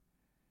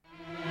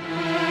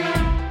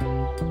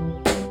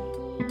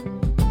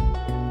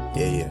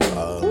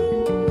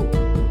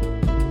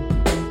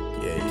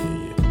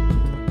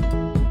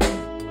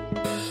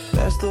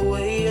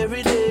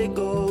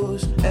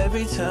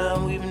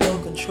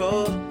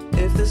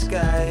If the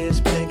sky is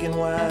pink and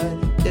white,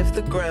 if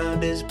the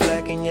ground is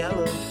black and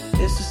yellow,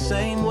 it's the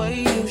same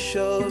way you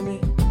showed me.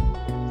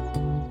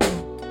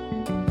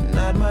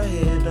 Nod my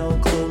head,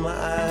 don't close my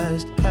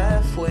eyes,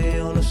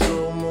 halfway on a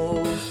slow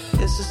move.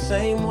 It's the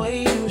same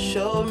way you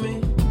showed me.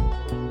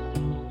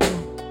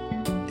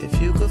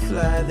 If you could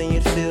fly, then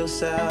you'd feel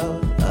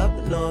south. Up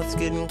north's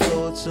getting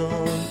cold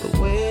soon. The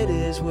way it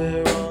is,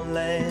 we're on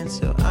land,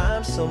 so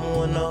I'm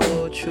someone to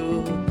hold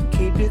true.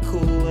 Keep you cool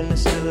when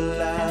it's still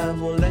alive.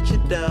 Won't let you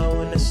down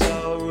when it's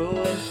all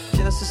ruined.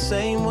 Just the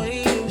same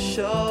way you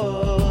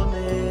showed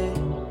me.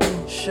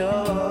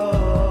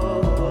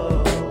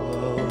 Showed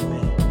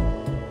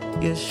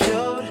me. You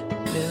showed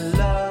me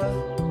love.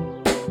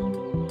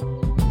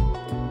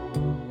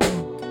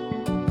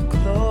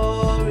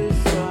 Glory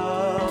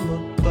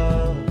from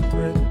above.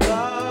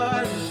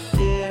 Regardless,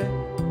 dear.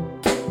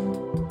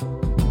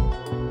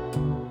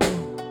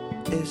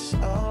 It's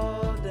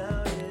all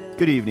down here.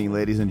 Good evening,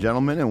 ladies and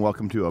gentlemen, and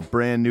welcome to a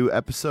brand new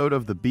episode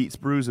of the Beats,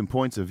 Brews, and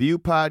Points of View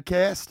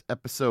podcast,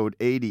 episode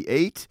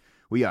 88.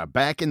 We are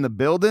back in the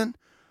building.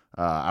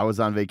 I was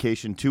on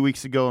vacation 2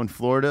 weeks ago in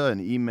Florida, and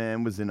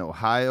E-Man was in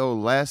Ohio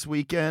last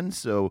weekend,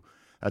 so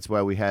that's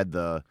why we had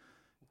the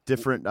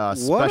different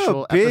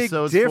special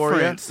episodes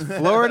difference. for you.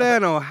 Florida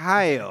and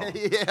Ohio.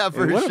 Yeah,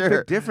 for what sure. a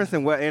big difference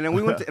in what. And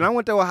then I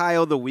went to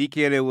Ohio the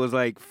weekend. It was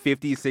like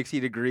 50, 60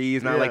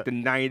 degrees, not like the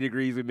 90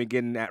 degrees we've been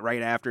getting at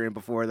right after and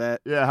before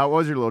that. Yeah, how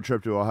was your little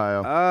trip to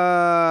Ohio?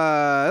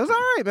 It was all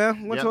right,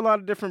 man. Went to a lot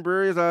of different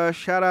breweries.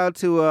 Shout out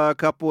to a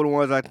couple of the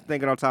ones I'm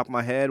thinking on top of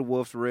my head.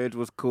 Wolf's Ridge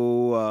was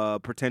cool.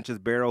 Pretentious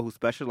Barrel, who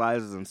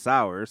specializes in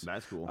sours.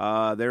 That's cool.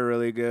 They're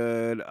really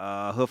good.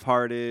 Hoof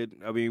Hearted.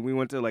 I mean, we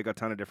went to like a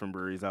ton of different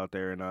breweries out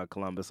there in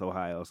Columbus,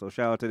 Ohio. So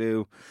shout out to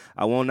them.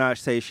 I will not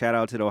say shout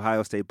out to the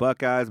Ohio State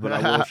Buckeyes, but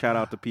I will shout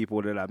out to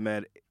people that I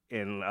met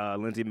in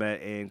Lindsay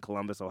met in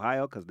Columbus,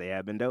 Ohio, because they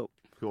have been dope.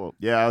 Cool.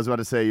 Yeah, I was about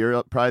to say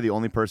you're probably the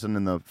only person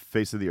in the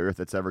face of the earth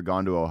that's ever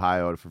gone to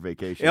Ohio for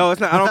vacation. No, it's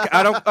not.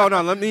 I don't. Oh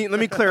no. Let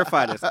me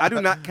clarify this. I do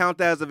not count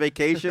that as a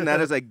vacation. That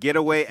is a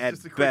getaway at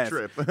Just a quick best.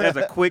 trip. That's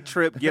a quick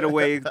trip,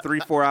 getaway,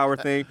 3-4 hour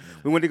thing.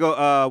 We went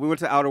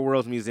to Outer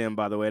Worlds Museum,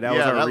 by the way. That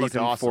was our that looked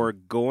reason awesome. for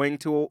going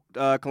to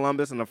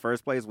Columbus in the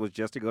first place, was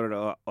just to go to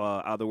the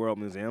Outer World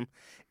Museum.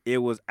 It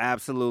was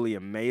absolutely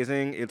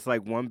amazing. It's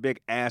like one big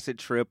acid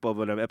trip of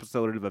an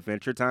episode of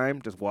Adventure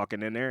Time. Just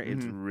walking in there,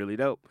 it's really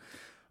dope.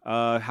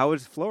 How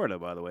was Florida,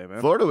 by the way, man?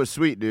 Florida was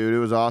sweet, dude. It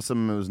was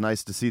awesome. It was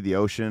nice to see the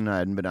ocean. I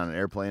hadn't been on an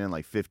airplane in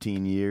like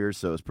 15 years,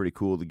 so it was pretty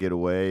cool to get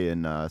away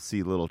and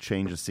see a little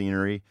change of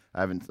scenery.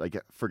 I haven't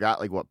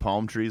forgot what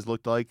palm trees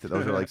looked like.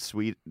 Those are like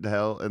sweet to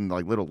hell, and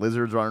like little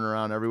lizards running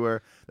around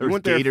everywhere. There was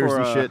gators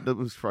and shit. That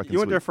was fucking. You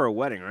went sweet. there for a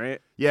wedding,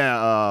 right?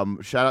 Yeah.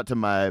 Shout out to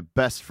my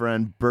best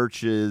friend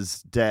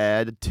Birch's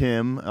dad,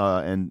 Tim,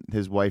 and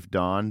his wife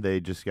Dawn.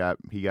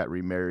 He got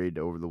remarried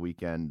over the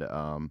weekend.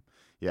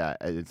 Yeah,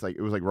 it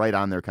was like right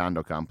on their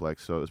condo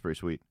complex, so it was pretty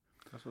sweet.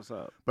 That's what's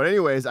up. But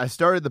anyways, I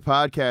started the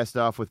podcast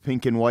off with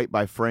Pink and White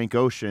by Frank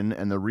Ocean,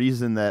 and the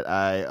reason that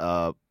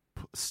I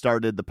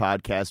started the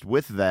podcast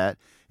with that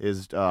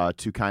is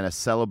to kind of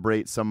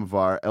celebrate some of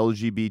our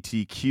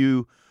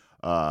LGBTQ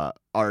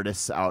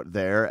artists out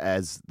there,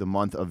 as the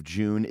month of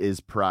June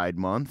is Pride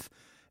Month.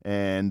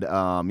 And,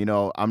 I'm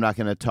not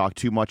going to talk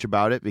too much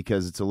about it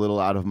because it's a little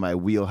out of my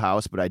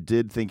wheelhouse, but I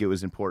did think it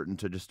was important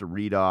to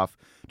read off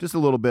just a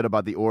little bit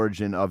about the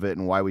origin of it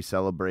and why we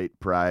celebrate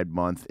Pride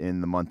Month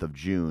in the month of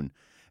June.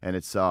 And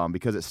it's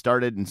because it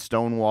started in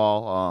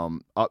Stonewall,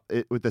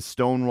 with the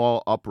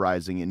Stonewall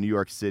Uprising in New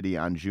York City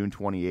on June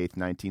 28th,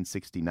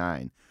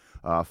 1969.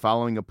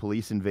 Following a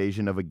police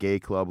invasion of a gay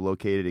club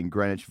located in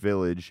Greenwich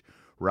Village,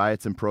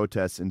 riots and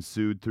protests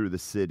ensued through the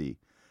city.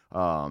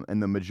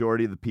 And the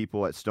majority of the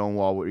people at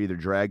Stonewall were either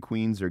drag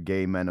queens or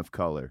gay men of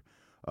color.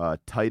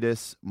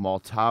 Titus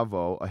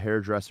Maltavo, a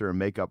hairdresser and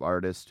makeup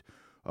artist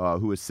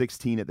who was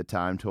 16 at the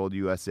time, told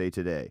USA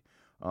Today.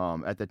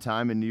 At the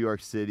time in New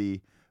York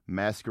City,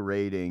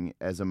 masquerading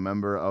as a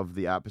member of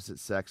the opposite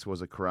sex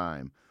was a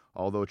crime.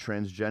 Although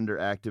transgender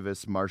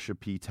activist Marsha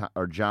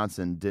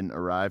Johnson didn't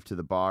arrive to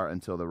the bar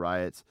until the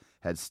riots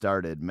had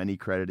started, many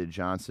credited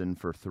Johnson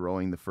for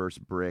throwing the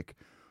first brick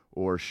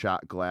or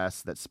shot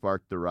glass that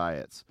sparked the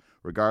riots.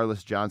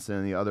 Regardless, Johnson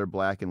and the other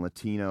black and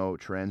Latino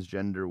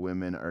transgender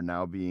women are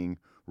now being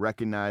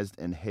recognized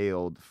and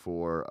hailed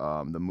for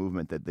the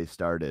movement that they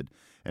started.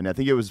 And I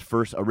think it was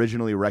first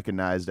originally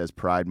recognized as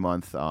Pride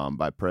Month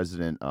by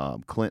President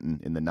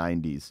Clinton in the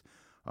 90s.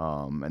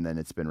 And then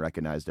it's been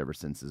recognized ever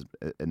since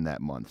in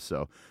that month.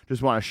 So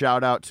just want to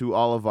shout out to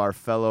all of our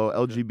fellow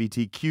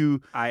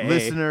LGBTQ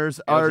listeners,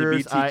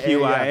 artists.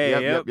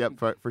 LGBTQIA.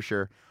 Yep, for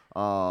sure.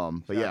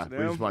 But yeah, we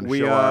just want to we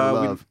show our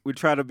love. We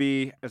try to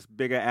be as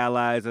big of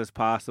allies as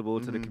possible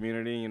to the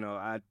community.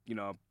 I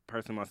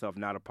personally myself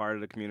not a part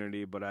of the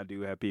community, but I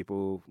do have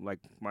people like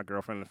my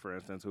girlfriend, for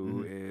instance,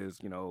 who is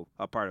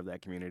a part of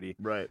that community.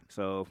 Right.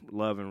 So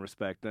love and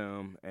respect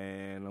them,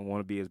 and I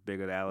want to be as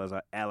big of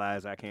ally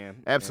as I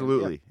can.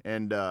 Absolutely,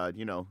 and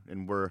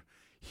and we're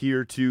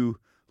here to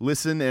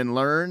listen and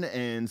learn.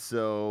 And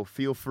so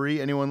feel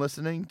free, anyone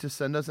listening, to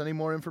send us any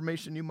more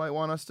information you might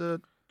want us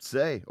to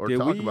say or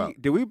talk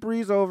about. Did we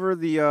breeze over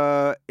the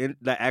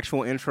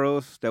actual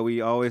intros that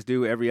we always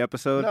do every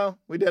episode? No,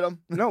 we did them.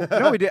 No,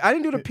 we did. I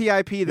didn't do the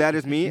PIP. That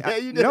is me. Yeah,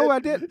 you did. No, I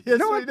did. Yes,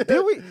 no, we did.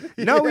 Did we?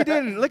 No, we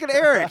didn't. Look at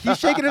Eric. He's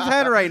shaking his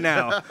head right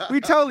now. We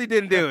totally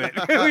didn't do it.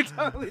 We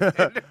totally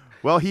didn't.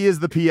 Well, he is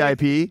the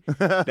PIP.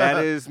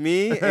 That is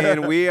me,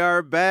 and we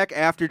are back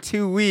after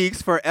 2 weeks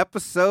for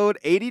episode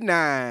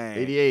 89.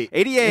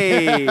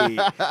 88.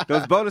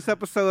 Those bonus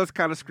episodes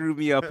kind of screwed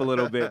me up a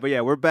little bit. But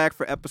yeah, we're back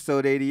for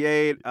episode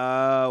 88.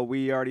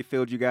 We already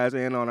filled you guys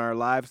in on our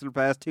lives for the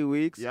past 2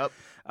 weeks. Yep.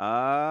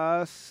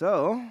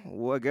 So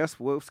I guess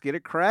we'll get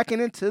it cracking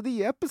into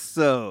the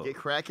episode. Get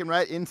cracking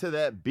right into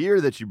that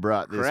beer that you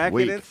brought this cracking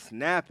week. And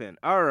snapping.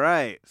 All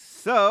right.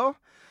 So,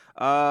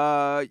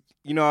 I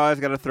always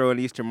got to throw an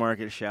Easter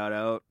Market shout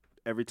out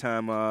every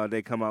time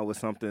they come out with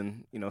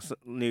something,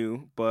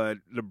 new. But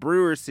the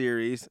Brewer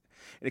series,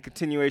 in a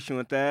continuation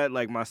with that,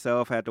 like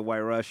myself had the White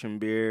Russian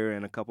beer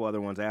and a couple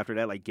other ones after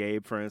that, like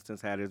Gabe, for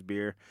instance, had his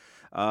beer.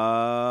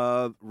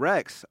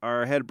 Rex,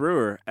 our head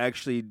brewer,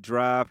 actually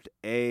dropped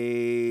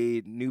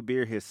a new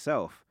beer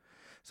himself.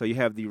 So you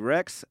have the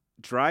Rex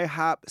Dry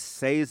Hop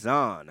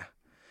Saison.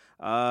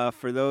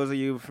 For those of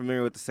you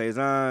familiar with the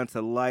Saison, it's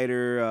a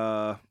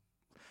lighter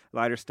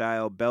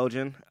style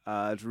Belgian.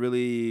 It's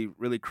really,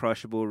 really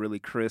crushable, really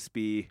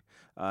crispy.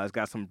 It's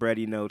got some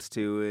bready notes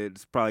to it.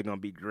 It's probably going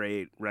to be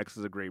great. Rex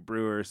is a great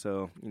brewer,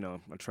 so,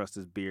 I trust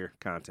his beer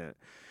content.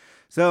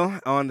 So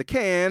on the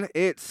can,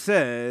 it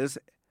says,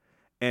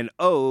 an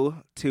ode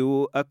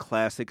to a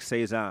classic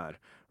Saison.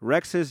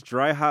 Rex's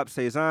Dry Hop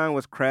Saison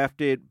was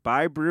crafted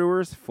by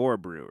brewers for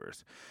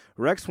brewers.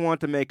 Rex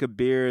wanted to make a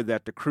beer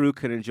that the crew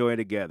could enjoy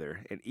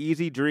together, an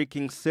easy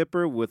drinking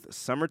sipper with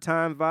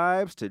summertime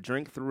vibes to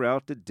drink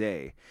throughout the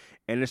day.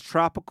 And this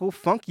tropical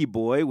funky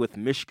boy with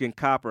Michigan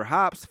copper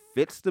hops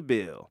fits the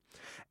bill.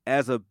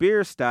 As a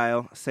beer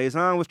style,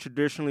 Saison was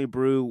traditionally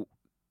brewed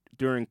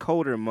during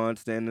colder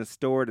months and is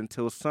stored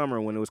until summer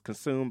when it was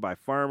consumed by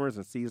farmers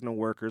and seasonal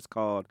workers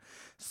called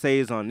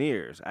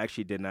saisonniers. I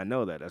actually did not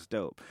know that. That's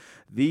dope.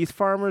 These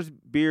farmers'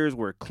 beers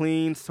were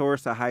clean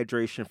source of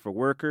hydration for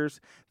workers.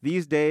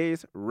 These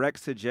days,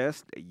 Rex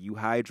suggests that you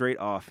hydrate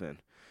often.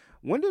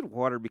 When did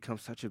water become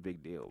such a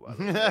big deal, by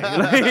the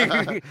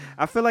way?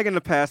 I feel like in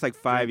the past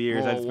 5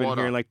 years, I've been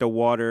hearing the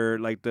water,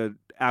 the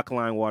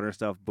alkaline water and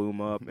stuff boom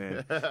up.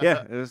 And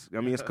yeah,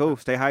 it's cool.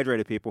 Stay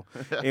hydrated, people.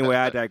 Anyway,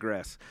 I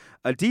digress.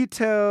 A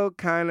details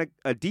kind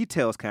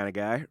of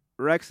guy.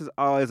 Rex is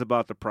always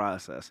about the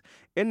process.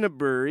 In the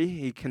brewery,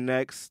 he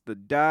connects the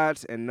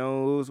dots and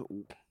knows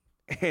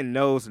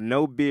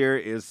no beer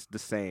is the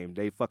same.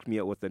 They fucked me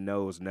up with the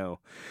no.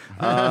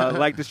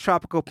 Like this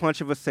tropical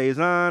punch of a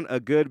Saison, a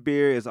good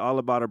beer is all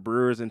about a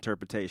brewer's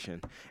interpretation.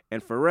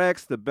 And for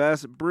Rex, the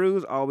best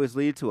brews always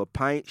lead to a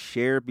pint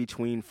shared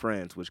between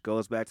friends, which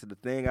goes back to the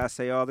thing I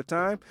say all the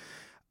time.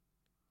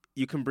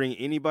 You can bring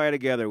anybody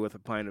together with a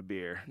pint of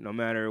beer, no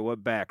matter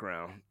what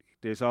background.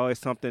 There's always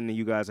something that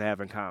you guys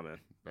have in common.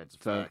 That's a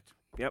fact.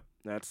 Yep,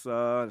 that's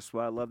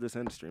why I love this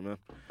industry, man.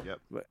 Yep.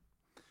 But,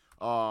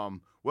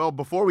 well,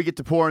 before we get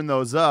to pouring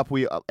those up,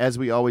 as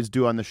we always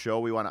do on the show,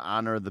 we want to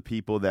honor the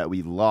people that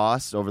we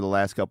lost over the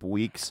last couple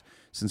weeks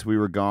since we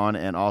were gone,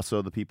 and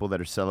also the people that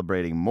are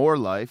celebrating more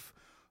life.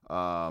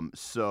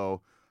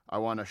 So I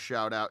want to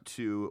shout out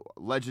to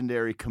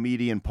legendary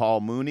comedian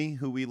Paul Mooney,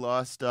 who we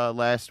lost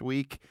last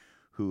week,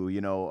 who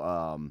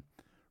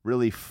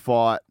really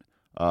fought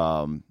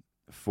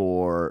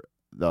for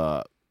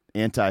the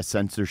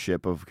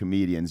anti-censorship of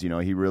comedians.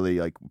 He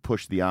really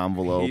pushed the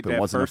envelope and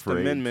wasn't First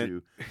afraid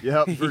Amendment. to.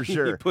 Yep, for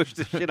sure. He pushed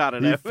the shit out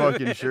of He that.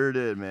 fucking sure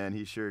did, man.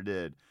 He sure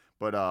did.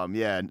 But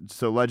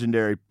so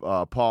legendary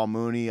Paul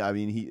Mooney. I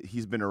mean,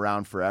 he's been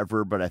around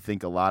forever, but I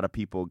think a lot of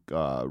people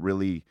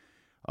really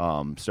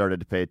started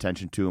to pay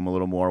attention to him a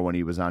little more when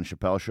he was on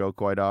Chappelle's show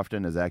quite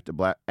often as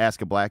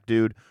Ask a Black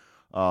Dude,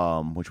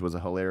 which was a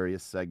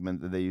hilarious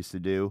segment that they used to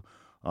do.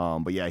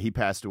 But yeah, he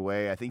passed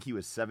away. I think he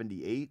was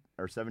 78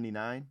 or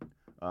 79.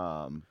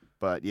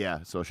 But yeah,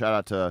 so shout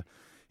out to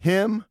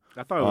him.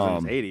 I thought it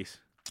was in his 80s.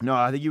 No,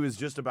 I think he was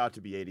just about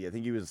to be 80. I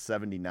think he was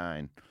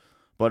 79.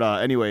 But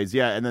anyways,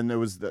 yeah, and then there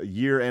was the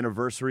year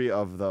anniversary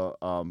of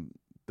the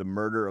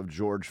murder of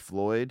George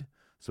Floyd.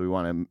 So we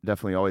want to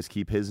definitely always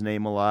keep his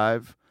name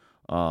alive.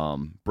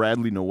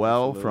 Bradley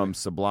Noel Absolutely. from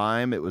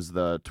Sublime. It was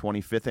the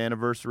 25th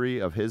anniversary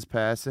of his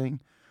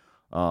passing.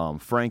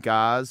 Frank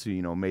Oz,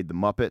 who made the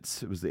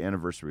Muppets. It was the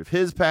anniversary of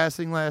his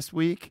passing last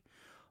week.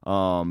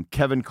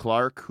 Kevin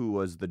Clark, who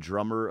was the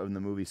drummer of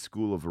the movie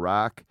School of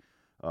Rock,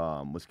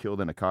 was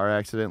killed in a car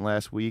accident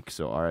last week.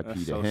 So R.I.P.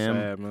 to so him.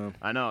 sad, man.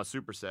 I know,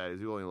 super sad.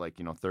 He's only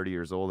 30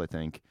 years old, I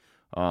think.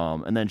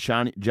 And then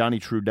Johnny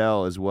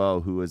Trudell as well,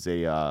 who was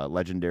a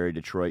legendary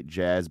Detroit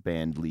jazz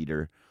band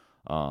leader.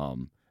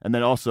 And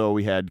then also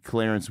we had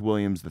Clarence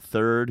Williams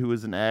III, who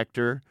was an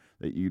actor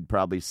that you'd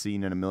probably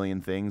seen in a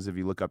million things. If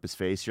you look up his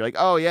face, you're like,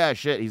 oh yeah,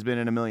 shit, he's been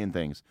in a million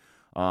things.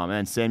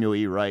 And Samuel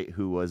E. Wright,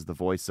 who was the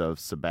voice of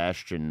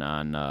Sebastian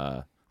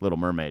on Little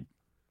Mermaid.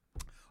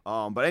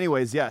 But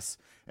anyways, yes.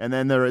 And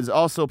then there is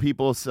also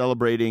people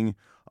celebrating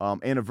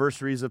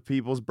anniversaries of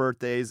people's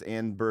birthdays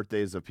and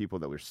birthdays of people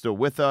that were still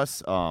with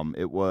us.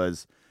 It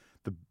was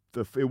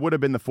it would have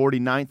been the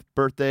 49th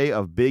birthday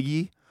of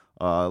Biggie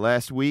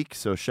last week.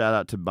 So shout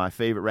out to my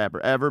favorite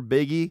rapper ever,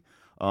 Biggie.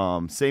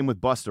 Same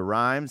with Busta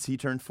Rhymes. He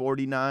turned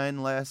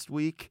 49 last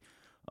week.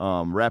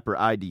 Rapper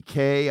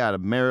IDK out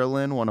of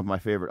Maryland, one of my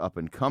favorite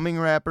up-and-coming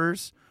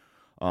rappers.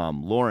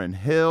 Lauryn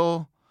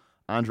Hill,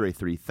 Andre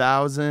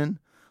 3000,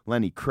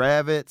 Lenny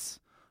Kravitz,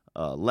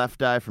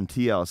 Left Eye from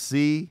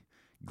TLC,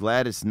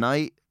 Gladys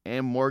Knight,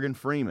 and Morgan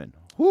Freeman.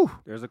 Whew.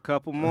 There's a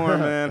couple more,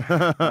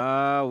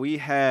 man. We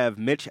have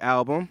Mitch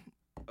Albom,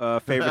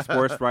 favorite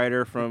sports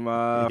writer from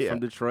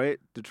Detroit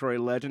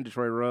legend,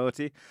 Detroit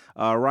royalty.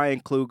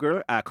 Ryan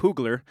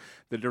Coogler,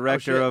 the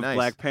director of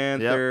Black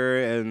Panther,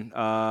 and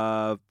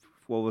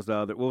what was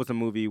the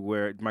movie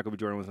where Michael B.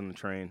 Jordan was on the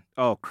train?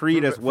 Oh,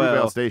 Creed as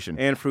well. Fruitvale Station.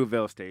 And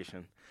Fruitvale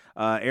Station.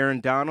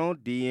 Aaron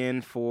Donald,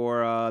 DN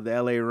for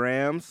the LA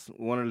Rams,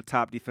 one of the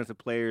top defensive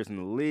players in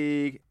the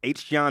league.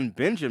 H. John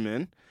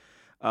Benjamin,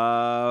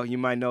 you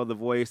might know the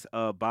voice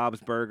of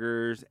Bob's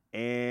Burgers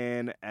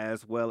and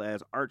as well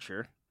as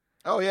Archer.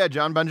 Oh, yeah,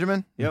 John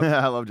Benjamin? Yep.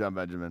 I love John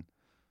Benjamin.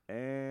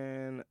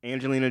 And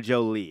Angelina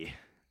Jolie.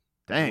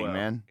 Dang,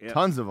 man. Yep.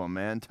 Tons of them,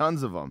 man.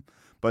 Tons of them.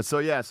 But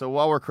so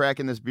while we're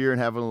cracking this beer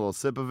and having a little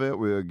sip of it,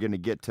 we're going to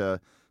get to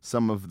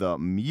some of the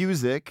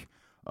music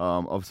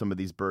of some of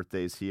these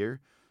birthdays here.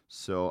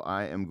 So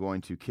I am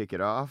going to kick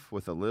it off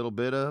with a little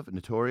bit of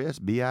Notorious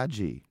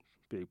B.I.G.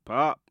 Big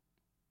Pop.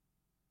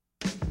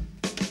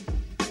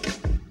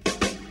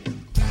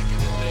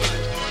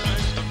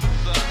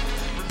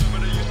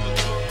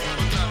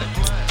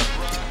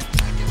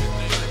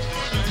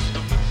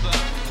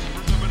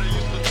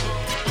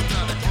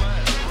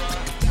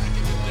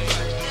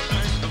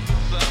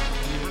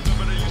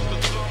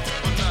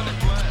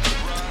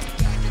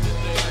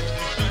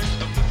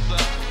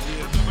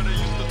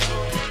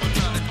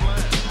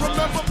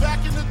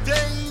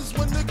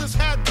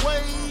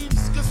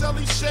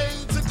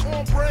 Shades and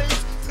corn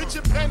braids,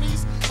 picture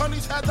pennies,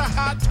 honeys had the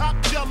high top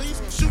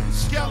jellies, shooting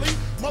skelly,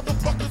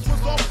 motherfuckers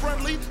was all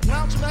friendly,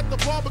 lounging at the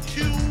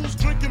barbecues,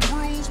 drinking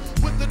brews,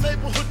 with the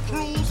neighborhood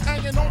crews,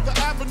 hanging on the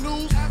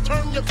avenues,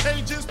 turn your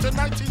pages to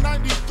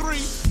 1993,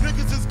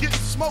 niggas is getting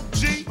smoked,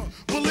 G,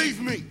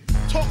 believe me,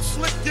 talk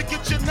slick, you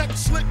get your neck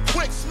slick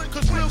quick,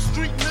 cause real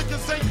street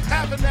niggas ain't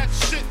having that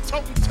shit,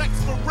 toting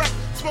text for rep,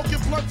 smoking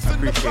blunts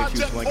in the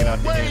project,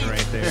 always,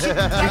 right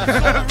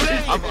there.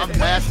 I'm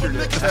mastered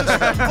it.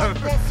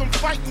 Want some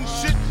fighting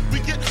shit, we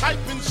get hype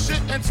and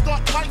shit and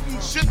start lighting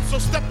shit, so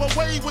step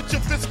away with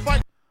your fist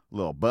fight.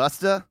 Little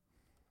Busta.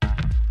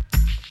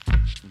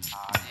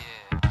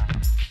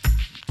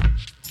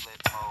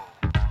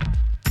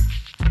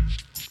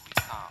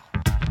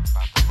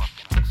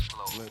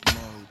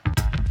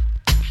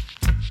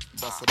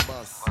 Bust a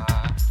bus.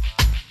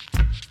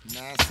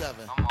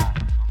 9-7.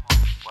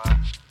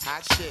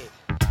 Hot shit.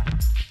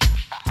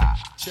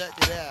 Check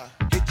it out.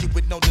 Hit you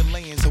with no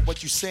delaying, so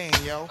what you saying,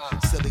 yo?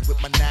 Silly with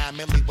my 9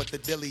 milli with the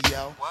dilly,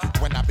 yo.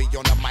 When I be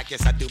on the mic,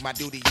 yes, I do my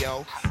duty,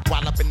 yo.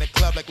 While up in the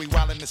club like we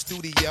while in the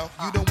studio.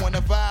 You don't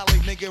wanna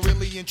violate, nigga,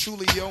 really and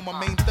truly, yo. My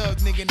main thug,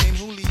 nigga named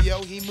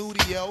Julio, he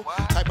moody, yo.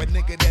 Type of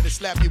nigga that'll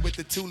slap you with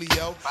the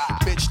tulio.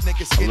 Bitch,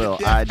 nigga, scared to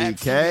death.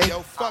 IDK.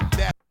 Yo, fuck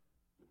that.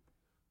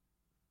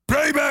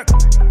 Playback.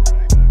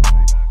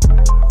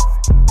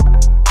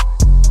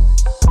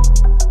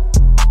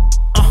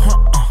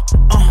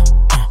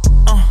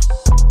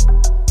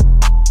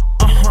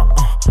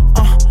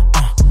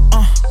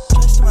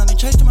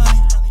 Chase the money.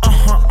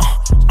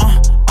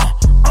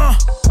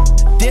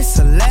 This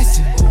a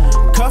lesson.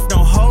 Cuff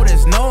don't hold,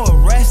 there's no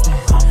arresting.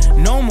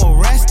 No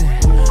more resting.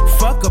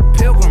 Fuck a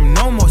pilgrim,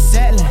 no more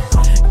settling.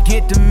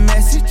 Get the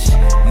message.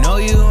 No,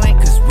 you ain't,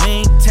 cause we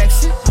ain't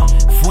texting.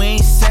 If we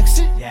ain't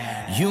sexing,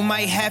 you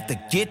might have to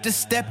get to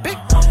stepping.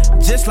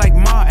 Just like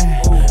Martin.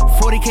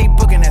 40K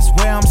booking, that's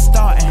where I'm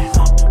starting.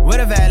 Where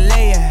the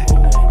valet at?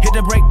 Hit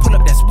the brake, pull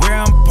up, that's where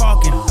I'm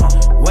parking.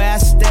 Where I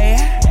stay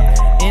at?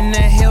 In the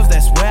hills,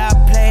 that's where I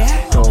play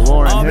at. So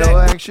Lauryn Hill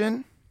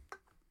action.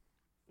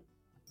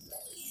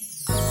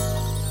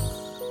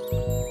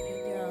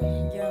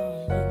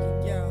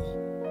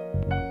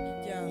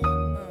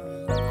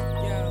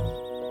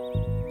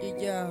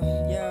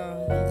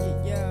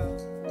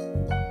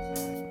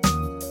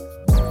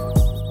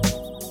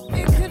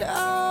 It could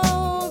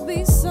all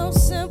be so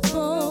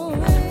simple,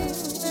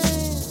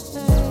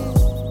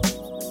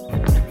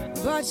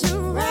 but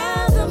you'd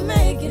rather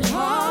make it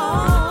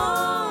hard.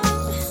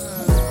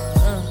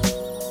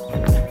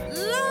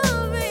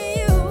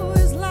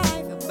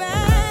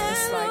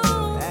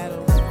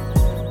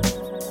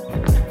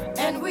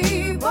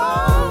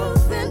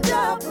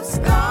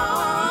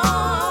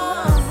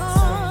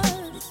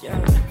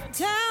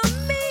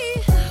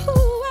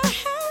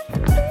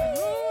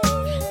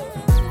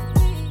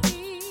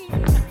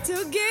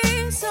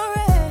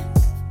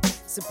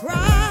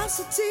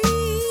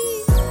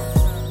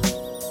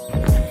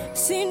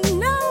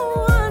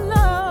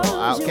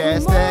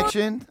 Outcast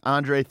action.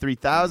 Andre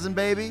 3000,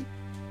 baby.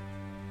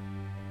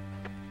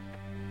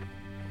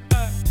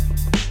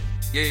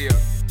 Yeah.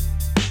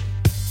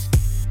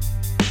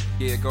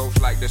 Yeah, it goes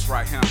like this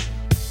right here.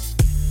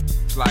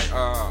 It's like,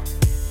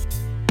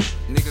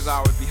 niggas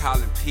always be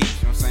hollering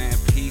peace, you know what I'm saying?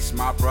 Peace,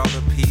 my brother,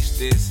 peace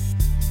this,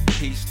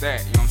 peace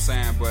that, you know what I'm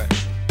saying? But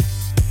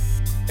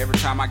every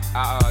time I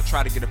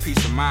try to get a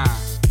piece of mind,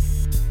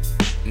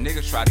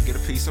 niggas try to get a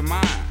piece of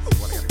mind.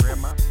 So I gotta grab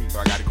my piece. So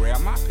I gotta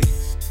grab my piece.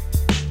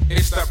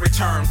 It's the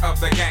return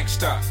of the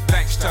gangster,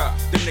 gangster.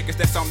 Them niggas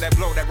that's on that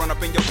blow that run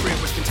up in your crib,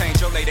 which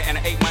contains your lady and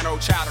an 8-month-old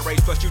child to raise.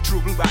 Plus you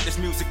true blue about this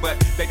music, but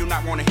they do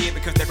not want to hear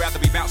because they'd rather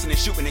be bouncing and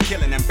shooting and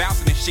killing and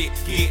bouncing and shit.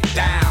 Get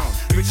down.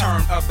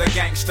 Return of the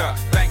gangster,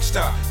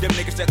 gangster. Them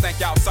niggas that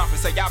think y'all soft and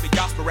say y'all be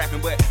gospel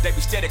rapping, but they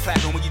be steady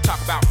clapping when you talk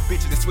about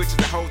bitches and switches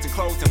and hoes and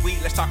clothes and weed.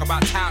 Let's talk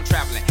about time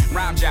traveling,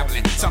 rhyme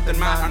javelin, something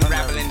mind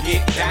unraveling.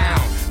 Get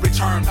down.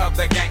 Return of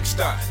the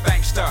gangster,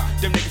 gangster.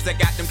 Them niggas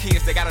that got them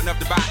kids, they got enough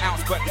to buy an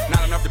ounce, but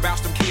not enough to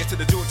bounce them kids to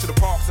the do it to the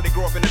park, so they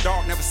grow up in the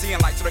dark, never seeing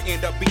light, so they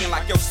end up being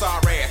like your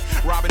sorry ass,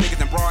 robbing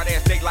niggas and broad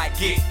ass. They like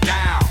get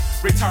down.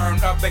 Return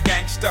of the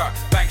gangster,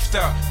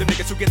 gangster. Them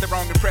niggas who get the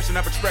wrong impression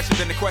of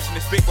expressions. And the question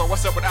is big, boy,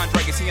 what's up with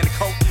Andre? Is he in the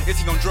coke? Is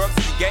he on drugs?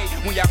 Is he gay?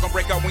 When y'all gonna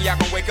break up? When y'all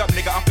gonna wake up?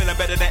 Nigga, I'm feeling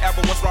better than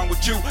ever. What's wrong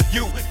with you?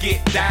 You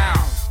get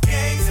down.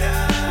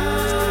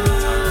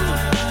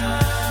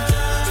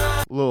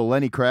 Little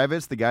Lenny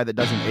Kravitz, the guy that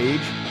doesn't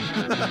age.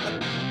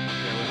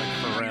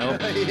 Pharrell.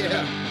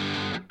 Yeah.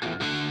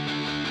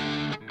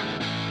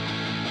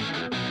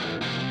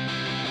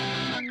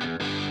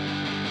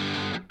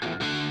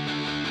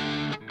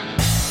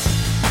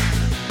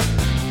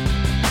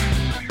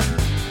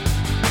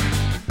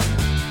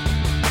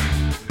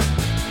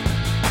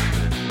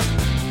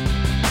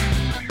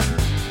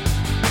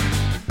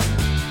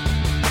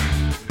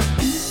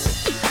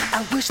 I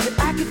wish that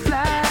I could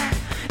fly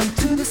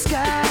into the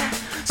sky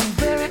so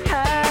very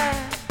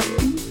high,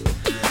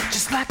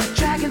 just like a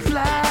dragonfly.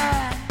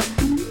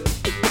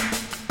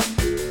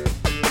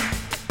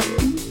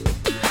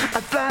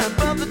 I'd fly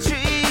above the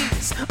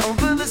trees,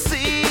 over the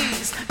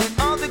seas, in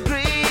all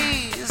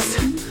degrees,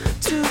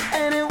 to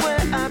anywhere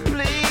I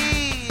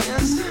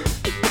please.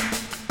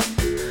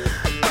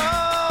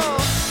 Oh,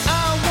 I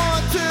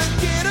want to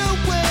get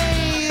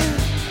away.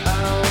 I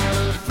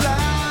want to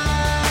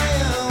fly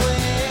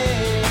away.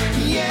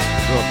 Yeah.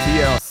 Little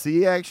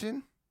TLC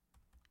action.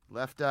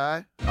 Left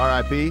eye.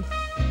 R.I.P.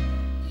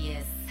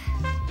 Yes.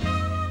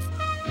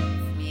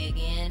 It's me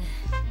again.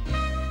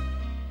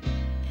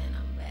 And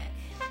I'm back.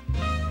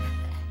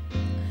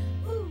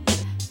 Ooh.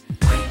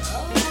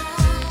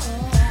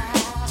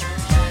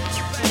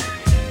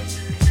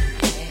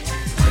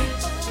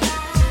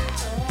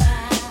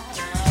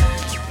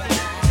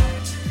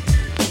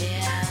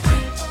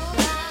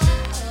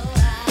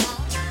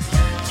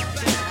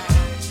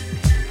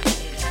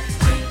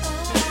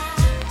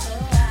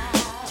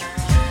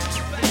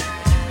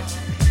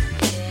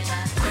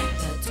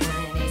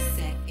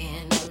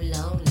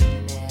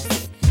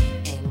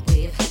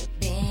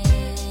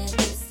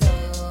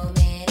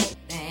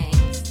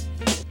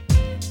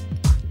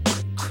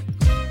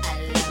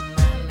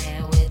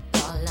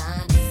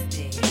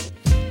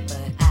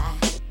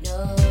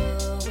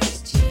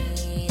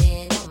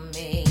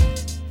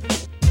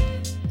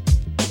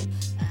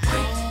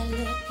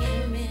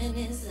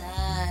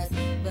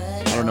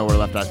 I don't know where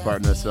Left Eye's part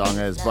in this song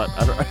is, but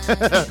I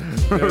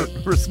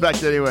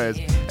respect anyways.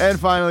 And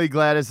finally,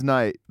 Gladys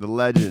Knight, the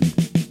legend.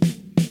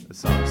 This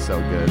song is so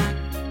good.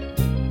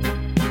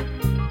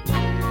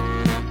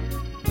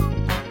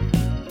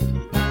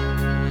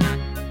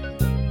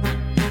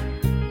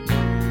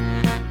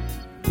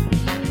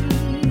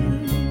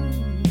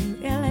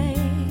 L.A.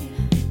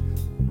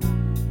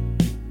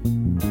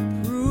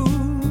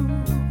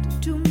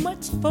 proved too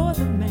much for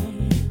the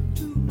man.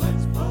 Too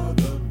much for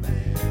the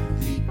man.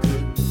 He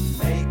couldn't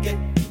make it.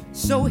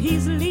 So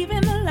he's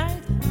leaving the life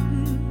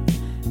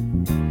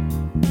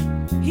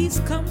he's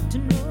come to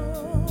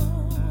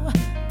know.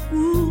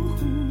 Ooh.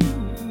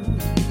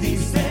 He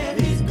said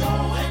he's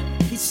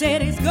going. He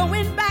said he's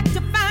going back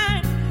to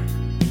find.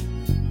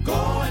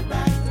 Going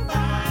back to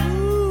find.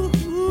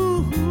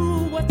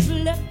 Ooh, what's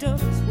left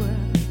of his world.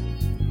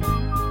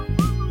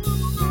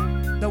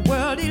 The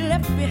world he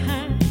left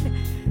behind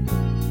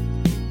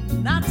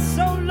not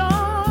so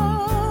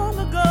long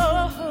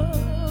ago.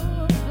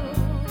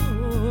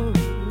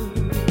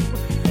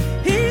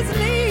 He's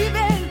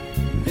leaving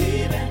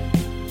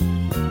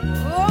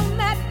on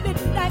that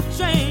midnight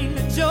train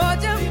to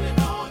Georgia.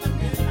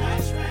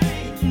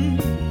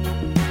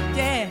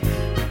 Yeah,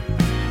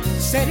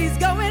 said he's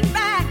going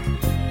back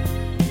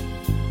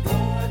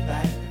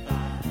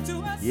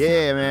to us.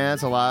 Yeah, man,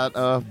 that's a lot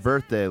of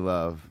birthday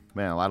love.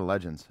 Man, a lot of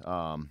legends.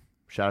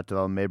 Shout out to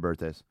all the May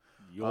birthdays.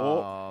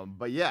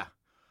 But yeah,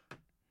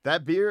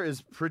 that beer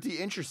is pretty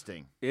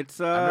interesting.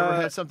 It's I've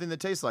never had something that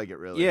tastes like it,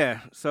 really.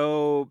 Yeah.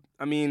 So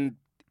I mean,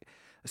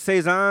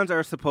 saisons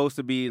are supposed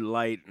to be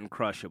light and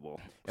crushable.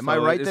 Am So I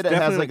right it's that it has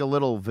definitely- like a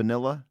little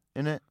vanilla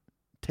in it?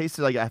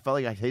 Tasted like I felt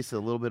like I tasted a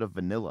little bit of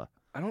vanilla.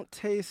 I don't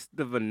taste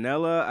the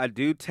vanilla. I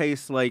do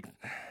taste like.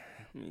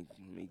 Let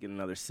me get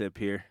another sip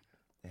here.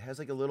 It has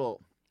like a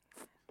little,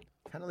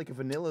 kind of like a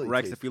vanilla.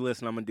 Rex, taste. if you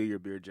listen, I'm gonna do your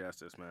beer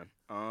justice, man.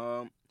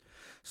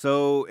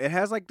 So it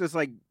has like this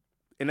like,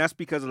 and that's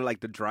because of like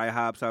the dry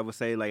hops. I would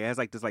say like it has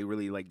like this like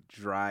really like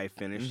dry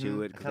finish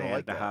to it because they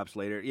add the hops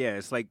later. Yeah,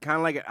 it's like kind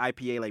of like an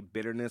IPA like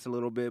bitterness a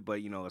little bit, but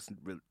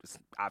it's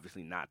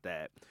obviously not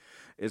that.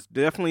 It's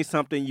definitely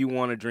something you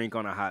want to drink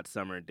on a hot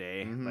summer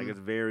day. Like it's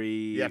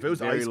very if it was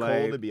very ice light.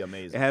 cold, it'd be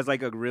amazing. It has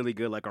like a really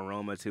good like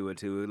aroma to it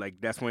too.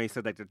 Like that's when he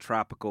said like the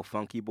tropical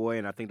funky boy,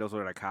 and I think those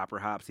were the copper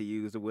hops he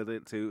used with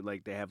it too.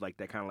 Like they have like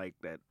that kind of like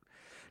that,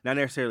 not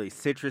necessarily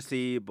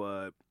citrusy,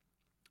 but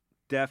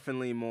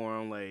definitely more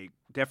on like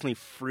definitely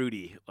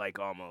fruity, like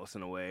almost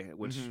in a way,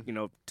 which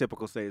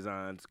typical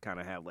saisons kind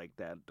of have like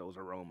those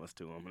aromas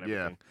to them and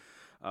everything.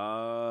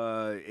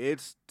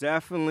 It's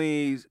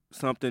definitely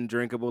something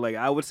drinkable. Like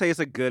I would say it's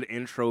a good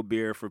intro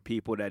beer for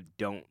people that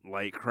don't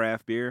like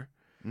craft beer.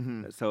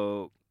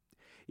 So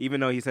even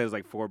though he says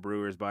like for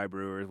brewers by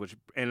brewers, which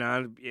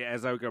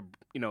as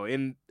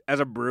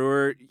a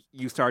brewer,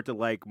 you start to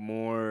like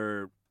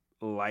more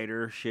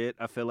lighter shit.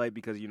 I feel like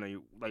because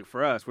you like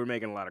for us, we're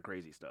making a lot of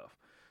crazy stuff.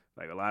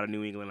 Like a lot of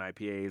New England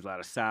IPAs, a lot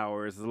of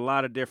sours, there's a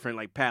lot of different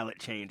like palate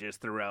changes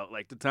throughout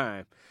like the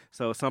time.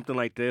 So something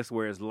like this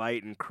where it's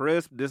light and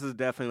crisp, this is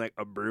definitely like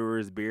a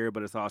brewer's beer,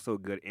 but it's also a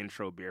good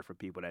intro beer for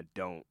people that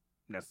don't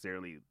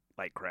necessarily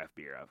like craft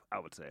beer, I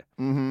would say.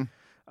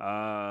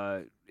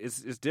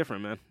 It's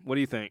different, man. What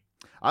do you think?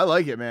 I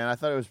like it, man. I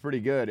thought it was pretty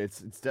good. It's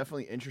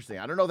definitely interesting.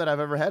 I don't know that I've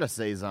ever had a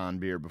saison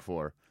beer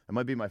before. It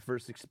might be my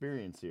first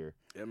experience here.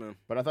 Yeah, man.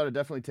 But I thought it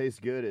definitely tastes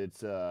good.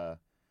 It's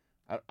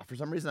for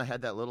some reason I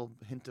had that little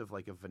hint of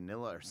like a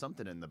vanilla or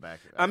something in the back.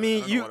 I don't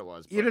know what it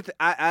was.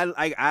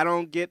 I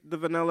don't get the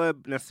vanilla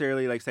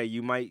necessarily. Like say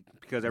you might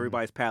because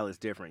everybody's palate's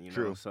different, you know.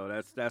 True.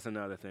 So that's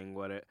another thing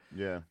with it.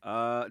 Yeah.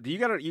 Do you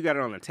got it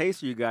on the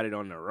taste or you got it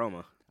on the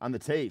aroma? On the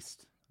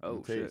taste.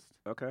 Oh shit.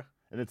 Okay.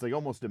 And it's like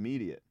almost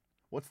immediate.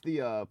 What's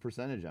the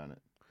percentage on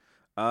it?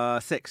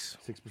 6%.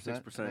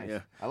 6%. Nice. Yeah.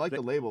 I like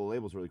the label. The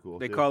label's really cool.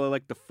 They too. call it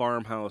like the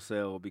farmhouse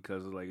ale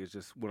because like it's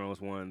just one of those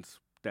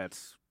ones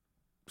that's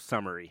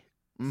summery.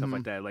 Stuff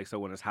like that. Like so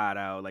when it's hot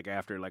out, like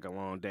after like a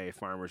long day,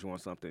 farmers want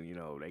something,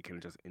 they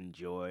can just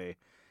enjoy.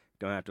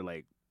 Don't have to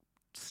like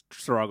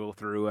struggle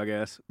through, I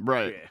guess.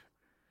 Right.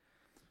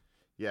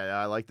 Yeah,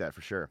 I like that for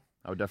sure.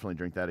 I would definitely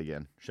drink that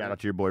again. Shout out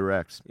to your boy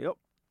Rex. Yep.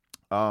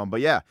 But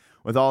yeah,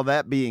 with all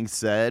that being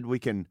said, we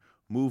can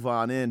move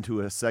on into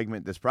a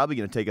segment that's probably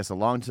going to take us a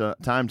long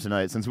time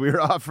tonight since we were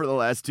off for the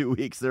last 2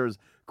 weeks. There's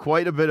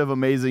quite a bit of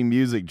amazing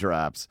music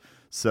drops.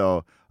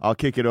 So I'll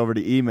kick it over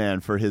to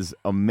E-Man for his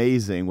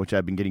amazing, which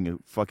I've been getting a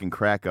fucking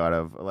crack out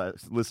of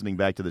listening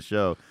back to the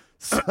show.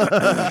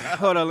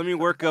 Hold on, let me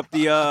work up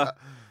the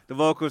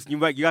vocals. You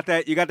got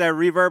that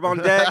reverb on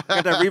deck?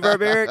 Got that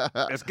reverb, Eric?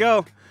 Let's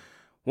go.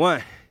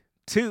 1,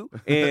 2,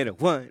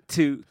 and 1,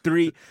 2,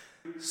 3.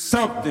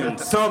 Something,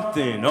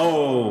 something,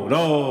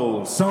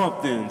 old,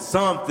 something,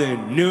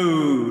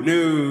 new.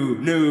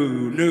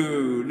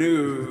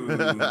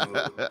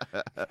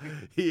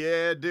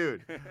 Yeah,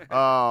 dude.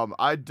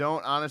 I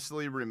don't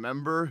honestly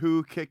remember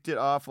who kicked it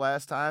off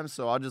last time,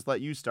 so I'll just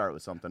let you start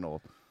with something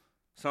old.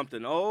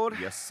 Something old?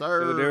 Yes,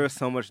 sir. Dude, there was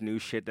so much new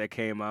shit that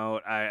came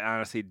out. I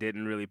honestly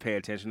didn't really pay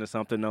attention to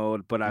something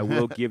old, but I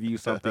will give you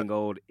something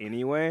old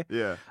anyway.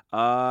 Yeah.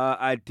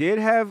 I did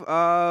have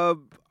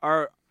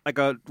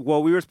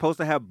we were supposed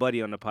to have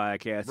Buddy on the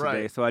podcast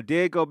today, so I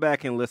did go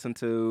back and listen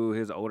to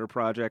his older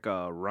project,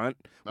 Runt,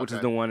 which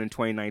is the one in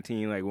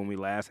 2019, like when we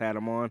last had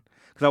him on,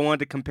 because I wanted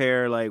to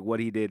compare like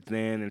what he did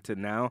then and to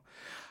now.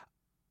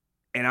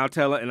 And I was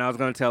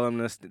going to tell him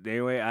this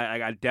anyway.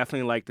 I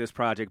definitely like this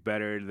project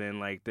better than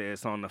like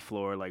this on the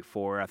floor, like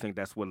 4. I think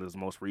that's what his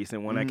most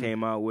recent one I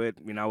came out with.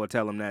 I would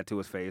tell him that to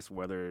his face,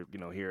 whether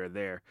here or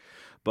there.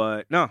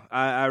 But no,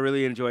 I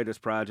really enjoyed this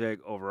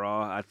project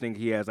overall. I think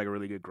he has like a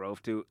really good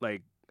growth to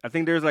like. I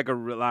think there's like a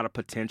lot of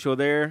potential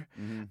there.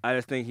 I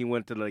just think he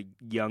went to the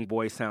young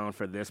boy sound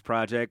for this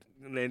project.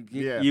 And then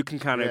you can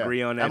kind of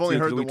agree on that I've only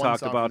too. heard We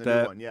talked about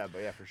that. Yeah,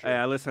 but yeah, for sure.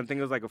 I listened. I think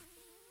it was like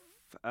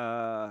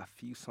a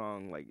few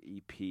song like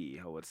EP.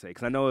 I would say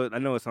because I know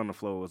it's on the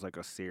floor was like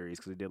a series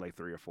because he did like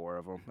 3 or 4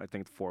 of them. I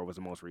think 4 was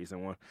the most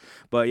recent one.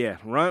 But yeah,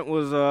 Runt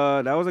was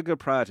that was a good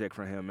project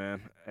for him,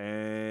 man.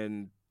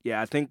 And yeah,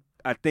 I think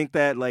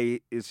that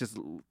like it's just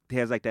he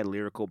has like that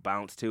lyrical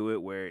bounce to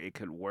it where it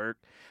could work.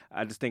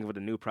 I just think with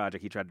the new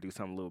project he tried to do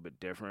something a little bit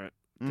different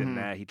than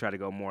that. He tried to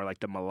go more like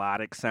the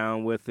melodic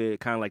sound with it,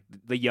 kind of like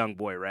the young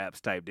boy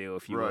raps type deal,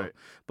 if you will.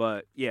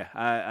 But yeah,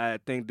 I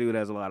think dude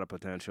has a lot of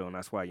potential, and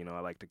that's why I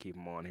like to keep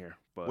him on here.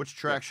 But which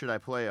track should I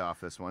play off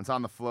this one? It's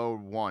on the floor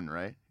 1,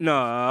 right? No,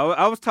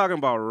 I was talking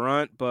about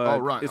Runt,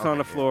 but it's on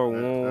the floor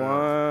 1.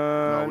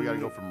 No, we gotta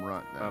go from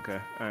Runt. Then. Okay,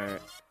 all right.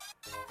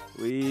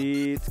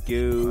 Let's go.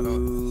 I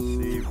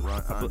don't see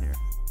Runt on here.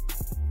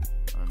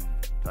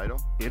 Title?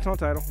 Yeah, it's on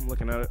title. I'm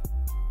looking at it.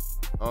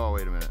 Oh,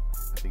 wait a minute.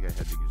 I think I had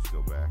to just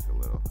go back a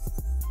little.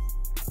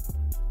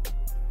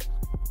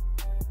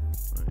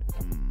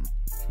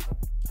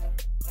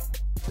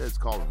 said it's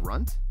called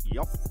Runt?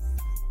 Yup.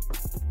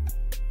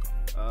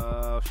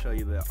 I'll show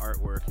you the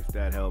artwork if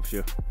that helps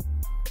you.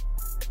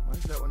 Why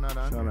is that one not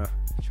on here?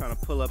 Trying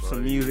to pull up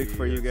some music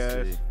for you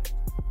guys.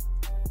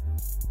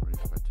 What if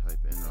I type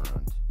in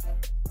Runt?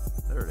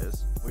 There it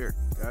is. Weird.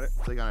 Got it?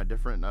 It's like on a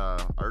different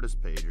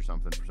artist page or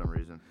something for some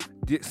reason.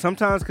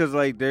 Sometimes because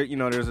like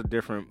there's a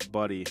different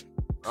buddy.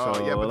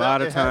 So yeah, but a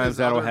lot of times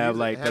that'll have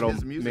that'll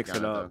mix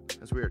it up.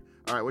 That's weird.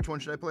 All right, which one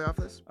should I play off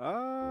this?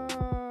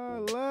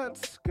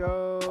 Let's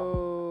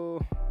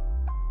go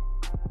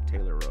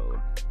Taylor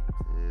Road.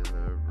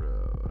 Taylor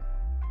Road.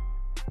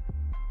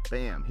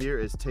 Bam! Here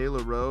is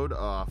Taylor Road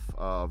off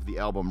of the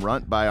album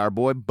Runt by our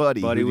boy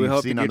Buddy. Buddy, we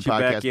hope to seen on get the you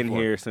podcast back in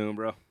before. here soon,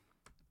 bro.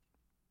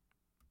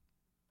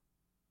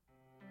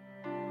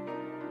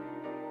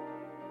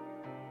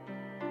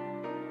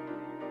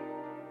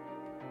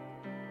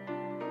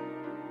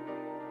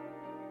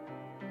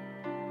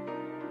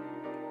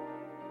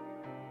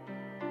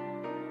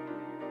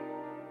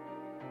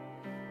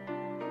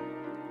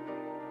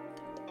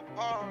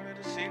 Part of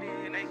the city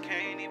and they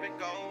can't even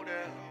go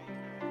there.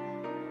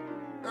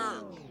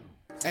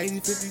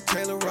 80-50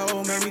 Taylor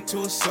Road made me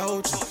to a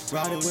soldier.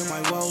 Riding with my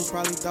woes,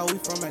 probably thought we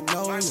from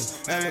Magnolia.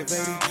 Elevated,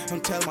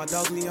 I'm telling my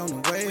dog we on the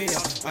way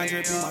up.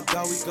 Andre be my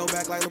dog, we go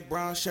back like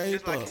LeBron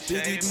shape up.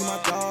 Biggie be my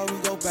dog, we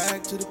go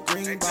back to the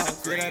green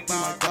box. Yeah, that be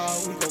my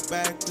dog, we go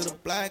back to the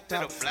black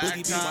top.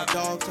 Boogie be my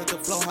dog, set the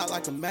flow hot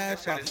like a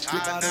matchbox.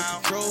 Grip out of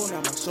control,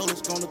 now my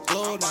shoulders gonna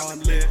glow. Now I'm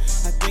lit,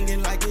 I'm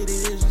thinking like it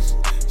is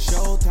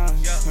showtime.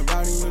 I'm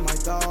riding with my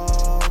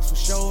dogs for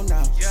show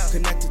now.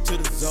 Connected to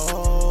the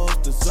Zoe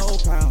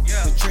pound.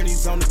 The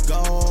Trinity's on the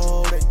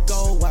go, they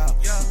go wild.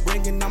 I'm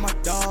bringing out my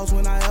dogs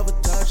when I ever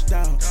touch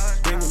down.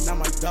 Bringing out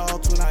my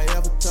dogs when I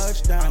ever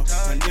touch down.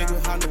 A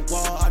nigga behind the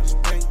wall, I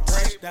just bring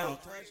touchdown.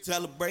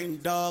 Celebrating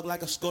dog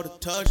like I scored a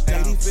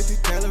touchdown.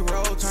 80-50 Taylor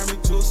Road, turn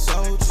me to a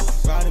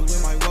soldier. Riding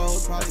with my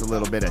woes, probably. That's a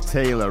little bit of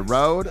Taylor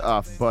Road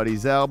off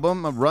Buddy's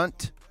album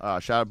Runt.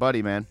 Shout out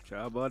Buddy, man. Shout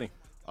out, Buddy.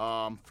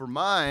 For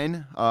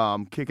mine,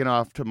 kicking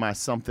off to my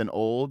something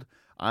old,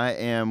 I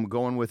am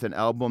going with an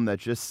album that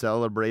just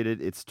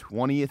celebrated its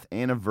 20th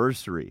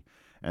anniversary,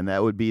 and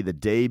that would be the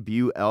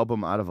debut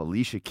album out of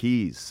Alicia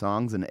Keys,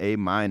 Songs in A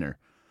Minor.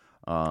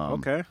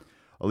 Okay.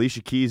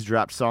 Alicia Keys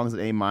dropped Songs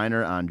in A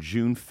Minor on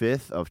June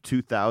 5th of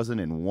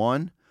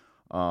 2001,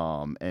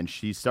 and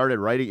she started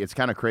writing. It's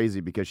kind of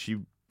crazy because she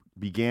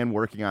began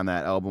working on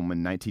that album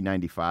in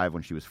 1995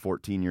 when she was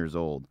 14 years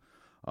old.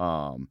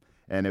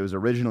 And it was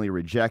originally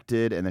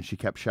rejected, and then she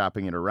kept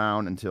shopping it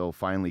around until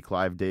finally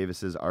Clive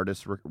Davis's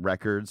Artist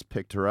Records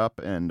picked her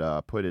up and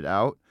put it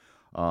out.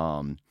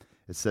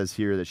 It says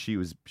here that she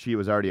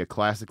was already a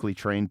classically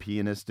trained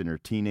pianist in her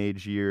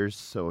teenage years,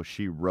 so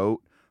she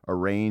wrote,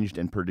 arranged,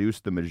 and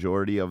produced the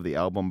majority of the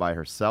album by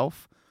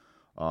herself,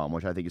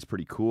 which I think is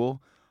pretty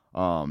cool.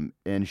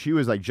 And she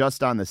was like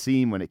just on the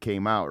scene when it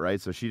came out, right?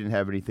 So she didn't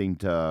have anything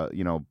to,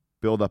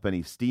 build up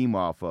any steam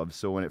off of.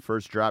 So when it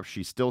first dropped,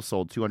 she still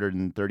sold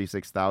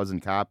 236,000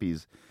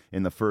 copies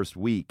in the first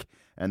week.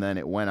 And then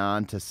it went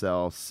on to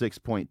sell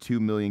 6.2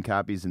 million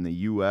copies in the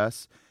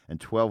U.S. and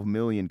 12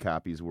 million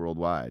copies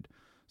worldwide.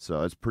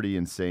 So it's pretty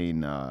insane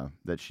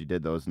that she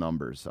did those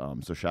numbers.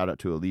 So shout out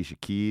to Alicia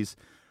Keys.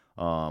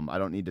 I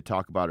don't need to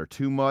talk about her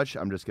too much.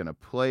 I'm just going to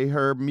play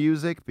her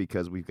music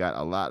because we've got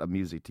a lot of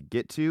music to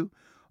get to.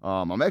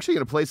 I'm actually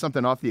going to play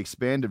something off the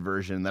expanded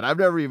version that I've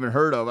never even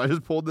heard of. I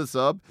just pulled this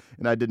up,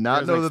 and I did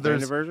not know that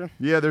there's... version?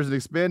 Yeah, there's an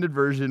expanded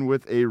version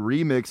with a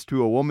remix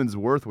to A Woman's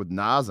Worth with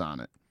Nas on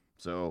it.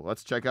 So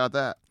let's check out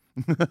that.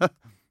 So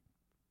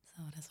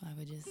that's why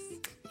we're just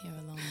here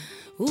alone.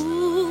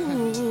 Ooh.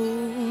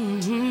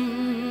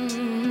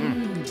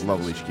 Love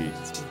Alicia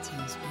Keys.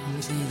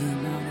 I'm thinking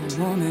about a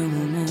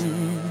woman.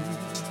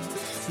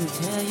 Let me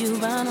tell you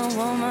about a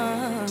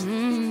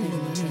woman.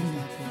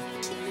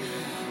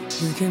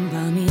 You can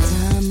buy me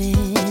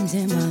diamonds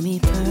and buy me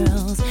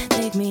pearls.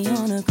 Take me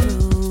on a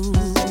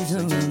cruise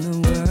around the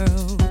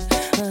world.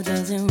 A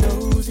dozen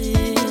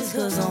roses,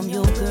 'cause I'm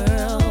your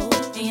girl.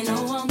 And you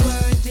know I'm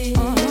worth it.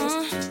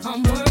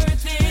 I'm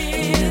worth it.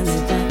 And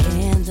lit by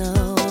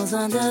candles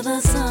under the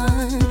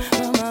sun.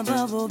 From my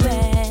bubble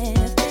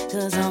bath,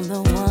 'cause I'm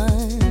the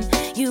one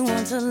you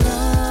want to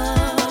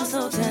love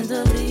so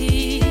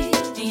tenderly.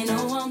 And you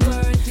know I'm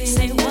worth it.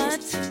 Say what?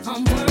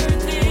 I'm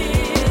worth it.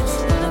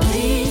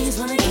 Please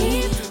wanna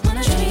keep,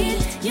 wanna treat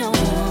your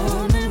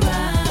woman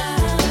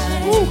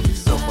right. Woo,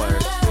 so fire.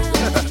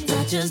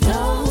 Not just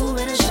know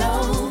it a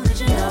show that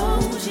you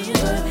know she's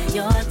worth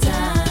your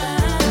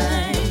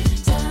time.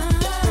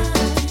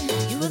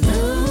 You would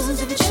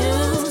lose if you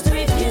choose to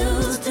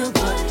refuse to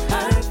put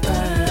her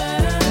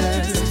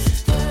first.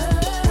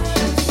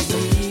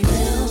 We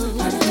will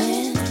find a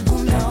man who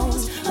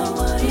knows her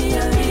what he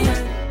heard.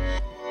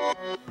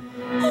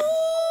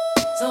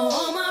 So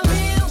all my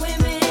real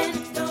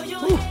women, throw your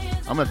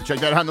hands. I'm going to check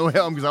that on the way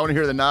home because I want to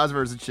hear the Nas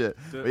verse and shit.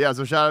 But yeah,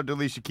 so shout out to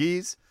Alicia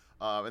Keys.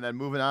 And then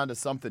moving on to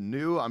something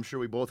new. I'm sure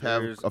we both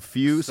have There's a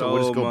few, so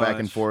we'll just go back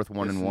and much. forth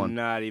one It's and one.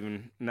 Not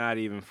even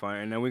fun.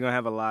 And then we're gonna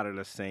have a lot of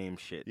the same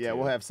shit. Yeah, too.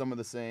 we'll have some of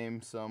the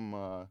same, some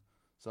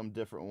some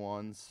different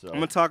ones. So. I'm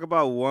gonna talk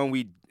about one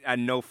I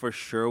know for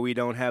sure we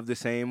don't have the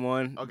same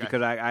one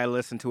because I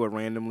listened to it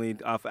randomly.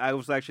 I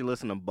was actually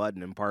listening to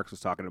Budden and Parks was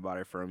talking about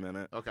it for a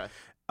minute. Okay.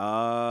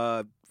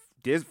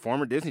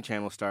 Former Disney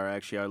Channel star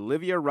actually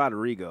Olivia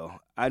Rodrigo.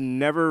 I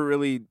never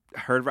really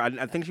heard of her.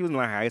 I think she was in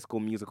like High School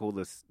Musical,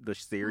 the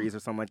series or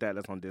something like that.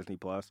 That's on Disney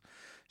Plus.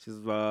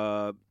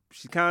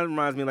 She kind of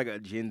reminds me of like a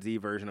Gen Z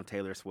version of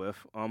Taylor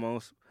Swift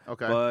almost.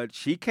 Okay. But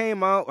she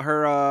came out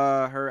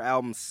her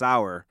album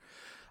Sour.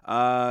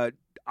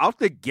 Out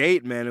the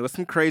gate, man, it was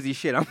some crazy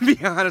shit. I'm gonna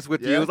be honest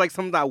with you. It was like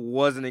something I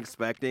wasn't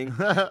expecting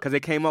because it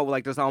came up with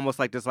like this almost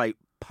like this like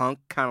punk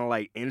kind of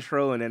like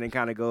intro, and then it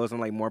kind of goes in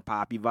like more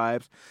poppy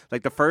vibes.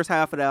 Like the first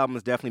half of the album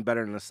is definitely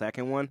better than the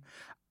second one.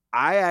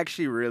 I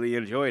actually really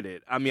enjoyed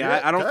it. I mean,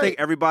 I don't think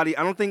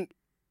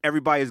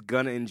everybody's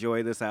gonna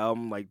enjoy this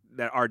album, like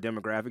that our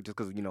demographic, just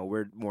because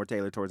we're more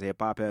tailored towards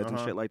hip hop heads and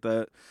shit like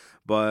that.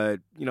 But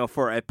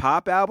for a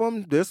pop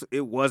album,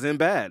 it wasn't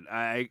bad.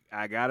 I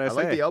gotta say,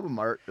 I like the album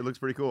art. It looks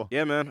pretty cool.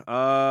 Yeah, man.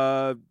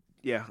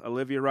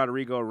 Olivia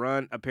Rodrigo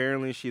run.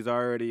 Apparently, she's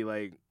already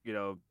like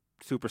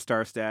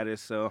superstar status,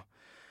 so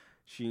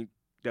she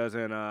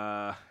doesn't.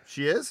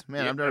 She is,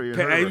 man. I've never even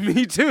heard of her.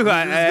 Me too.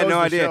 I had no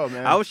idea. Show,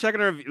 man. I was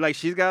checking her. Like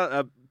she's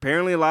got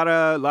apparently a lot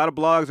of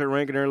blogs are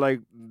ranking her like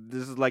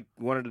this is like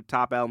one of the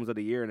top albums of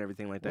the year and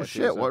everything like that. Well,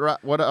 shit. So.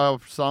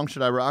 What song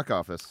should I rock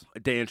off this?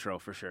 The intro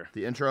for sure.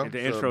 The intro.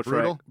 The intro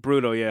Brutal. Track.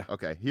 Brutal. Yeah.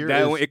 Okay.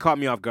 It caught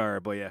me off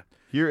guard, but yeah.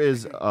 Here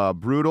is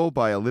Brutal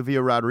by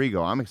Olivia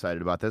Rodrigo. I'm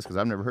excited about this because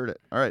I've never heard it.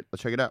 All right,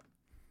 let's check it out.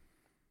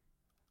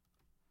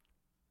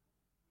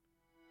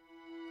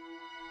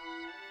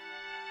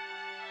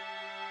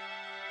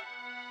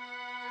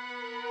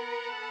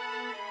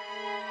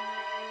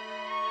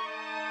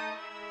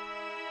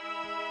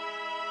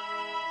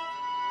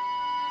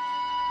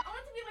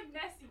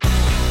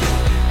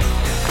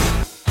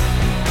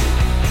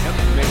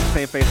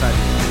 Same face I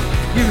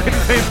did. You made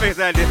the same face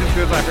I did as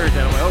soon as I heard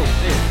that. I'm like, oh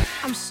shit.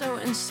 I'm so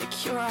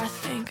insecure, I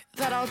think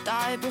that I'll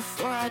die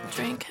before I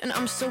drink. And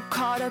I'm so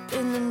caught up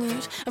in the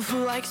news of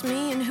who likes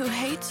me and who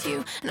hates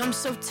you. And I'm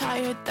so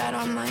tired that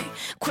I might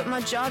quit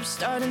my job,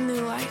 start a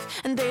new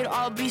life. And they'd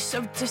all be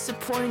so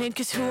disappointed,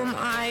 cause who am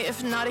I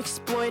if not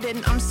exploited?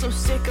 And I'm so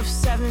sick of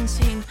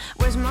 17,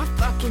 where's my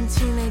fucking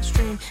teenage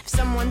dream? If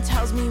someone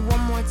tells me one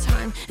more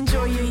time,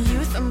 enjoy your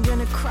youth, I'm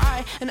gonna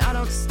cry. And I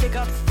don't stick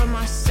up for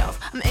myself,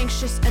 I'm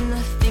anxious and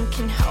nothing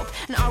can help.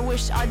 And I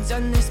wish I'd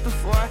done this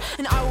before,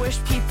 and I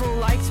wish people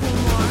liked me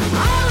more.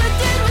 All I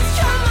did was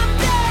try my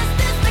best.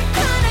 That's the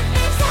kind of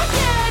things I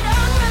did.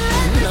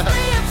 I'm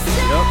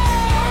relentlessly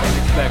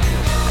upset.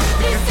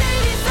 They say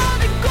these are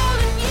the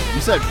golden years.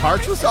 You said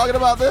Parks was talking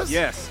about this?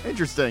 Yes.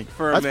 Interesting.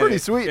 For a That's minute. pretty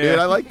sweet, dude.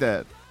 I like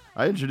that.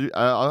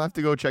 I'll have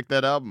to go check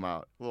that album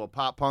out. A little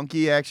pop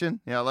punky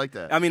action. Yeah, I like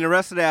that. I mean, the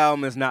rest of the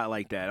album is not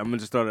like that. I'm gonna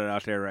just throw that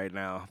out there right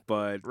now.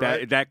 But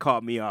that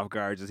caught me off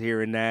guard just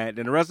hearing that.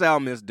 And the rest of the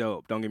album is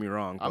dope. Don't get me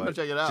wrong. I'm gonna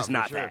check it out. Just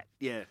not sure. that.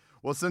 Yeah.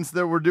 Well, since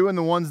we're doing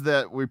the ones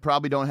that we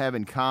probably don't have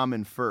in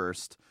common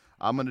first,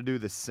 I'm gonna do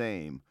the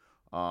same.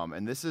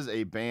 And this is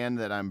a band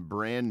that I'm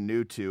brand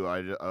new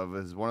to.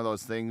 It's one of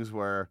those things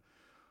where,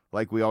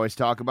 like we always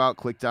talk about,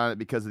 clicked on it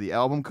because of the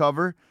album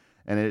cover.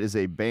 And it is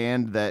a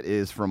band that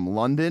is from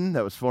London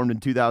that was formed in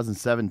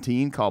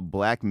 2017 called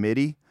Black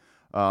Midi.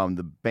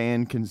 The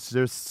band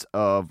consists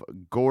of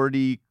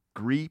Gordy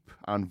Greep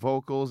on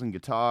vocals and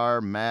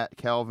guitar, Matt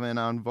Calvin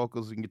on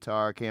vocals and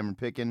guitar, Cameron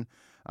Pickin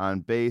on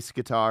bass,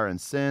 guitar, and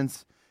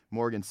synths,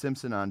 Morgan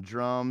Simpson on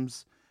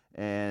drums,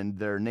 and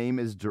their name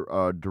is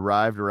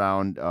derived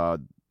around a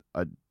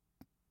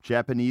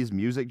Japanese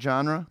music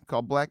genre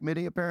called Black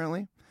Midi,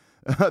 apparently.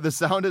 The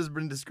sound has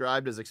been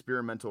described as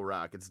experimental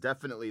rock. It's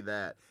definitely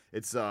that.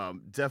 It's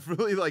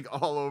definitely like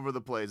all over the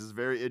place. It's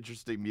very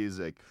interesting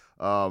music.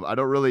 I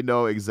don't really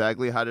know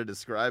exactly how to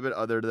describe it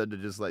other than to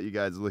just let you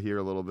guys hear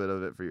a little bit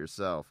of it for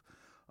yourself.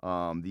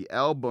 The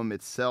album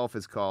itself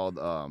is called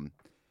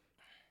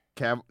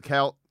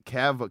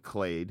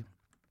Cavalcade.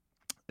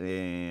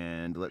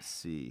 And let's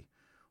see.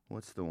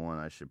 What's the one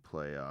I should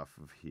play off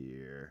of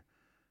here?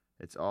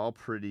 It's all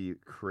pretty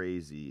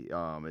crazy.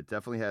 It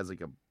definitely has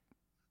like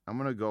I'm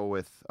going to go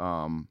with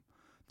the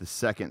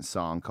second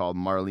song called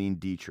Marlene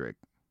Dietrich.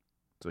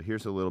 So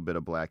here's a little bit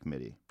of Black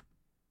Midi.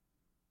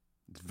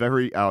 It's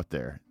very out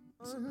there.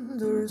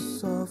 Under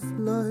soft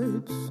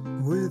lights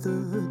with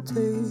a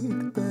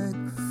take-back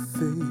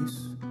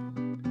face,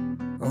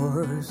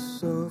 our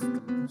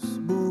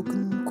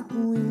soft-spoken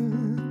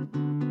queen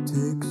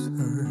takes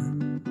her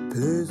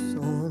place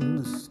on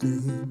the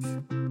stage.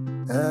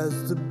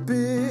 As the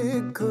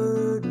big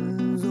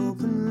curtains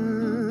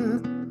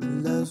open, the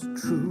last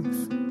troops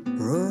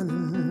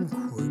running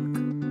quick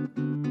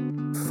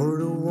for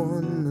the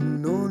one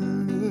and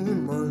only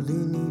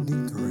Marlene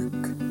Dietrich.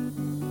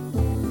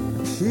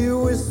 She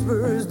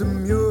whispers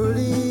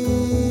demurely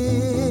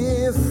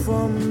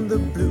from the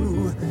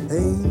Blue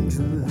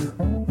Angel.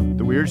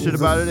 The weird shit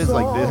about it is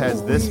like it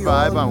has this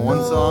vibe on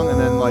one song, and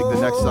then like the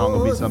next song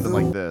will be something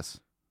like this.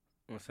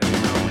 Like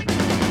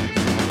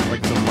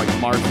some like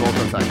Mars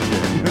Volta type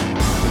shit.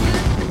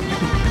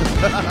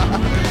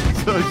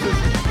 So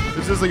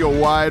it's just like a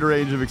wide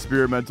range of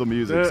experimental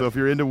music. So if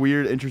you're into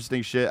weird,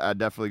 interesting shit, I'd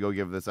definitely go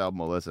give this album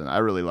a listen. I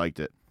really liked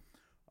it.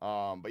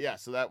 But yeah,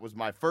 so that was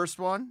my first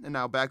one, and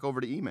now back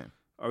over to E-Man.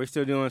 Are we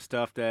still doing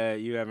stuff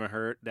that you haven't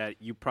heard,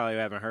 that you probably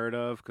haven't heard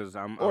of? Because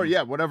Or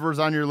yeah, whatever's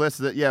on your list.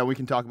 That we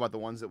can talk about the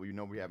ones that we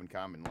know we have in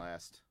common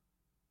last.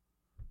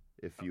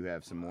 If you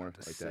have some more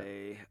like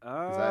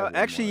that.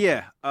 Actually,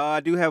 yeah. I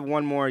do have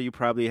one more you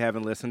probably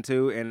haven't listened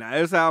to, and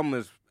this album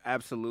is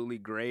absolutely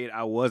great.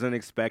 I wasn't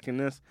expecting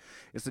this.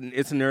 It's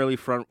an early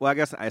front. Well, I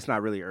guess it's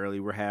not really early.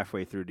 We're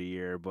halfway through the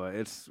year, but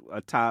it's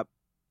a top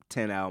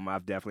 10 album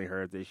I've definitely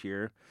heard this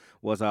year.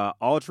 Was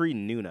Audrey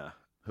Nuna.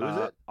 Who is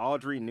it?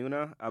 Audrey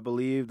Nuna. I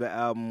believe the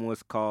album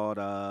was called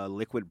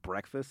Liquid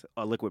Breakfast.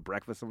 Liquid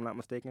Breakfast, if I'm not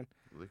mistaken.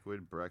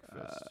 Liquid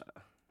Breakfast.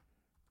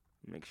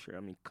 Make sure.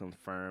 Let me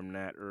confirm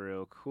that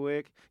real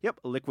quick.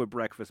 Yep, Liquid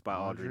Breakfast by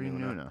Audrey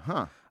Nuna.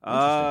 Huh.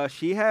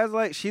 She's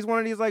one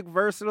of these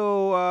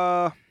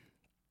versatile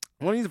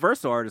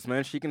artists,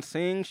 man. She can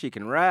sing, she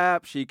can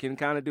rap, she can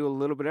kind of do a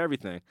little bit of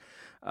everything.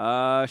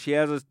 She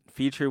has a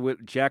feature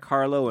with Jack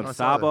Harlow and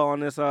Saba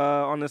on this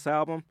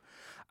album.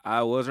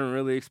 I wasn't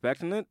really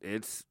expecting it.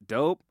 It's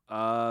dope.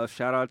 Shout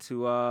out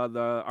to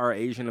our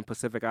Asian and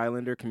Pacific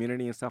Islander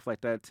community and stuff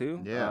like that too.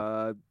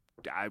 Yeah.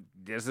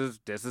 This is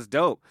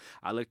dope.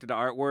 I looked at the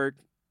artwork.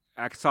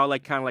 I saw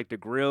kind of the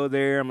grill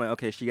there. I'm like,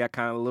 okay, she got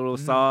kind of a little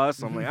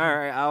sauce. I'm like, all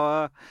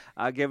right,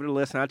 I'll give it a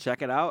listen. I'll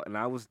check it out, and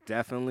I was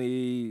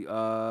definitely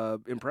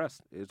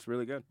impressed. It's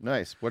really good.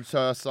 Nice. What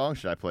song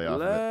should I play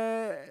off of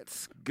it?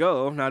 Let's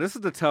go. Now this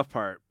is the tough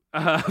part.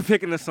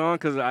 Picking the song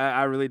because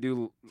I really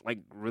do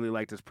really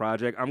like this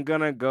project. I'm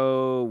gonna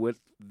go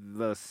with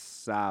the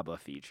Saba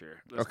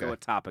feature. Let's go with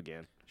Top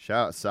Again.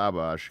 Shout out Saba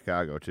out of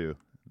Chicago too,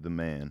 the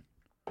man.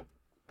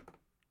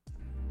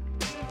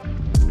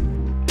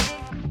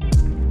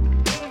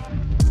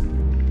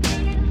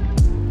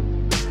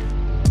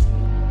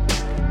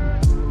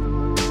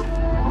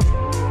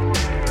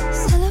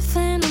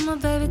 Cellophane on my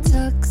baby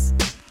tux.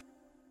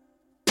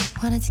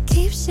 Wanted to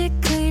keep shit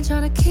clean,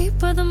 trying to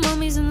keep all the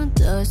mummies in the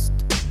dust.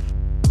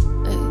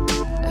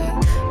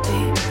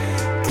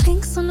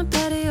 Clinks on the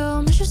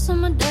patio, mistress on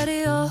my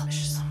daddy-o.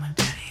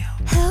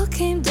 Hell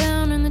came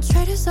down and the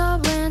traitors all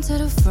ran to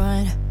the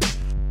front.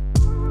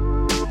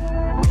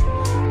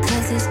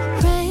 Cause it's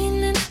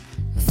raining,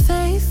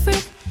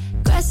 favorite.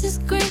 Grass is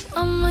green,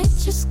 I might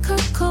just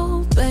Kurt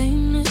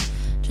Cobain it.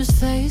 Just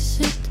face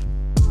it.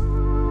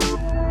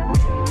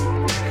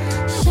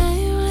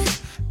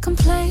 Shameless,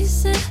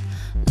 complacent.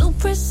 No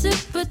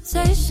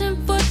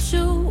precipitation, but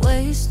you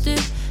wasted.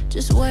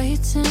 Just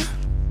waiting.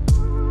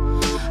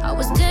 I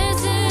was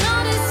dancing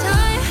all this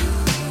time,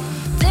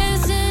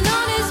 dancing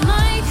on his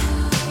mic.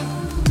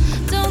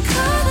 Don't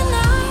call the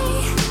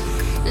night,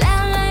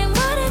 loud like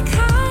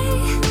Mordecai.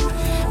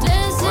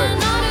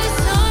 Dancing all this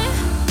time,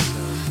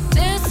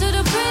 dance to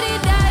the pretty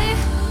die.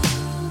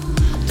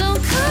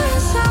 Don't call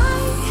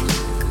inside,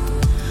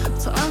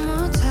 so I'm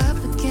on top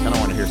again. I don't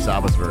want to hear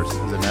Saba's verse.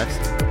 Is it next?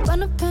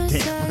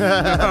 Damn.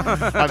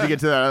 I have to get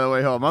to that on the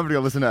way home. I'm gonna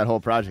go listen to that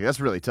whole project. That's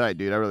really tight,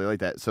 dude. I really like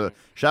that. So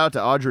shout out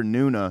to Audrey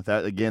Nuna.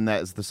 That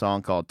is the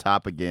song called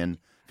 "Top Again"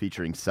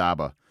 featuring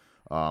Saba,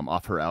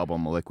 off her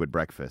album "Liquid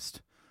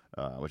Breakfast,"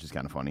 which is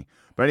kind of funny.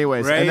 But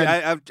anyways, right? And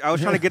then, I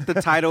was trying to get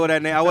the title of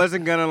that name. I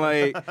wasn't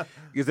gonna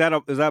is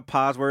that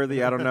pause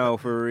worthy? I don't know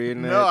for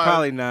reading it.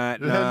 Probably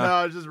not. No,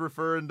 I was just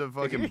referring to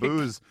fucking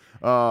booze.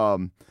 But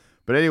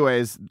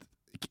anyways,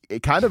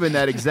 kind of in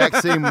that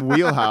exact same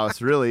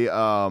wheelhouse, really.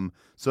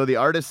 So the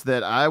artist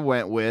that I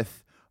went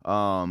with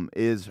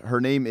her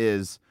name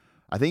is,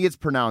 I think it's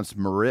pronounced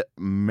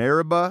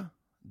Mereba.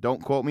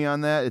 Don't quote me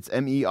on that. It's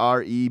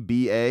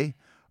Mereba.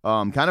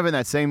 Kind of in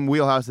that same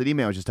wheelhouse that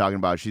E-Man was just talking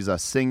about. She's a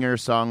singer,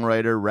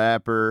 songwriter,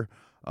 rapper,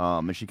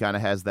 and she kind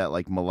of has that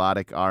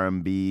melodic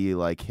R&B,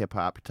 hip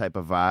hop type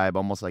of vibe,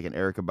 almost like an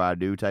Erykah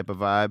Badu type of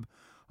vibe.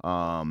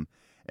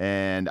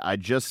 And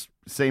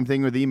same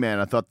thing with E-Man.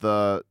 I thought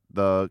the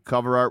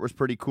cover art was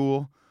pretty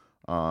cool.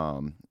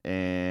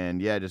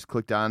 And yeah, I just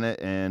clicked on it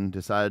and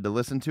decided to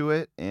listen to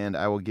it, and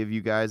I will give you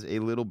guys a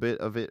little bit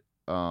of it.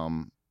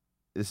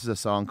 This is a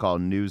song called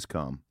News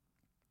Come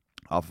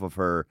off of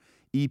her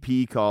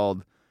EP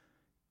called,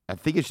 I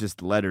think it's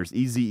just letters,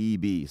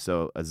 EZEB,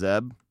 so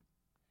Azeb.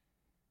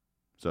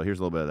 So here's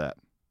a little bit of that.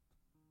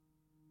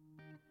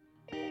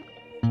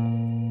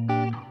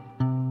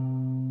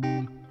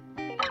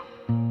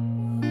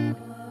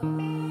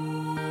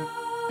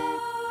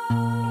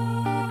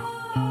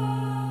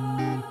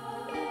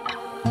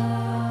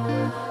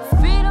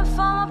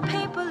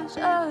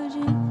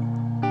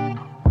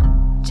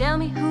 Tell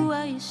me, who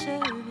are you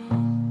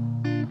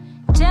serving?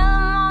 Tell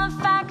them all the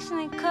facts and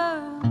they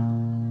curl.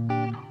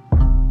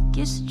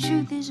 Guess the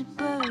truth is a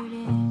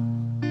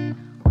burden.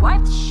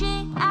 Wipe the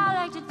shit out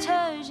like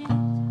detergent.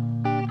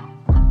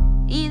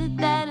 Either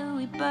that or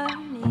we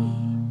burn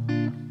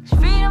it. 'Cause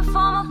freedom for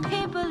my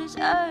people is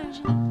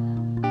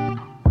urgent.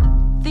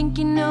 Think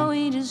you know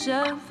we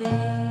deserve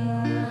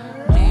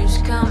it. News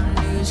come,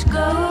 news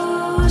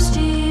go.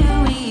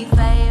 Still we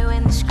fire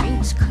when the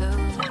screen's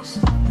closed.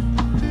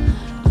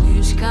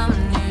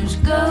 come, news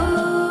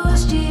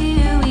goes to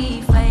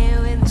we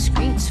fire when the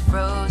screen's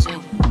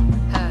frozen.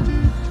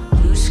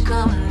 News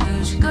come,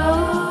 news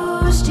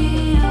goes to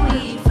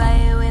we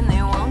fire when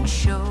they won't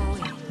show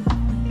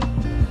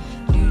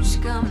it. News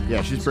come.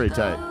 Yeah, she's pretty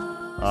tight.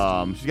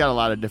 She's got a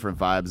lot of different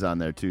vibes on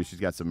there too. She's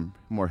got some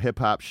more hip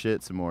hop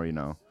shit, some more,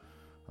 the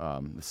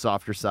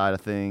softer side of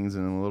things,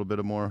 and a little bit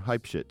of more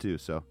hype shit too.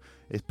 So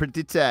it's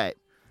pretty tight.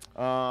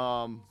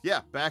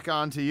 Yeah, back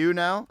on to you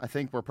now. I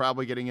think we're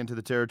probably getting into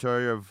the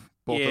territory of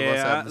both of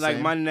us have the like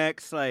same. my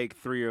next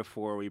 3 or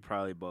 4 we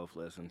probably both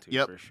listen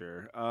to for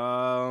sure.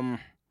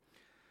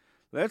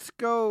 Let's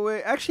go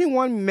with actually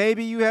one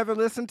maybe you haven't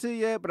listened to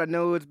yet, but I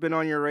know it's been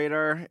on your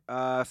radar.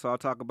 So I'll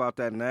talk about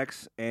that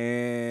next.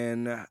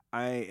 And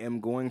I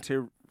am going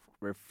to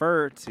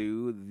refer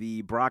to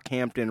the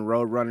Brockhampton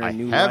Roadrunner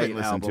New Light album. I haven't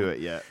listened to it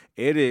yet.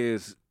 It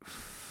is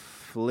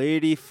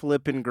flitty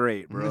flipping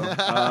great, bro.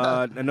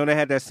 I know they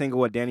had that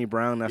single with Danny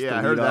Brown. That's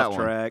the lead off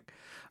track.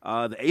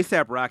 The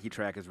ASAP Rocky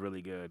track is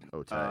really good.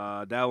 Oh,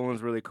 tight. That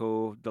one's really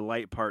cool. The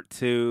Light Part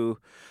 2.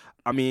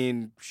 I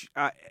mean,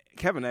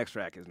 Kevin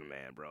X-Track is the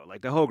man, bro.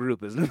 Like, the whole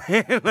group is the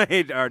man.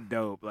 They are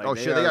dope. Like,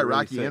 they got really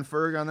Rocky sick. and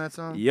Ferg on that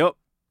song? Yep.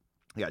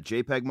 They got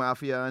JPEG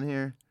Mafia on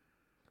here.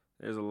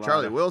 There's a lot.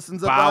 Charlie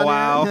Wilson's up Bow on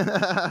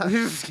Wow.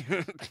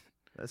 here.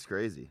 That's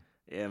crazy.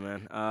 Yeah,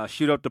 man. Don't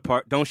Shoot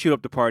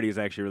Up the Party is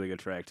actually a really good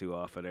track, too,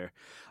 off of there.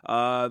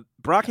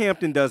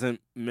 Brockhampton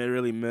doesn't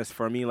really miss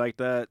for me like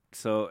that.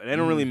 So they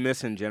don't really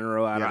miss in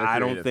general. I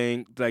don't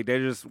think. Like, they're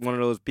just one of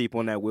those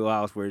people in that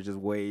wheelhouse where it's just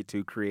way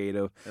too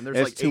creative. And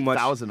there's too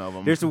 8,000 of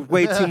them. There's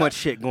way too much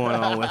shit going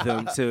on with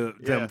them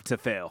to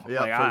fail. Yeah,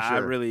 like, for sure. I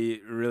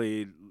really,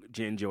 really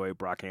enjoy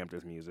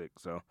Brockhampton's music.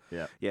 So,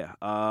 yeah.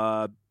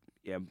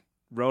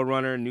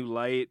 Roadrunner, New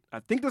Light.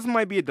 I think this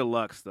might be a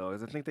deluxe, though,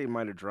 because I think they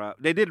might have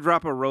dropped. They did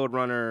drop a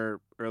Roadrunner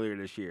earlier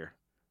this year.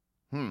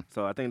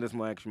 So I think this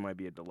might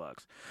be a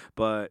deluxe.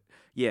 But,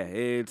 yeah,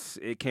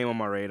 it came on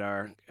my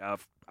radar.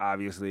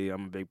 Obviously,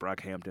 I'm a big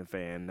Brockhampton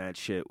fan. That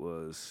shit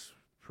was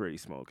pretty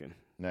smoking.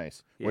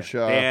 Nice. Yeah. Which,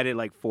 they added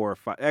 4 or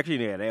 5.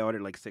 Actually, yeah, they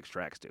added 6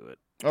 tracks to it.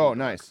 Oh,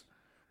 nice.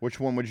 Which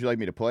one would you like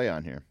me to play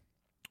on here?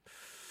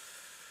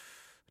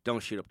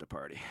 Don't Shoot Up the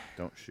Party.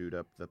 Don't Shoot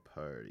Up the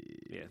Party.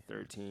 Yeah,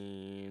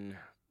 13,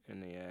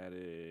 and they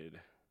added...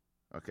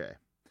 Okay.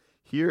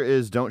 Here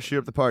is Don't Shoot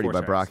Up the Party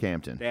by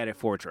Brockhampton. They added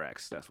 4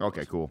 tracks. That's what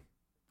okay, cool.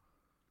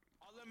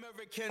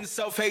 American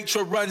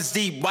self-hatred runs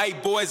deep.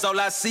 White boys, all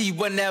I see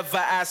whenever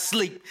I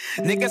sleep.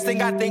 Niggas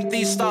think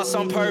these thoughts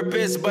on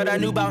purpose, but I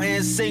knew about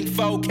NSYNC,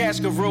 4 cash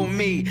could rule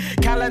me.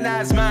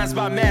 Colonized minds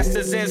by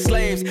masters and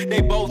slaves.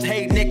 They both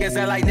hate niggas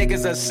and like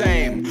niggas the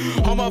same.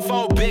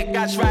 Homophobic,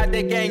 I tried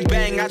to gang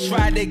bang. I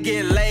tried to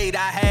get laid,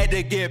 I had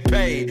to get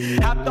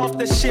paid. Hopped off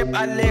the ship,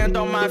 I land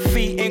on my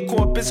feet. In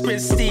Corpus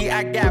Christi,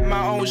 I got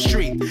my own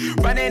street.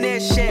 Running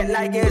this shit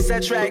like it's a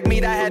track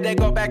meet. I had to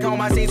go back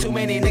home, I seen too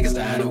many niggas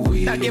die of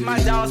weed. I get my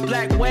dogs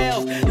black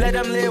whales, let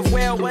them live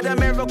well. What a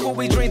miracle,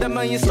 we dreamed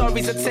 1,000,000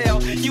 stories to tell.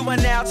 You are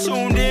now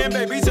tuned in,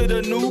 baby, to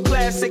the new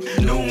classic.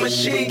 New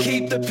machine,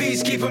 keep the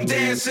peace, keep them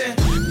dancing.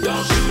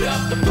 Don't shoot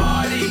up the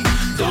party,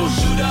 don't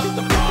shoot up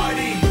the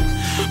party.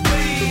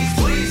 Please,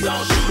 please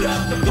don't shoot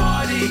up the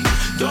party.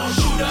 Don't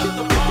shoot up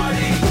the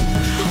party.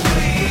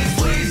 Please,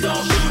 please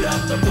don't shoot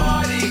up the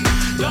party.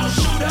 Don't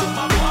shoot up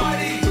my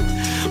party.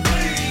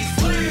 Please,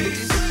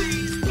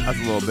 please. That's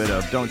a little bit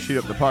of Don't Shoot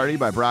Up the Party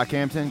by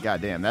Brockhampton.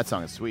 God damn, that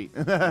song is sweet.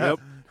 Yep.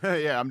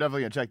 Yeah, I'm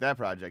definitely going to check that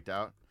project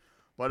out.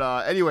 But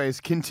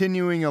anyways,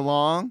 continuing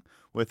along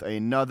with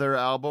another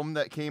album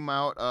that came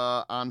out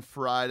on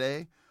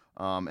Friday,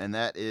 and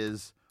that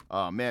is,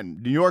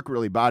 New York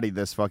really bodied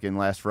this fucking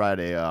last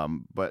Friday,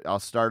 but I'll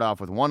start off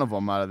with one of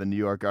them out of the New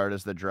York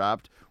artists that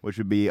dropped, which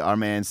would be our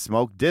man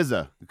Smoke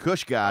DZA,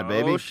 Kush God,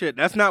 baby. Oh, shit.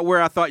 That's not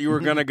where I thought you were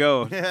going to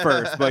go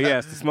first. But,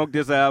 yes, the Smoke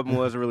DZA album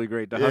was really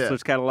great. The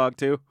Hustlers catalog,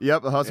 too?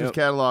 Yep, the Hustlers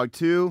catalog,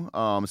 too.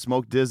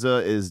 Smoke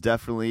DZA is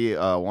definitely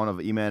one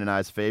of E-Man and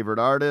I's favorite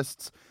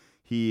artists.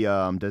 He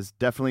does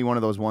definitely one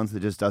of those ones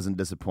that just doesn't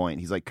disappoint.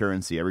 He's like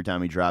Currency. Every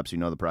time he drops, you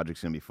know the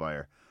project's going to be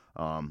fire.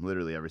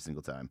 Literally every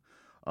single time.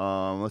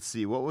 Let's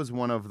see. What was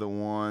one of the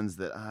ones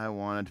that I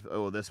wanted?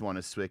 Oh, this one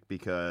is sick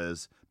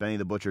because Benny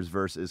the Butcher's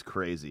verse is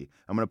crazy.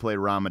 I'm going to play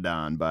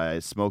Ramadan by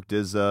Smoke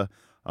DZA,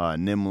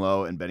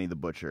 Nimlo, and Benny the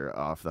Butcher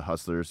off the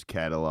Hustlers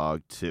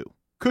catalog 2.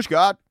 Kush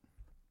God.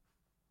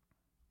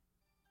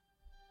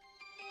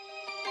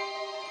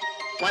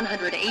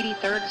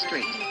 183rd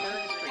Street.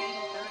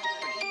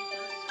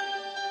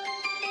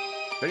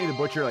 Benny the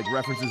Butcher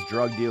references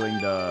drug dealing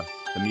to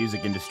the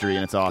music industry,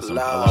 and it's awesome.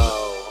 Low. I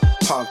love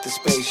it. Parked the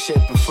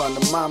spaceship in front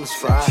of Mama's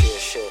fry.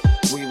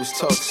 We was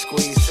taught to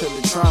squeeze till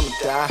the drama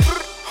die.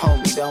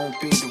 Homie, don't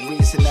be the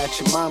reason that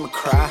your mama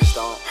cry.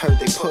 Heard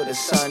they put her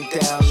son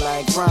down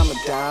like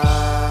Ramadan.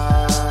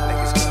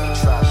 Niggas can't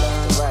try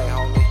left and right,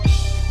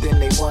 homie. Then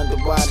they wonder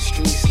why the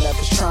streets left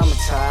us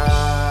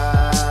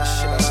traumatized.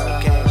 Shit ain't no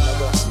game,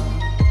 nigga.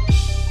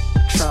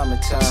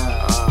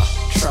 Traumatized.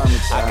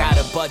 I got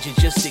a budget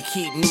just to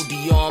keep new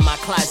Dior in my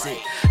closet.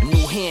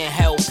 New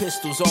handheld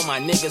pistols on my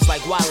niggas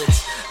like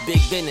wallets.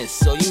 Big business,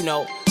 so you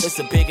know it's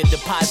a bigger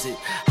deposit.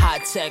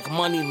 High-tech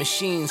money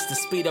machines to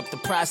speed up the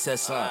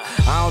process. I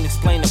don't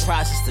explain the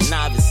process to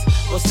novice.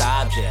 What's the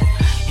object?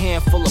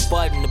 Handful of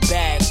bud in the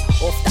bag,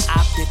 off the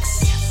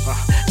optics.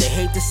 They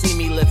hate to see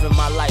me living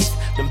my life.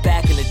 Them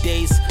back in the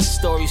days,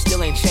 stories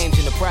still ain't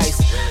changing the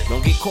price.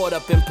 Don't get caught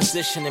up in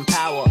position and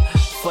power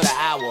for the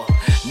hour.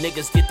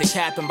 Niggas get the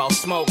capping about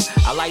smoke.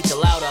 I like the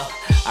louder.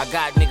 I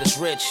got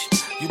niggas rich.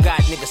 You got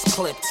niggas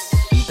clipped.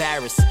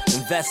 Embarrassed,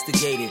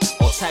 investigated,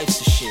 all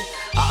types of shit.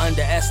 I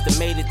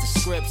underestimated the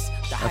scripts.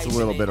 That's a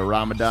little bit of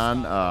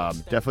Ramadan.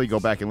 Definitely go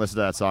back and listen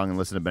to that song and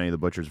listen to Benny the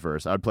Butcher's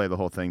verse. I'd play the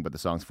whole thing, but the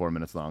song's 4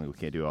 minutes long. We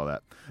can't do all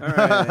that. All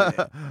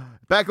right.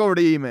 Back over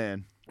to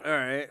E-Man. All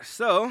right.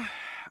 So,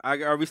 I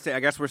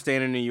guess we're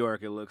staying in New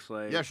York, it looks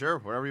like. Yeah, sure.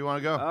 Wherever you want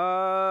to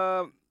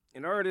go.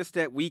 An artist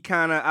that we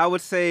I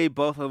would say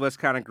both of us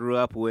kind of grew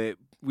up with.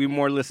 We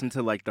more listened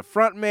to, like, the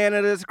front man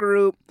of this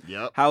group.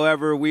 Yep.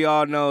 However, we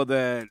all know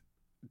that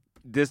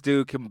this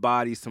dude can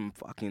body some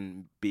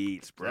fucking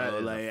beats, bro.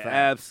 Like,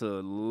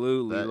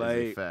 absolutely. That like,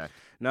 is a fact.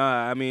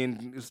 Nah, I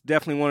mean, it's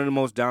definitely one of the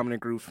most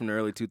dominant groups from the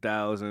early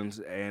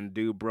 2000s, and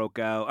dude broke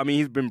out. I mean,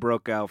 he's been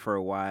broke out for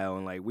a while,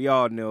 and, like, we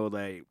all know,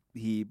 like,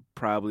 he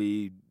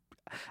probably,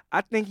 I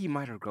think he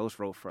might have ghost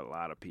wrote for a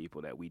lot of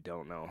people that we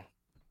don't know.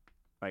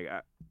 Like,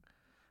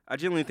 I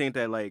genuinely think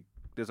that, like,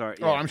 this art.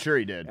 Yeah, I'm sure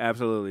he did.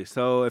 Absolutely.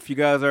 So if you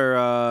guys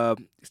are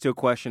still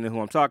questioning who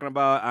I'm talking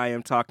about, I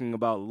am talking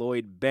about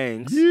Lloyd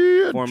Banks,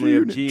 formerly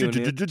of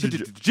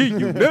G-Unit.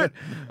 G-Unit.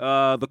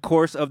 The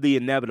Course of the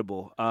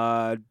Inevitable,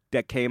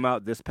 that came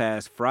out this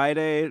past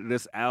Friday.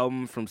 This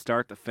album from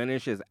start to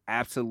finish is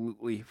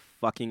absolutely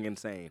fucking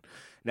insane.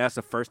 And that's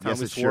the first time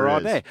we swore all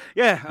day.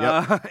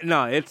 Yeah. Yep.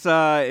 No, it's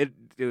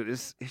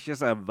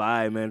just a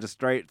vibe, man. Just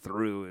straight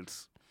through.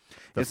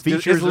 It's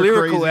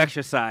lyrical crazy.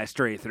 Exercise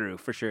straight through,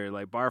 for sure.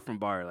 Like, bar from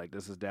bar. Like,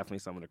 this is definitely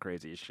some of the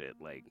craziest shit,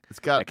 like,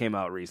 that came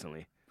out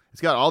recently.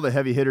 It's got all the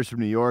heavy hitters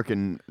from New York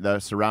and the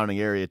surrounding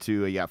area,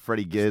 too. You got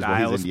Freddie Gibbs,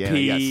 he's Indiana.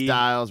 You got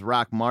Styles,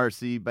 Rock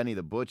Marcy, Benny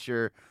the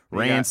Butcher,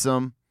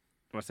 Ransom.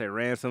 I want to say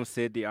Ransom,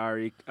 Sid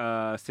Ari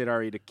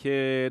the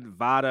Kid,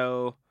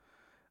 Vado.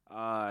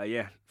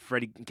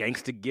 Freddie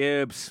Gangsta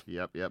Gibbs.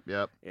 Yep.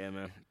 Yeah,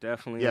 man,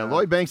 definitely. Yeah,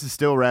 Lloyd Banks is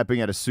still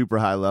rapping at a super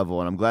high level,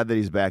 and I'm glad that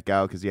he's back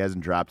out because he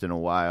hasn't dropped in a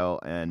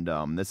while. And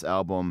this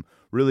album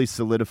really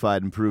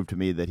solidified and proved to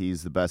me that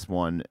he's the best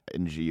one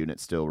in G-Unit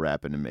still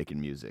rapping and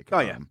making music. Oh,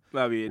 yeah.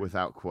 I mean,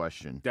 without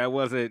question. That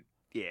wasn't,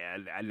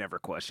 I never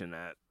questioned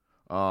that.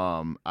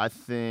 I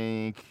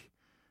think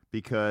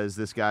because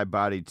this guy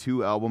bodied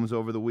 2 albums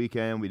over the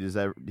weekend,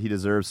 he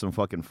deserves some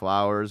fucking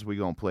flowers. We're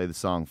going to play the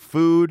song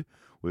Food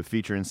with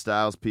featuring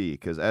Styles P,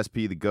 because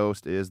SP the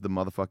Ghost is the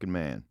motherfucking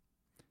man.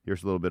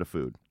 Here's a little bit of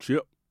Food.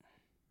 Chip.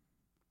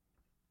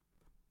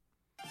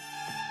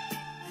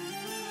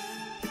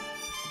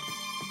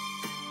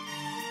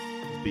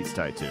 This beat's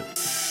tight, too.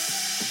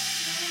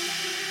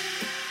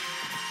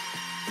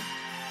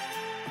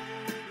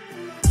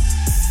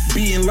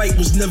 Being light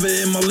was never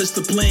in my list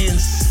of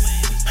plans.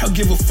 I'll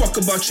give a fuck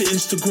about your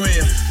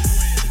Instagram.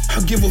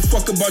 I'll give a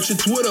fuck about your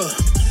Twitter.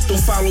 Don't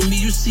follow me,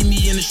 you see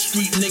me in the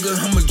street, nigga,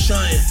 I'm a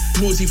giant.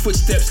 Noisy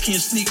footsteps, can't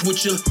sneak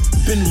with ya.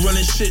 Been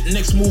running shit,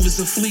 next move is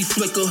a flea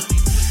flicker.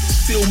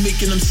 Still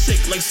making them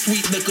sick like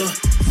sweet liquor.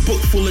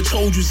 Book full of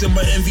told yous in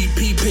my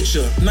MVP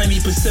picture.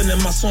 90%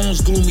 of my songs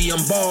gloomy,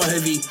 I'm bar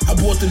heavy. I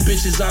bought them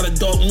bitches out of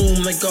dark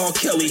room like R.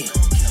 Kelly.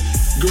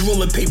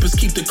 Gorilla papers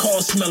keep the car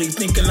smelly.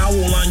 Thinking I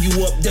will line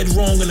you up, dead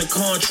wrong in the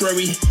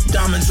contrary.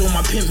 Diamonds on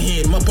my pimp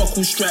hand, my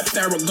buckle strap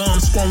Farragon,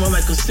 squirming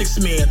like a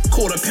 6-man.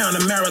 Quarter pound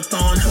a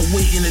marathon, I'm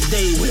waiting a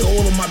day where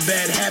all of my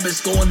bad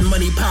habits going.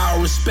 Money, power,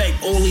 respect,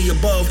 all the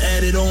above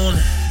added on.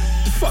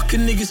 The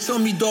fucking niggas tell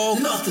me, dog,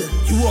 nothing.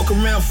 You walk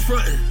around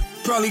frontin',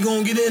 probably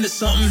gonna get into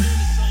something.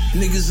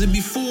 Niggas will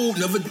be fooled,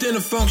 never dinner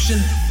function.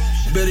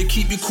 Better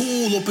keep it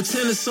cool or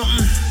pretend it's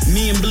something.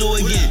 Me and Blue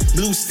again.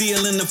 Blue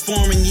steel in the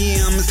foreign,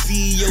 yeah, I'm a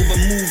CEO,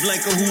 but move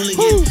like a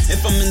hooligan.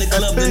 If I'm in the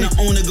club, then the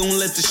owner gon'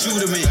 let the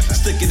shooter in.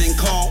 Stick it in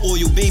car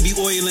oil, baby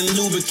oil and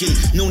lubricant.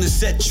 Known to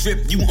set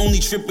trip, you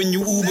only trip when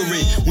you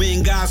Ubering. We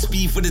in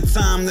Godspeed for the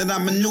time that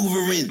I'm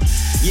maneuvering.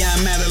 Yeah,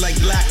 I matter like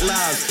black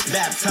lives.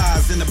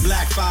 Baptized in a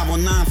black 5 or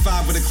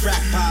 9-5 with a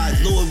crack pie.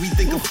 Lord, we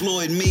think of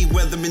Floyd,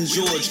 Mayweather, and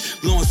George.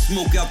 Blowing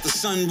smoke out the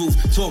sunroof,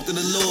 talk to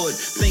the Lord.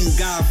 Thank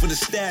God for the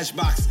stash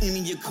box in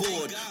your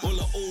cord. All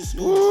the old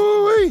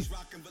school.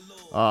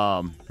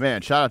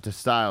 Man, shout out to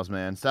Styles,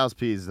 man. Styles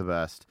P is the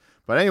best.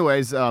 But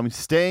anyways,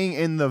 staying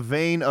in the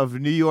vein of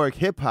New York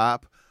hip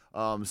hop,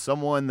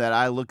 someone that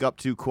I look up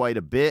to quite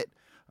a bit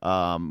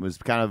was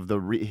kind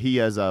of he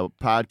has a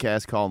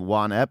podcast called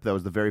One Ep. That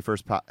was the very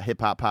first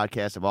hip hop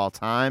podcast of all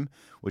time,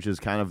 which is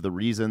kind of the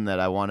reason that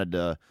I wanted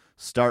to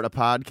start a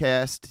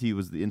podcast. He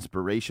was the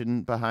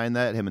inspiration behind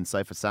that. Him and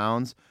Cypher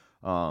Sounds.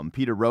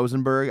 Peter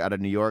Rosenberg out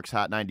of New York's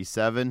Hot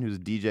 97, who's a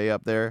DJ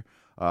up there,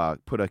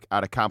 put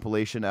out a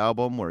compilation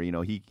album where, you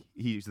know,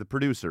 he's the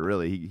producer,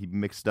 really. He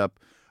mixed up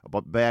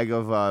a bag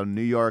of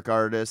New York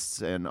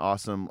artists and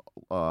awesome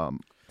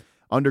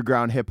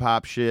underground hip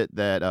hop shit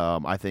that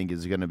I think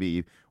is going to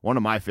be one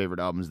of my favorite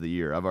albums of the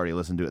year. I've already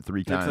listened to it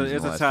 3 times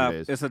in the last 2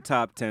 days. It's a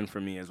top 10 for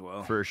me as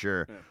well. For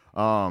sure.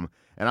 Yeah.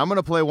 And I'm going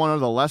to play one of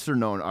the lesser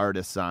known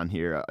artists on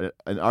here,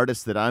 an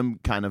artist that I'm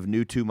kind of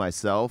new to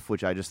myself,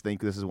 which I just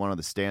think this is one of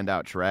the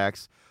standout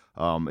tracks.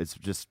 It's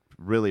just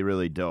really,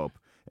 really dope.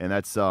 And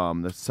that's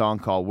the song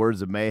called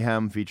Words of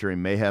Mayhem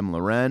featuring Mayhem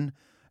Loren.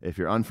 If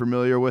you're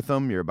unfamiliar with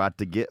them, you're about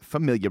to get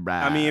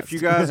familiarized. I mean, if you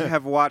guys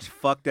have watched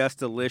Fuck That's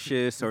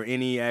Delicious or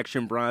any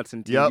Action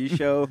Bronson TV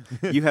show,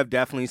 you have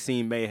definitely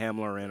seen Mayhem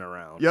Loren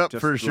around. Yep,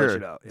 Just for to sure. let you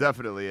know. Yeah.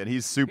 Definitely. And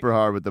he's super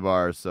hard with the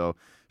bars. So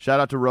shout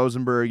out to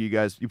Rosenberg.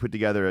 You put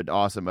together an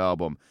awesome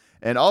album.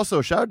 And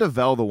also shout out to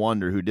Vel the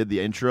Wonder, who did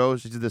the intro.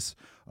 She's this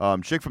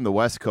chick from the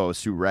West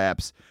Coast who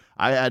raps.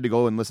 I had to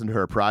go and listen to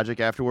her project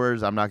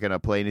afterwards. I'm not going to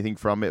play anything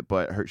from it,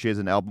 but she has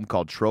an album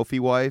called Trophy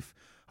Wife.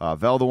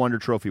 Vel the Wonder,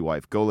 Trophy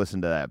Wife. Go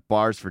listen to that.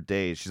 Bars for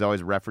days. She's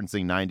always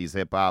referencing 90s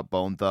hip-hop,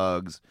 Bone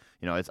Thugs.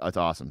 You know, it's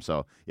awesome.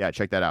 So, yeah,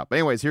 check that out. But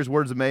anyways, here's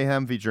Words of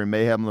Mayhem featuring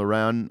Mayhem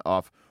Loren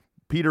off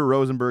Peter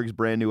Rosenberg's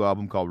brand new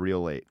album called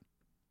Real Late.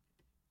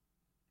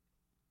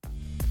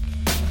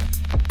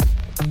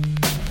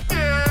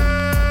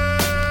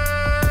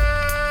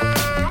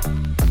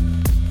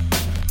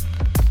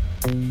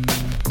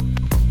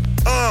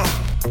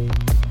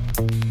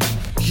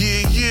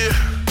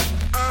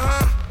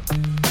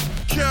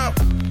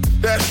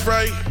 That's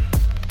right.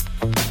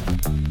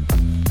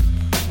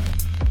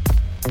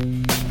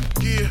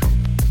 Yeah.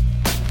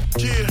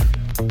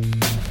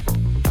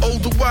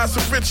 Older, wiser,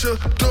 richer.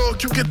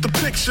 Dog, you get the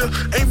picture.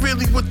 Ain't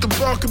really with the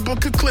barking,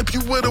 but could clip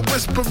you with a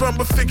whisper. I'm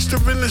a fixture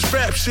in this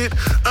rap shit.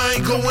 I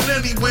ain't going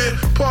anywhere.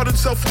 Pardon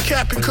self for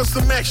capping, cause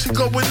I'm actually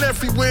going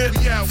everywhere.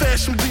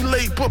 Fashion be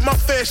late, but my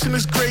fashion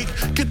is great.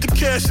 Get the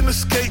cash and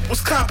escape.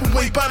 Was copping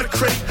weight by the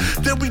crate.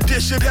 Then we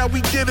dish it how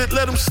we get it.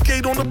 Let them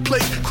skate on the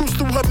plate. Cruise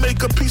through her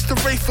makeup, piece to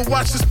Rafe and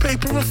watch this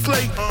paper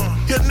inflate.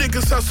 Yeah,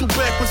 niggas hustle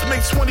backwards,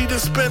 make 20 then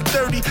spend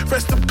 30.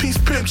 Rest in peace,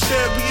 pimp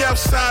share. We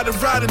outside and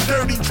riding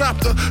dirty.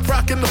 Dropped her,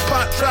 rockin' the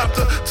pot, dropped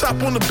her.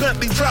 Top on the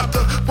Bentley, dropped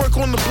her. Work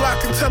on the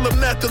block and tell them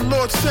that the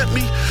Lord sent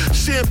me.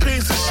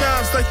 Champagnes and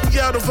shines like we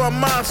out of our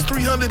minds.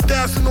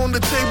 300,000 on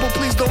the table,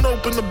 please don't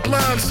open the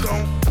blinds.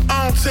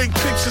 I don't take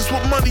pictures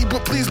with money,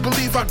 but please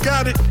believe I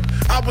got it.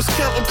 I was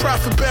counting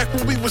profit back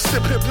when we was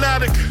sip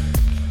hypnotic.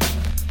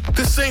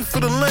 This ain't for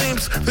the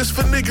lames, this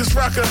for niggas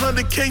rockin'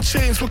 100K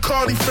chains with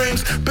Cardi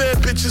frames. Bad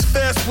bitches,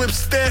 fast whips,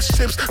 stash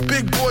chips.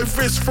 Big boy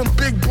wrist from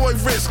big boy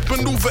risk.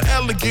 Maneuver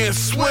elegant,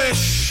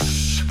 swish.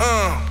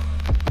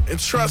 And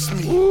trust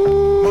me,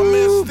 my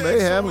man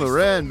Mayhem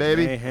Loren,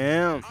 baby.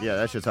 Mayhem. Yeah,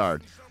 that shit's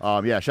hard.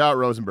 Yeah, shout out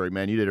Rosenberg,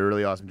 man. You did a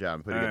really awesome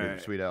job putting together a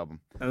sweet album.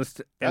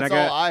 That's all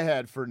I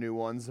had for new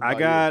ones. I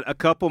got a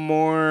couple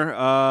more.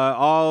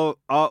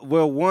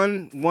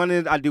 One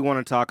is I do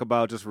want to talk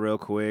about just real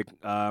quick.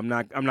 I'm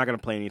not gonna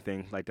play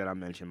anything like that I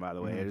mentioned, by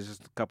the way. It's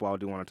just a couple I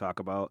do want to talk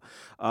about.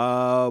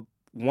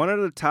 One of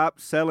the top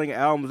selling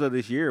albums of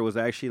this year was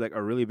actually like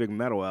a really big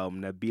metal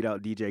album that beat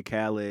out DJ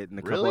Khaled and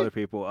a couple other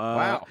people.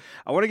 Wow.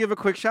 I want to give a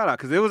quick shout out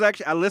because it was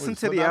actually I listened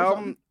to the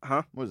album.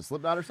 Huh? Was it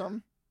Slipknot or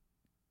something?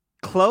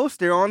 Close.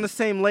 They're on the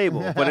same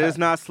label, but it is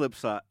not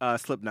Slipknot.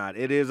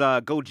 It is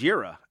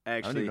Gojira, actually.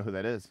 I don't even know who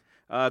that is.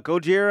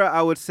 Gojira,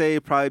 I would say,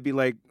 probably be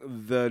like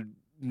the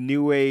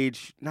new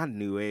age, not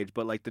new age,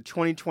 but like the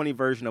 2020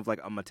 version of like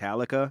a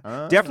Metallica.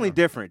 Definitely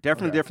different.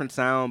 Different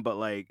sound, but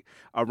like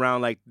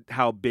around like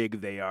how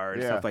big they are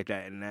and stuff like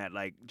that in that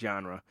like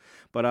genre.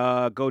 But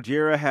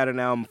Gojira had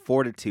an album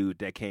Fortitude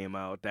that came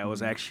out that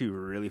was actually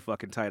really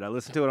fucking tight. I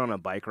listened to it on a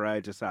bike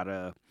ride just out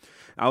of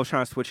I was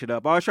trying to switch it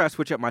up. I was trying to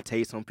switch up my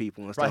taste on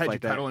people and stuff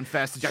like that. Pedaling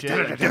fast as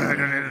shit.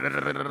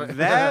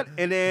 That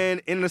and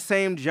then in the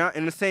same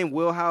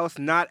wheelhouse,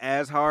 not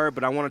as hard,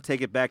 but I want to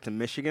take it back to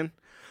Michigan.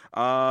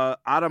 Out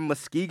of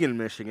Muskegon,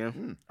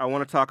 Michigan, I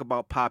want to talk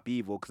about Pop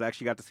Evil because I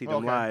actually got to see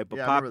them live.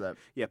 But I remember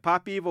that.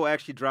 Pop Evil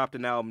actually dropped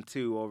an album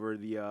too over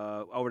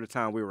the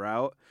time we were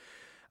out.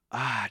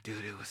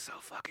 Dude, it was so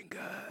fucking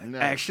good.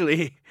 Nice.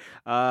 Actually,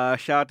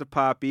 shout out to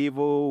Pop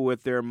Evil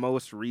with their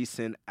most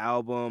recent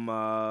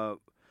album,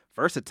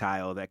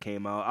 Versatile, that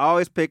came out. I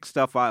always pick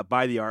stuff out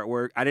by the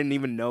artwork. I didn't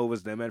even know it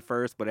was them at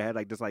first, but it had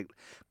like this like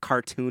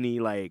cartoony,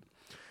 like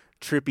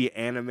trippy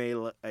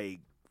anime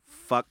like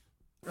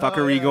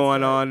fuckery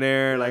going on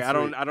there. Like I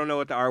don't know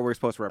what the artwork's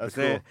supposed to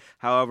represent. Cool.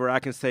 However, I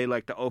can say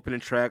like the opening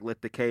track,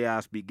 Let the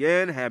Chaos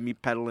Begin, had me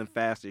pedaling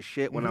fast as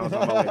shit when I was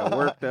on my way to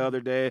work the other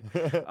day.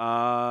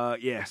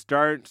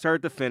 Start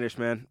to finish,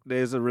 man.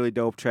 There's a really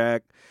dope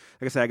track.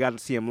 Like I said, I got to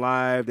see them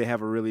live. They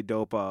have a really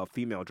dope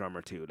female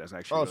drummer too. That's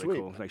actually really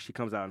cool. Like she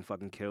comes out and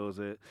fucking kills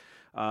it.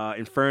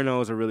 Inferno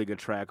is a really good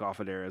track off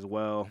of there as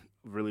well.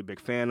 Really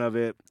big fan of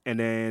it. And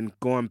then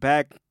going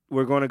back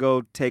we're going to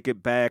go take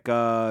it back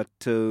to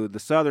the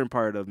southern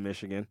part of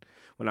Michigan.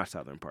 Well, not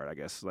southern part, I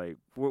guess. Like,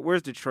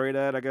 where's Detroit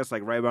at? I guess,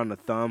 like, right around the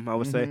thumb, I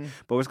would say.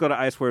 But let's go to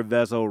Icewear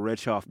Vezo,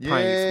 Rich Off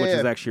Pints, which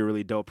is actually a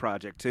really dope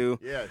project, too.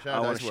 Yeah, I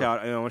want to shout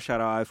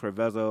out Icewear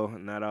Vezo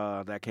and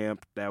that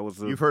camp. That was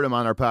You've heard him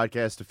on our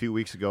podcast a few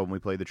weeks ago when we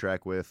played the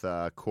track with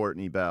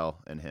Courtney Bell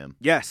and him.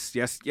 Yes,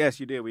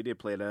 you did. We did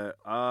play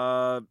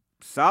that.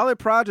 Solid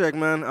project,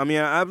 man. I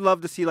mean, I'd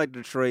love to see like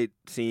Detroit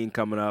scene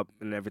coming up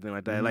and everything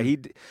like that. Like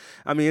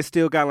it's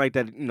still got like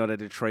that, that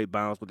Detroit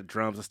bounce with the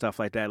drums and stuff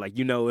like that. Like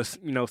it's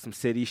some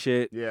city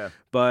shit. Yeah.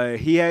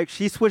 But he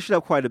switched it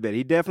up quite a bit.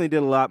 He definitely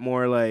did a lot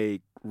more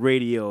like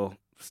radio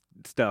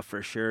stuff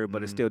for sure,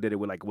 but it still did it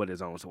with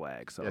his own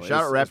swag. So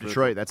shout out Rap Detroit.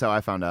 Really That's how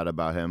I found out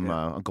about him.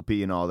 Uncle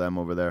P and all them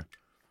over there.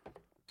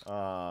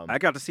 I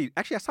got to see.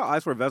 Actually, I saw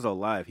Icewear Vezo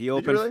live. He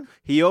opened. Really?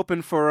 He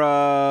opened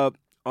for.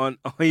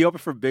 He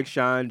opened for Big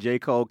Sean, J.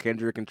 Cole,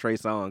 Kendrick, and Trey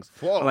Songz.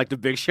 On, like the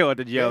big show at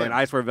the Joe, and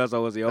Icewear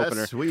Vezo was the opener.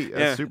 That's sweet.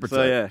 That's super tight.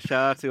 So yeah,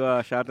 shout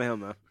out to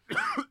him, man.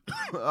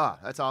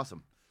 That's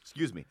awesome.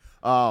 Excuse me.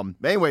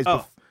 Anyways,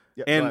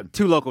 and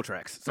 2 local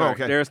tracks. Sorry.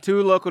 Okay. There's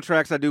 2 local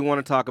tracks I do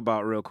want to talk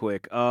about real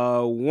quick.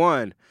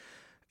 One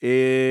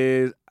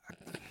is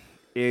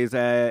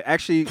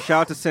actually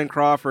shout out to Sin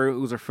Crawford,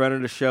 who's a friend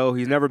of the show.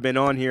 He's never been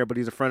on here, but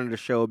he's a friend of the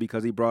show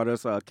because he brought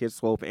us Kid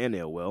Swope and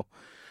Ill Will.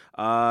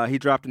 He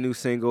dropped a new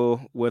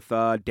single with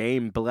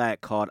Dame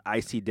Black called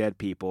I See Dead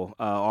People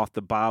off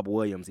the Bob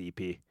Williams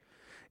EP.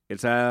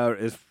 It's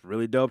a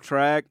really dope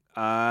track.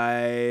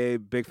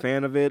 Big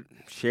fan of it.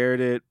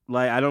 Shared it.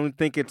 Like, I don't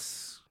think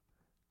it's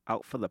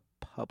out for the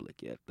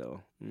public yet,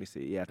 though. Let me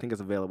see. Yeah, I think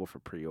it's available for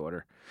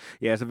pre-order.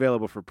 Yeah, it's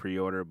available for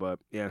pre-order, but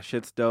yeah,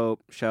 shit's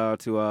dope.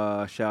 Shout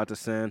out to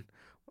Sin.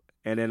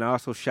 And then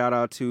also shout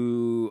out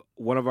to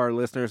one of our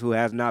listeners who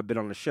has not been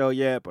on the show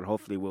yet, but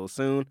hopefully will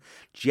soon.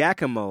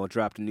 Giacomo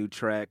dropped a new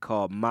track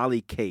called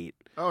Molly Kate.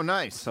 Oh,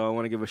 nice. So I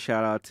want to give a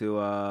shout out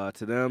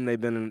to them.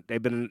 They've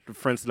been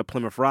friends of the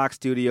Plymouth Rock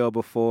studio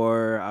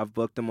before. I've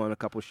booked them on a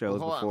couple shows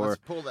before.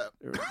 Let's pull that.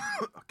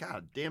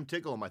 God, damn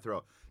tickle in my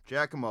throat.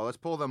 Giacomo, let's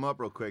pull them up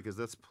real quick because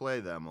let's play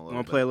them a little bit.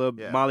 Want to play a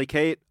little Molly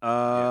Kate?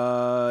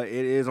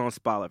 It is on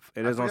Spotify.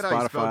 It is on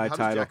Spotify. How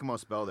does Giacomo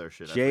spell their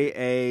shit?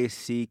 Jackamo.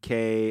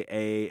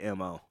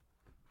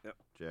 Yep.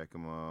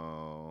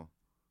 Giacomo,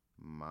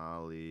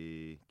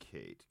 Molly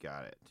Kate.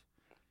 Got it.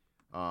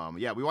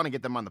 We want to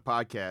get them on the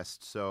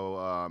podcast. So,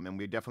 and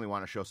we definitely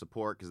want to show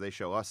support because they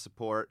show us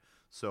support.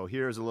 So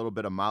here's a little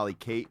bit of Molly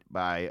Kate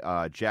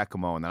by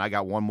Giacomo, and then I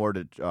got one more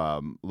to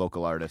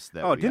local artist.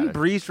 Didn't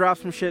Breeze drop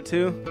some shit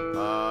too?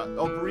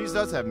 Breeze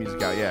does have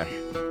music out, yeah.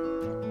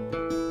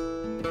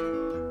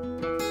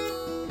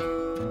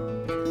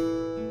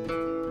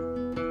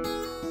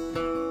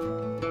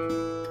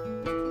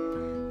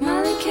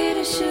 Molly Kate,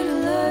 I should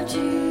have loved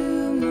you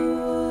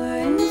more,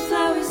 and the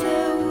flowers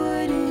that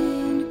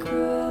wouldn't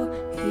grow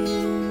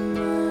in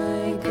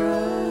my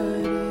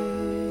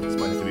garden. This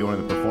might have to be one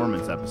of the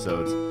performance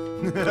episodes.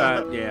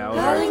 I'll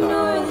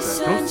ignore the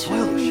sunshine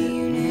of the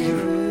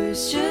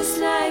universe, just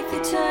like the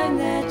time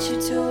that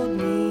you told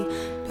me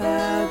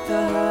about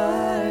the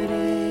heartache.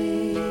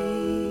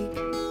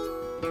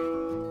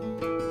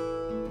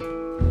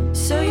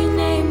 So your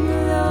name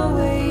will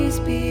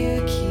always be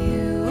a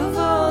cue of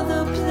all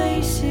the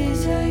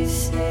places I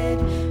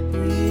said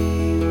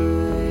we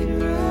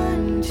would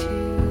run to.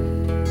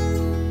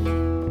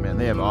 Man,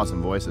 they have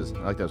awesome voices. I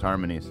like those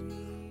harmonies.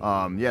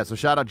 So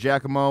shout out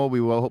Giacomo. We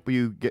will hope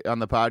you get on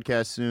the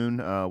podcast soon.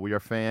 We are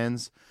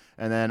fans.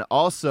 And then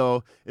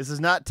also, this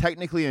is not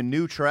technically a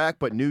new track,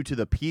 but new to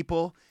the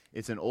people.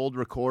 It's an old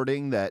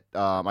recording that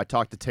I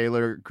talked to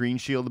Taylor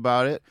Greenshield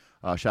about it.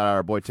 Shout out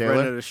our boy Taylor.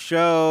 Friend of the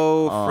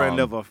show, friend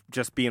of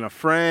just being a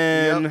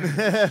friend.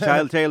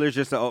 Yep. Taylor's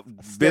just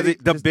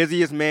the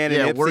busiest man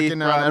in Ipsy.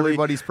 Working on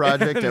everybody's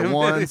project at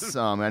once.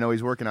 I know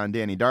he's working on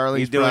Danny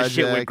Darling's project. He's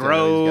doing shit with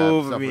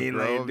Grove.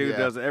 Dude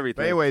does everything.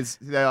 But anyways,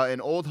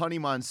 an old Honey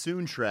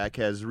Monsoon track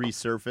has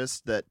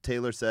resurfaced that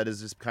Taylor said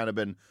has just kind of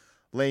been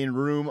laying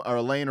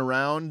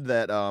around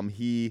that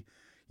he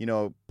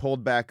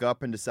pulled back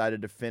up and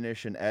decided to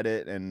finish and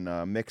edit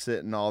and mix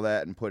it and all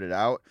that and put it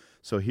out.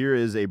 So here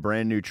is a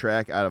brand new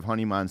track out of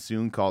Honey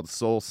Monsoon called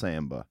Soul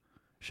Samba.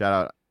 Shout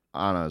out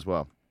Anna as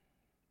well.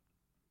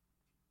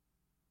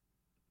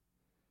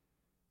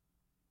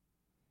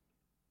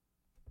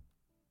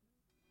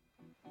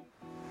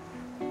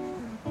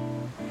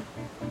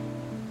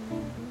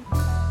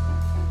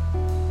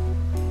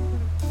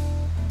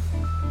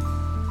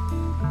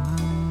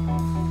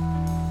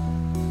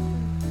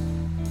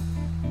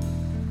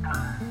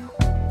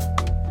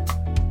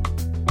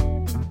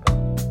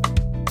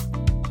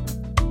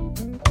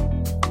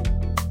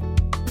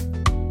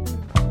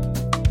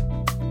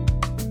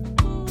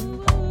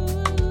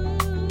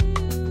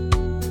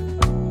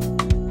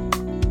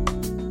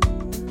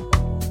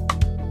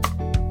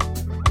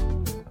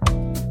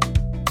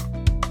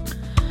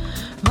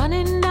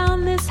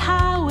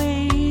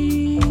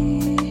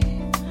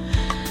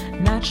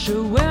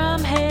 Sure where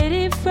I'm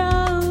headed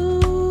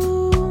from,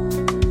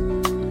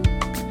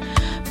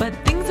 but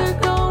things are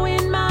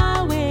going my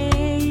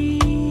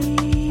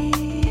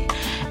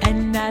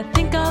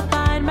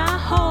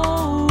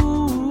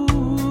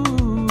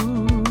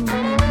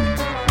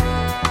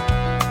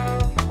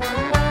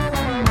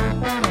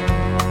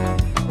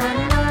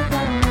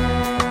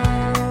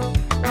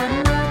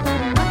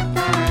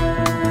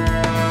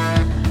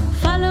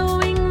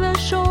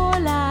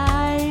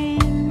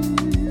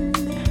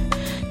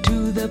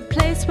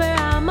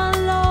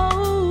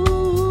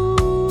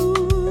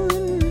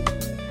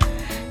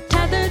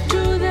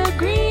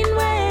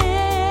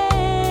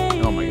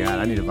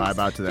I need to vibe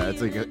out to that.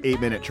 It's like an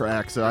 8-minute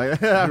track, so I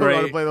don't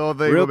want to play the whole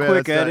thing. Real but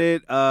quick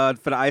edit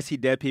for the I See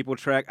Dead People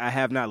track. I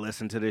have not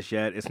listened to this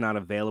yet. It's not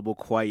available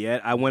quite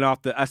yet.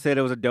 I said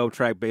it was a dope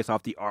track based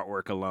off the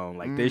artwork alone.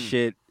 Like this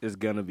shit is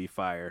gonna be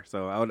fire.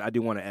 So I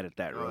do want to edit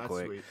that real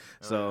quick. Sweet.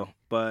 So,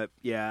 but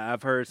yeah,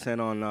 I've heard Sin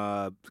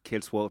on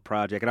Kid Swole's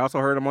project, and I also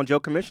heard him on Joe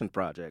Commission's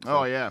project.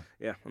 So, yeah,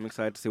 I'm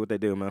excited to see what they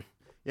do, man.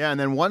 Yeah, and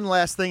then one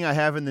last thing I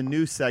have in the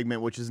news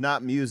segment, which is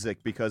not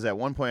music, because at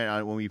one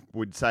point when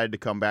we decided to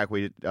come back,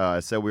 we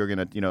said we were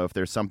going to, if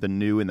there's something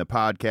new in the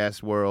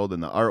podcast world, in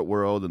the art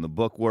world, in the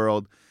book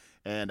world.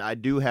 And I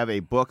do have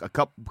a book, a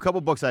couple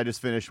books I just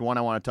finished. One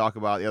I want to talk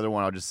about. The other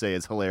one I'll just say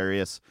is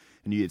hilarious,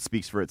 and it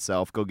speaks for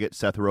itself. Go get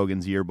Seth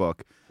Rogen's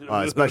yearbook,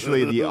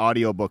 especially the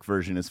audiobook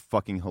version is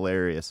fucking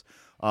hilarious.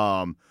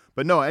 But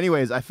no,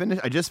 anyways, I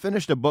just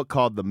finished a book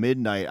called The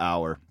Midnight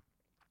Hour,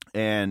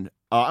 and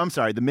I'm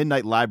sorry, The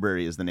Midnight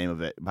Library is the name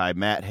of it, by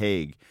Matt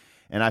Haig.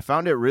 And I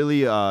found it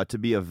really to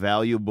be a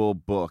valuable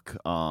book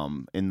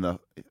in the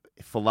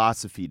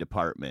philosophy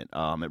department.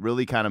 It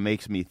really kind of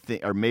made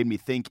me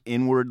think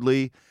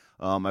inwardly.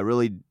 I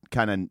really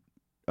kind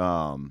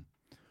of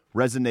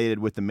resonated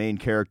with the main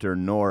character,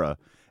 Nora.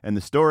 And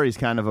the story is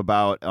kind of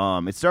about,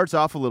 it starts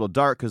off a little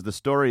dark because the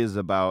story is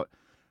about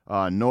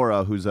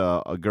Nora, who's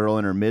a girl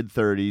in her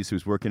mid-30s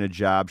who's working a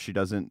job. She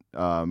doesn't,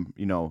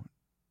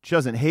 she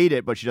doesn't hate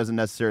it, but she doesn't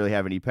necessarily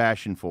have any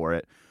passion for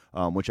it,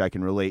 which I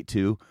can relate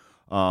to.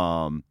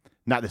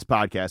 Not this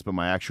podcast, but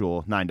my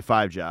actual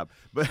 9-to-5 job.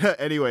 But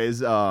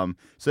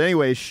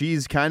anyways,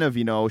 she's kind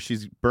of,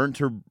 she's burnt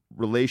her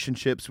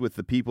relationships with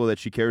the people that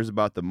she cares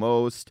about the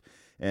most,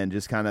 and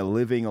just kind of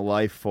living a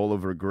life full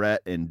of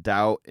regret and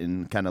doubt,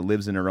 and kind of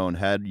lives in her own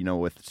head,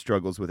 with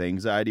struggles with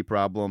anxiety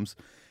problems,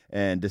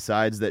 and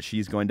decides that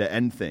she's going to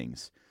end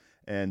things.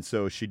 And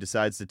so she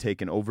decides to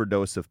take an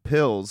overdose of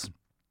pills.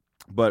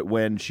 But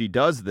when she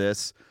does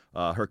this,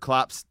 her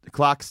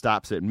clock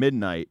stops at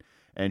midnight,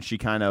 and she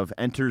kind of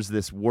enters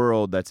this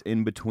world that's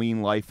in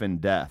between life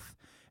and death,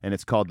 and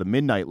it's called the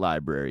Midnight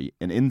Library.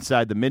 And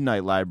inside the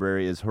Midnight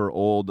Library is her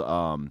old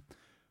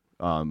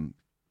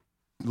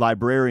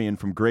librarian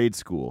from grade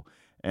school,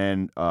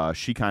 and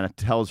she kind of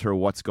tells her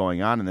what's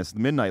going on in this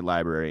Midnight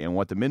Library. And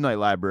what the Midnight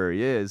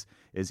Library is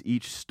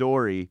each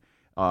story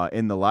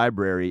in the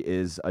library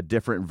is a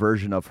different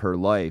version of her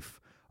life.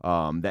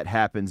 That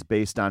happens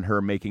based on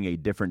her making a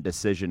different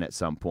decision at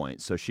some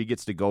point. So she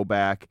gets to go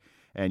back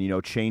and,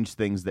 change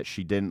things that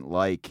she didn't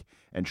like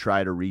and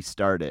try to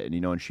restart it.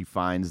 And, and she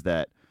finds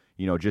that,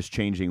 just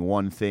changing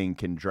one thing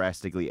can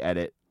drastically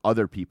edit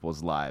other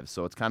people's lives.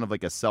 So it's kind of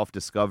like a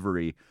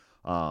self-discovery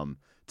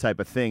type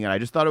of thing. And I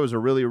just thought it was a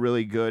really,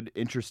 really good,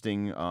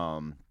 interesting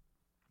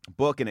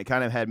book. And it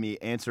kind of had me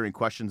answering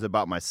questions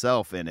about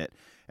myself in it.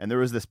 And there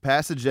was this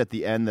passage at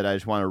the end that I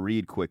just want to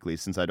read quickly,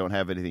 since I don't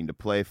have anything to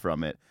play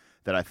from it,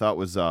 that I thought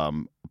was a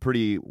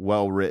pretty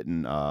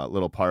well-written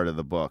little part of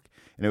the book.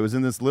 And it was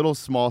in this little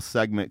small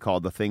segment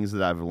called The Things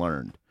That I've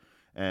Learned.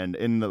 And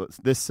in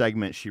this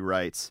segment, she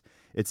writes,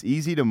 "It's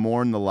easy to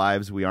mourn the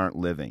lives we aren't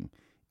living.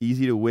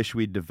 Easy to wish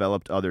we'd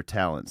developed other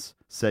talents,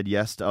 said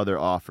yes to other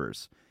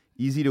offers.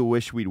 Easy to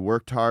wish we'd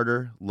worked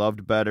harder,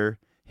 loved better,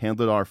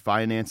 handled our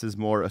finances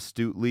more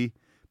astutely,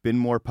 been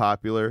more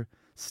popular,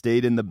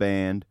 stayed in the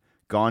band,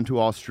 gone to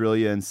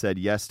Australia and said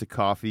yes to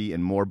coffee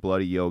and more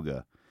bloody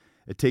yoga.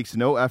 It takes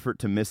no effort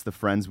to miss the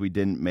friends we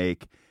didn't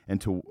make, and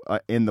to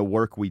in the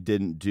work we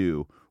didn't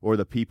do, or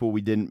the people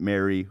we didn't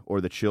marry, or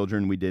the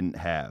children we didn't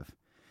have.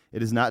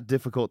 It is not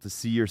difficult to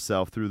see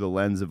yourself through the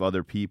lens of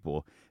other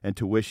people, and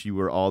to wish you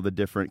were all the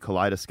different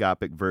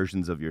kaleidoscopic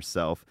versions of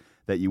yourself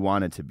that you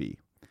wanted to be.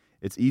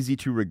 It's easy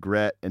to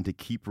regret and to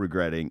keep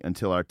regretting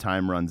until our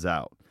time runs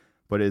out.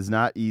 But it is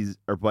not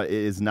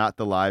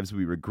the lives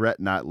we regret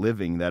not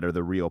living that are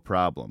the real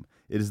problem.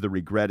 It is the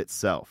regret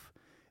itself.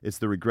 It's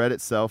the regret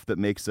itself that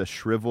makes us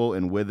shrivel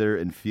and wither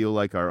and feel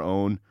like our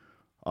own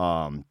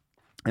and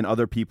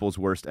other people's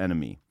worst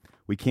enemy.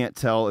 We can't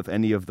tell if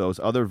any of those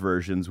other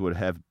versions would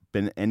have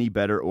been any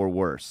better or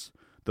worse.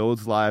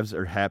 Those lives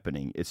are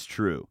happening. It's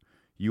true.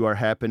 You are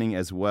happening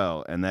as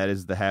well, and that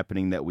is the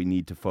happening that we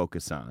need to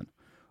focus on.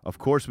 Of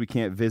course, we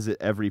can't visit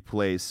every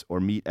place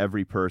or meet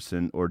every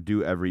person or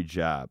do every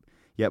job.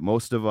 Yet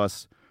most of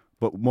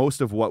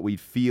what we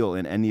feel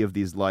in any of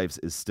these lives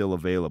is still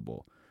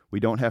available. We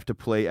don't have to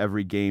play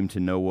every game to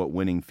know what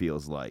winning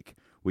feels like.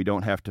 We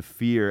don't have to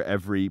hear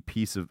every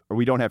piece of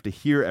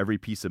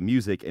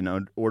music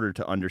in order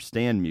to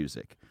understand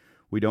music.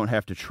 We don't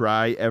have to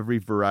try every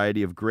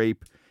variety of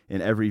grape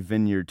in every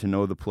vineyard to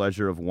know the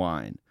pleasure of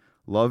wine.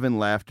 Love and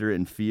laughter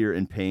and fear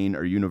and pain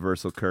are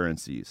universal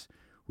currencies.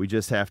 We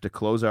just have to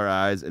close our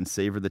eyes and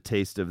savor the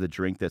taste of the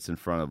drink that's in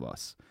front of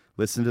us.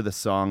 Listen to the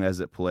song as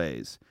it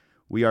plays.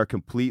 We are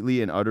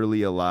completely and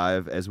utterly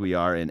alive as we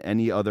are in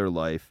any other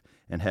life,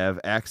 and have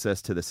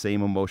access to the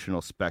same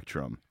emotional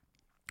spectrum.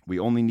 We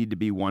only need to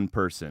be one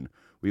person.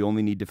 We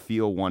only need to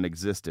feel one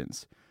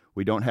existence.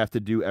 We don't have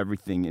to do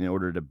everything in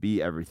order to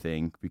be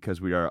everything,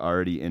 because we are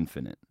already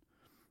infinite.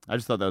 I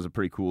just thought that was a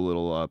pretty cool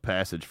little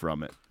passage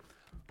from it.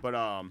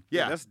 But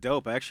that's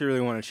dope. I actually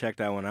really want to check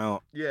that one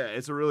out. Yeah,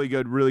 it's a really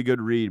good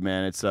read,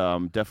 man. It's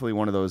definitely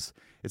one of those.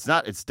 It's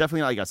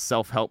definitely not like a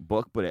self-help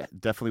book, but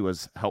it definitely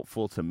was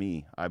helpful to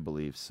me, I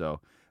believe. So,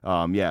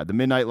 the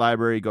Midnight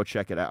Library, go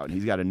check it out. And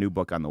he's got a new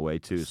book on the way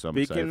too. So I'm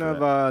excited Speaking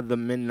for of the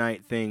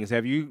Midnight things,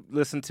 have you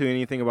listened to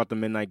anything about the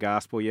Midnight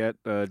Gospel yet?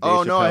 Dave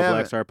Oh, no, I Chappelle haven't.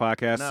 Black Star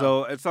podcast. No.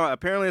 So it's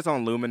apparently it's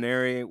on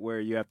Luminary, where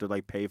you have to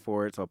like pay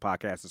for it. So a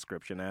podcast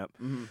subscription app.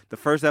 Mhm. The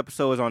first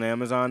episode is on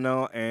Amazon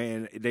though,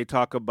 and they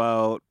talk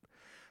about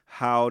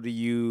how do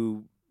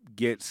you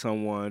get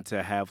someone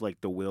to have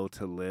like the will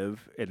to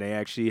live, and they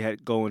actually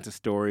go into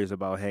stories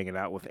about hanging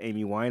out with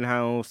Amy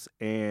Winehouse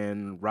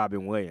and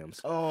Robin Williams.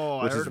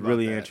 Oh, which I heard is about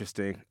really that.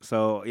 interesting.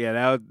 So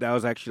yeah, that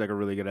was actually like a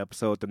really good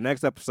episode. The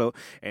next episode,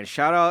 and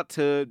shout out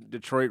to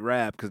Detroit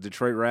Rap, because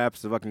Detroit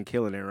Rap's fucking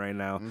killing it right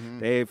now. Mhm.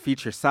 They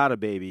feature Sada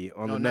Baby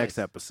on Oh, the nice. next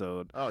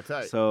episode. Oh,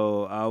 tight.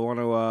 So I want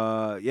to,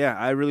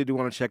 I really do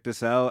want to check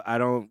this out. I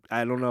don't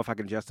know if I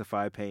can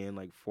justify paying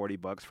like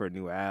 $40 for a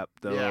new app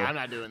though. Yeah, I'm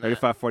not doing that.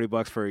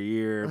 $35-$40 for a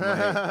year.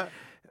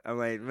 I'm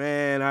like,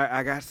 man,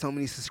 I got so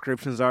many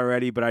subscriptions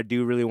already, but I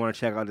do really want to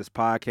check out this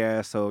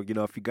podcast. So,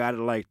 if you got it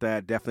like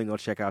that, definitely go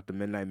check out The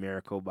Midnight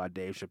Miracle by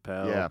Dave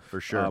Chappelle. Yeah, for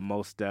sure.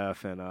 Mos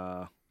Def and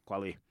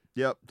Kweli.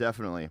 Yep,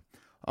 definitely.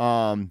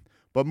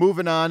 But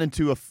moving on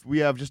into we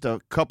have just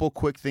a couple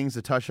quick things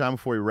to touch on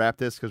before we wrap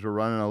this, because we're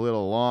running a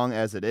little long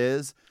as it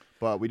is.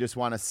 But we just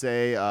want to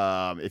say,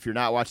 if you're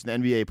not watching the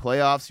NBA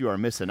playoffs, you are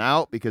missing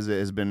out, because it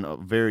has been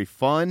very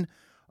fun.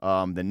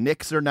 The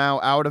Knicks are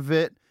now out of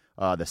it.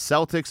 The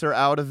Celtics are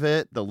out of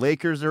it. The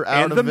Lakers are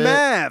out And of the it.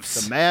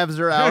 Mavs. The Mavs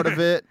are out of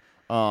it.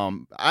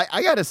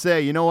 I got to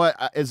say, you know what?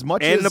 As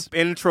much And as the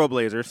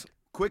Trailblazers.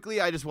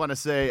 Quickly, I just want to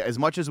say, as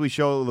much as we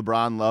show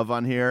LeBron love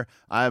on here,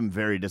 I'm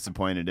very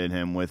disappointed in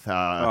him with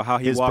how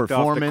he his walked off the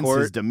performance, court.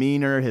 his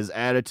demeanor, his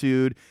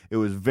attitude. It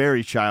was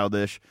very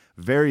childish,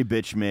 very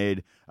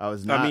bitch-made. I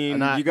was not. You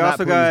not also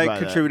pleased got by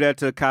to contribute that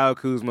to Kyle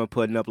Kuzma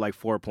putting up like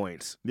 4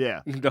 points.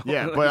 Yeah, Like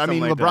yeah. But I mean,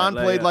 something like LeBron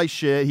that. played like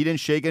shit. He didn't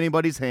shake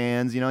anybody's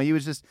hands. He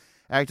was just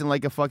acting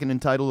like a fucking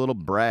entitled little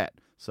brat.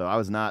 So I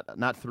was not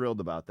thrilled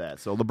about that.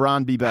 So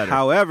LeBron, be better.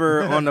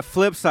 However, on the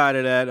flip side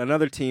of that,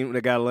 another team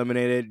that got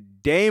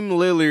eliminated, Dame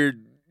Lillard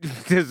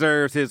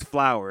deserves his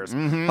flowers.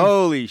 Mhm.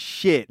 Holy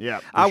shit. Yeah,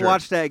 for I sure.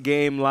 watched that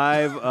game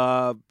live.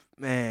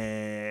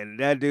 Man,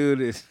 that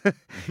dude is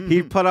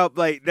he put up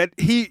like that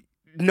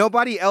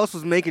nobody else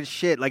was making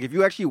shit. Like, if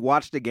you actually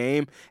watch the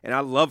game, and I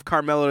love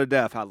Carmelo to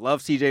death, I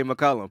love CJ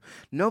McCollum,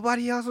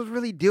 nobody else was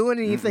really doing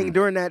anything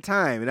during that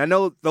time. And I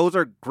know those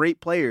are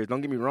great players,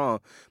 don't get me wrong,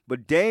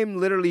 but Dame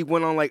literally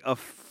went on like a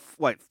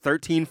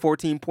 13,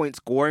 14-point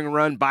scoring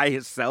run by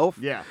himself.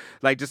 Yeah.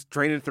 Like, just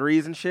draining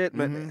threes and shit.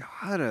 Man,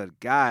 what a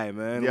guy,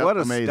 man. Yep, what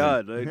a amazing.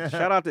 stud. Like,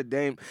 shout out to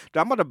Dame.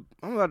 I'm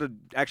about to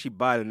actually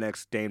buy the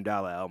next Dame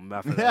Dollar album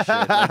after that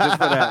shit. Like, just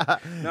for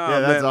that. No, Yeah,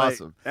 that's man, like,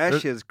 awesome.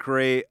 that shit's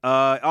great.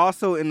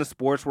 Also, in the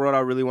sports world, I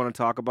really want to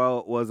talk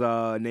about was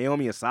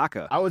Naomi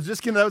Osaka. I was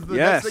just that was the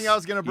next thing I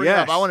was gonna bring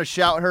Yes. up. I want to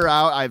shout her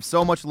out. I have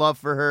so much love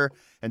for her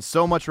and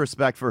so much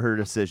respect for her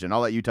decision. I'll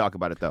let you talk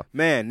about it though.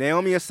 Man,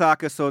 Naomi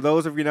Osaka. So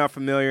those of you not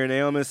familiar,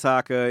 Naomi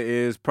Osaka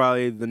is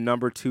probably the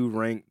number 2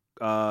 ranked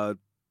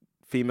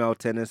female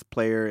tennis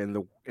player in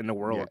the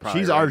world. Yeah,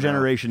 probably she's right our now.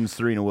 generation's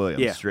Serena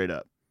Williams, Yeah. straight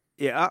up.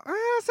 Yeah,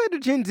 I said the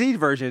Gen Z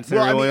version. of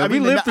Serena Well, Williams. we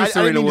lived through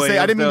Serena Williams.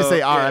 I didn't mean to say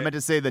though. our. Yeah. I meant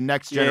to say the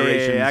next Yeah,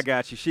 generation. I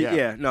got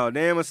you. No,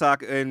 Naomi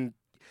Osaka and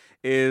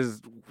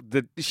is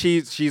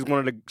she's one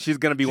of the she's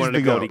gonna be She's one of the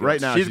the GOAT. goaty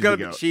Right now, she's the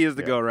GOAT. she is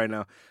the Yeah. GOAT right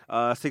now.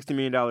 $60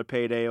 million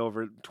payday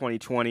over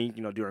 2020.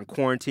 During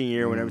quarantine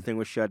year when Mhm. everything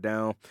was shut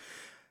down.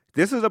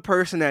 This is a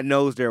person that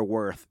knows their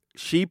worth.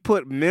 She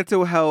put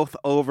mental health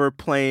over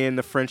playing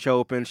the French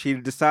Open. She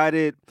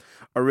decided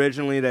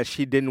originally that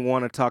she didn't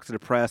want to talk to the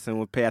press and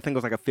would pay, I think it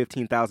was like a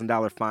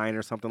 $15,000 fine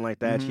or something like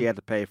that. Mhm. She had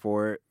to pay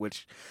for it,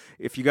 which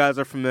if you guys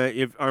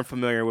aren't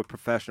familiar with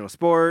professional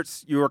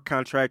sports, you are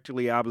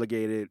contractually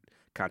obligated.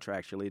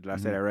 Did I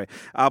say that right?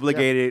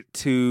 Obligated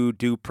to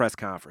do press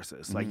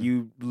conferences. Like,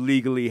 you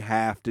legally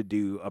have to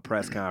do a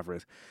press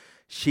conference.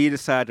 She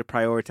decided to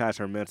prioritize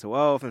her mental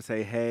health and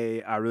say,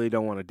 hey, I really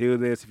don't want to do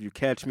this. If you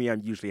catch me, I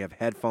usually have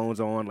headphones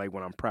on, like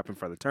when I'm prepping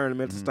for the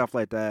tournaments and stuff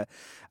like that.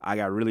 I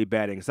got really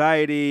bad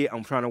anxiety.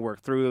 I'm trying to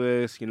work through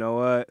this. You know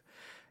what?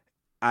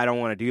 I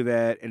don't want to do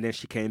that. And then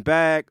she came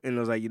back and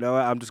was like, you know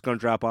what? I'm just going to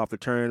drop off the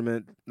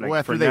tournament. Like, Well,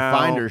 after for they now.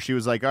 find her, she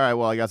was like, "All right,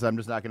 well, I guess I'm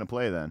just not going to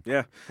play then."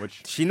 Yeah.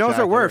 Which She knows her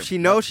shocked worth. her. She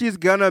knows she's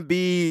gonna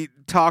be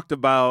talked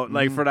about,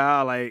 like for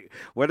now. Like,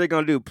 what are they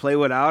gonna do? Play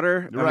without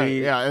her? Right. I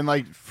mean, yeah. And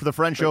like for the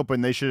French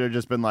Open, they should have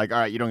just been like, "All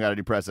right, you don't got to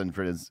do press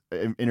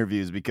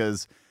interviews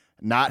because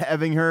not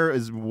having her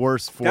is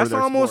worse for that's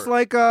their almost sport."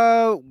 like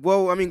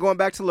going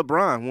back to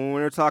LeBron when we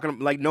were talking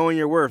like knowing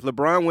your worth.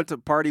 LeBron went to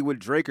party with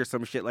Drake or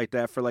some shit like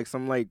that for like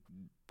some like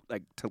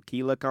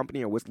tequila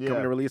company or whiskey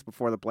company release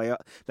before the playoff,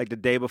 like the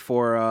day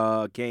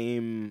before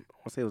game. I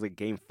want to say it was like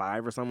game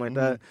 5 or something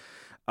like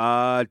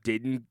that.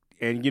 Didn't,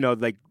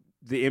 and like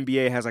the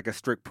NBA has like a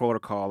strict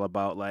protocol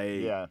about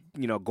like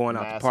going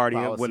out to Mask party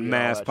policy, with all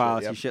mask that shit,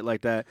 policy, yep. shit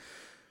like that.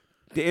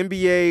 The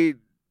NBA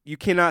you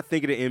cannot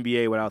think of the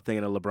NBA without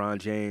thinking of LeBron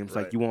James.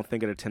 Right. Like, you won't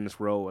think of the tennis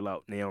world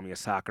without Naomi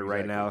Osaka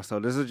right Exactly. now. So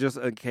this is just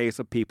a case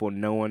of people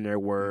knowing their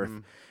worth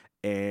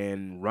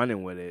and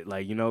running with it.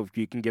 Like, if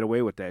you can get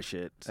away with that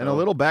shit. And a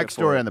little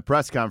backstory on the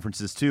press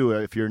conferences, too,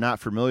 if you're not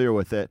familiar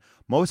with it.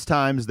 Most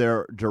times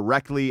they're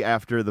directly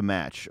after the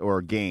match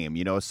or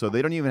game, so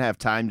they don't even have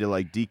time to,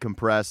 like,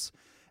 decompress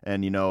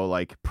and,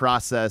 like,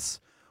 process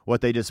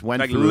what they just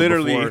went through.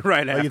 Literally before.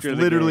 right like, after it's the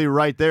literally game.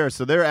 right there.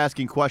 So they're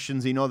asking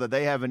questions, that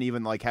they haven't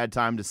even, like, had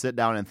time to sit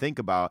down and think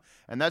about.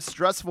 And that's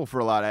stressful for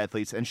a lot of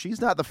athletes. And she's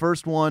not the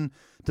first one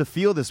to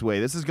feel this way.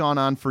 This has gone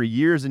on for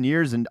years and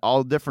years in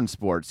all different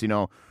sports.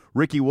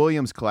 Ricky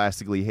Williams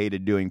classically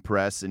hated doing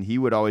press, and he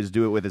would always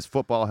do it with his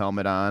football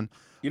helmet on.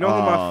 You know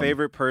who my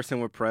favorite person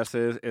with press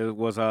is? It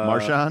was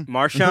Marshawn?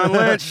 Marshawn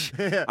Lynch.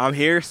 Yeah. I'm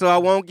here so I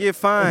won't get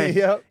fined.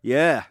 Yep.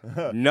 Yeah.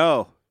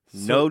 No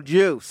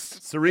juice.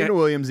 Serena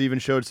Williams even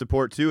showed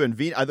support, too.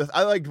 And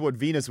I liked what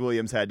Venus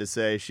Williams had to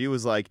say. She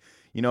was like,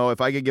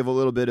 if I could give a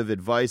little bit of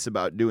advice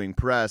about doing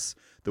press,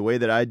 the way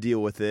that I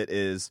deal with it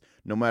is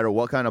no matter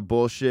what kind of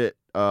bullshit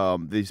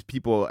these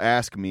people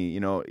ask me,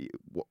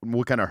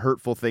 what kind of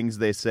hurtful things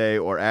they say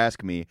or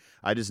ask me,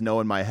 I just know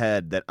in my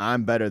head that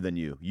I'm better than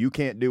you. You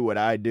can't do what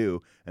I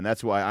do, and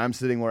that's why I'm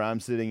sitting where I'm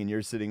sitting and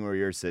you're sitting where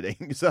you're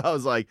sitting. So I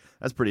was like,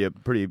 that's a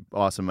pretty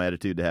awesome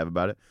attitude to have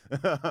about it.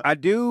 I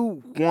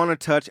do want to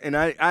touch, and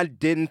I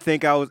didn't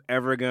think I was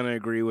ever going to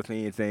agree with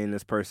anything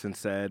this person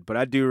said, but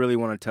I do really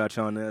want to touch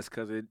on this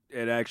because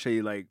it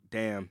actually, like,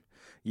 damn,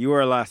 you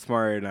are a lot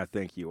smarter than I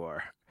think you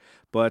are.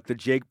 But the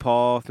Jake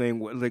Paul thing,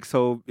 like,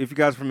 so if you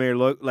guys are familiar,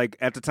 look, like,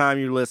 at the time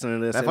you're listening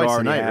to this, That it fight's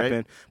already tonight, happened.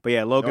 right? But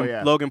yeah,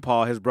 Logan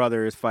Paul, his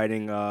brother, is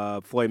fighting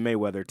Floyd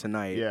Mayweather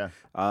tonight. Yeah.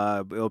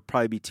 It'll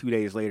probably be 2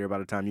 days later by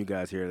the time you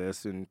guys hear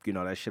this, and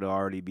that should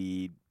already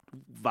be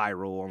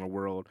viral on the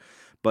world.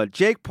 But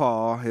Jake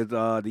Paul, his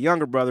the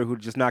younger brother who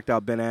just knocked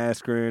out Ben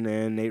Askren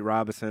and Nate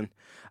Robinson,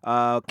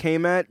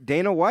 came at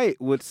Dana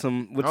White with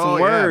some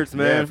words,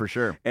 man. Yeah, for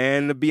sure.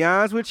 And to be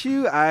honest with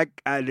you, I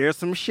there's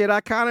some shit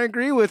I kind of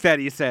agree with that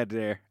he said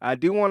there. I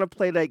do want to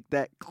play like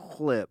that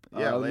clip.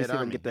 Yeah, let lay me it see if I on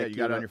can me. get that Yeah, you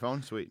got it queued on up. your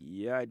phone? Sweet.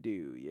 Yeah, I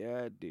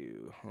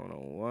do. Hold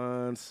on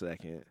one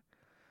second.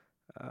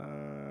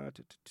 Do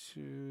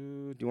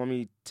you want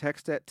me to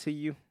text that to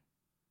you?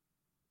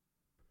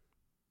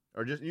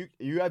 Or just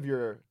you have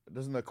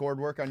doesn't the cord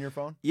work on your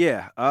phone?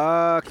 Yeah.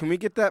 Can we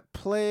get that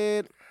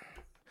played?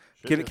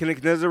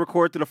 Does it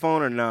record to the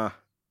phone or nah?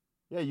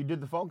 Yeah, you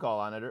did the phone call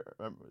on it.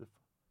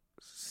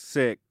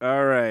 Sick.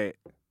 All right.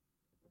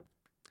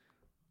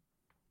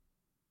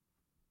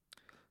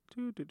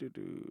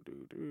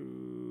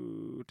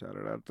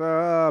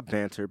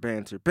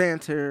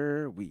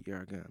 Banter. We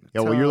are gonna.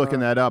 Yeah, well, you're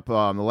looking that up.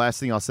 The last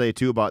thing I'll say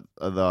too about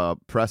the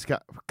press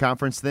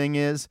conference thing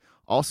is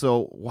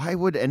also, why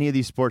would any of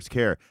these sports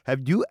care?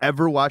 Have you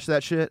ever watched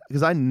that shit?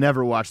 Because I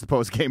never watch the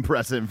post game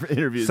press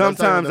interviews.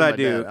 Sometimes I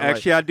do.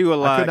 Actually, I do a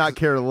lot. I could not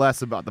care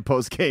less about the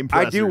post game.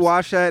 I do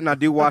watch that, and I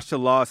do watch the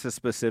losses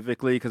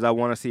specifically because I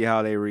want to see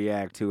how they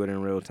react to it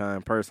in real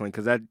time, personally,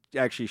 because that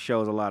actually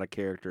shows a lot of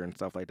character and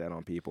stuff like that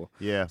on people.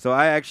 Yeah. So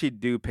I actually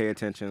do pay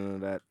attention to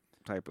that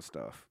type of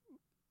stuff.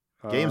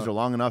 Games are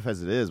long enough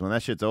as it is. When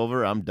that shit's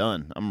over, I'm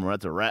done.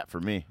 That's a wrap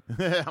for me.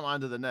 I'm on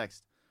to the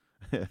next.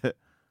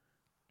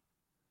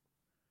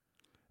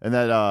 And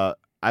that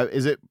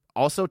is it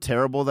also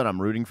terrible that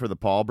I'm rooting for the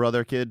Paul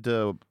brother kid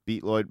to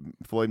beat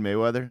Floyd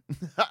Mayweather?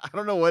 I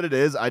don't know what it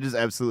is. I just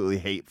absolutely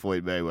hate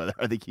Floyd Mayweather.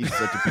 I think he's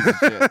such a piece of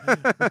shit.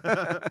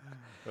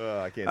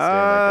 I can't stand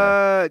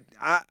that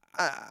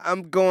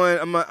guy.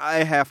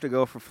 I have to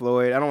go for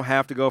Floyd. I don't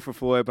have to go for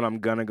Floyd, but I'm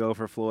gonna go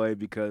for Floyd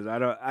because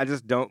I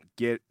just don't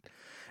get.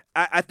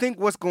 I think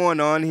what's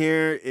going on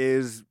here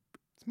is.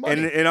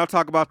 And I'll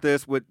talk about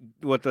this with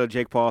the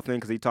Jake Paul thing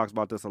because he talks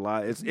about this a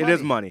lot. It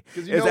is money.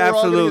 It's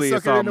absolutely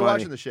it's all money.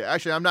 Watching the shit.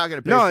 Actually, I'm not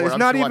going to pay no, for it. it's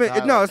not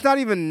even. No, it's not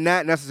even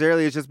that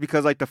necessarily. It's just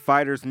because like the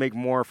fighters make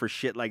more for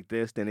shit like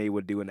this than they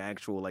would do an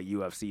actual like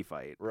UFC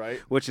fight, right?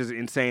 Which is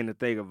insane to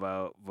think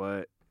about.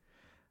 But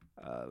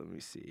let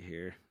me see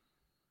here.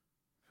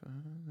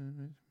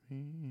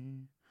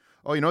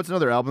 Oh, it's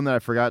another album that I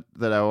forgot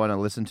that I want to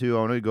listen to. I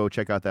want to go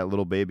check out that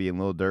Lil Baby and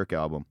Lil Durk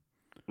album.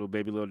 Lil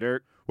Baby, Lil Durk.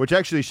 Which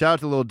actually, shout out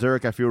to Lil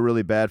Durk. I feel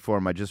really bad for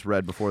him. I just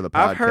read before the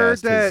podcast I've heard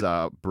that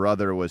his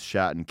brother was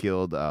shot and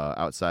killed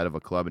outside of a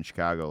club in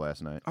Chicago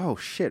last night. Oh,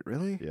 shit,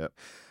 really? Yep.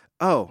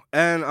 Oh,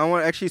 and I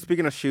want actually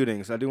speaking of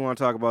shootings, I do want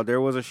to talk about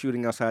there was a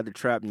shooting outside the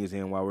Trap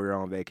Museum while we were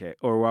on vacay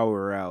or while we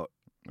were out.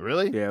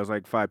 Really? Yeah, it was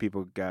like 5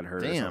 people got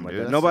hurt. Damn, or something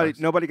dude, like that. sucks.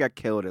 Nobody got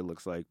killed. It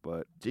looks like,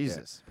 but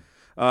Jesus.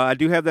 Yeah. I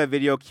do have that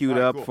video queued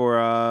up cool.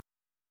 for.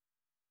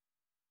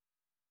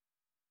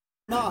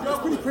 Nah, it's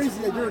pretty crazy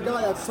that you're a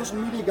guy that's a social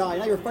media guy, and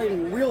now you're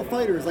fighting real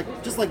fighters,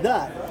 like just like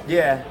that.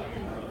 Yeah.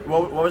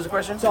 What was the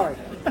question? Sorry.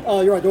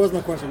 Oh, you're right. That was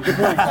my question. Good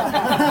point.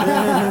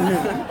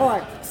 All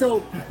right.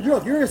 So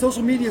you're a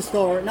social media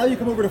star. Now you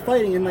come over to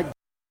fighting, and like.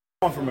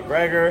 I'm going for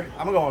McGregor.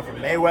 I'm going for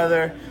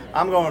Mayweather.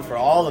 I'm going for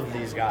all of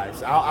these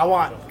guys. I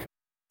want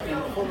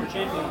former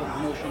champion of the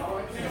promotion,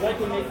 he's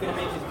likely going to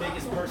make his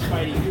biggest purse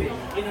fighting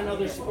in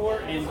another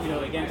sport,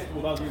 and against,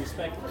 with all due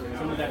respect,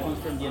 some of that comes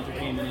from the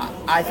entertainment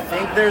industry. I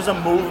think there's a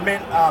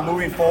movement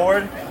moving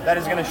forward that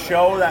is going to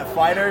show that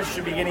fighters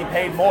should be getting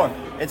paid more.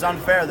 It's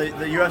unfair. The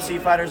UFC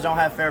fighters don't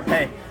have fair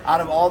pay.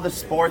 Out of all the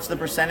sports, the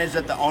percentage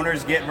that the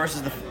owners get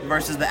versus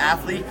the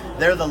athlete,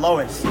 they're the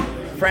lowest.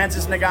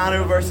 Francis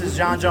Ngannou versus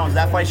John Jones,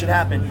 that fight should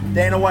happen.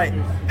 Dana White,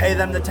 pay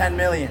them the $10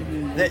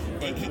 million.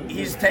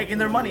 He's taking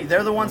their money.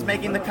 They're the ones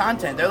making the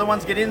content. They're the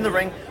ones getting in the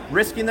ring,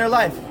 risking their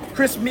life.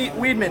 Chris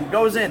Weidman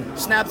goes in,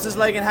 snaps his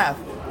leg in half.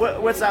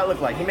 What's that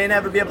look like? He may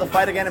never be able to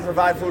fight again and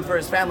provide food for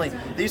his family.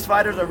 These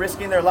fighters are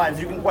risking their lives.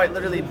 You can quite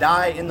literally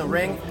die in the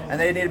ring, and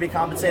they need to be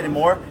compensated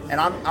more. And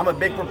I'm a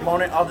big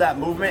proponent of that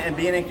movement and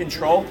being in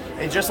control.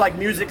 And just like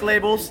music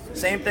labels,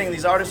 same thing.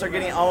 These artists are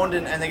getting owned,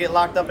 and they get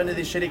locked up into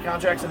these shitty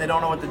contracts, and they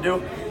don't know what to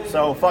do.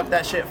 So fuck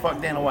that shit.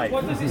 Fuck Dana White.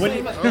 What does he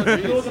say?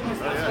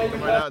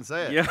 Come right out and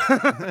say it.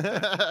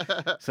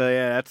 Yeah. So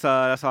yeah, that's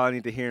all I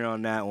need to hear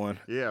on that one.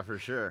 Yeah, for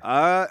sure.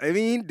 I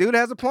mean, dude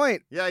has a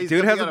point. Yeah,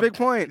 dude has a big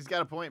point. He's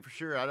got a point for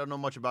sure. I don't know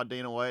much about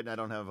Dana White, and I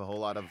don't have a whole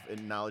lot of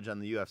knowledge on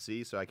the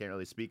UFC, so I can't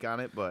really speak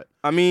on it. But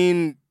I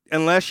mean,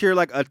 unless you're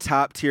like a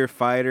top tier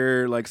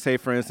fighter, like say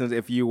for instance,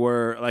 if you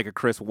were like a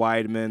Chris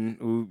Weidman,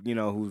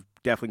 who's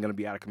definitely going to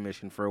be out of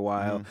commission for a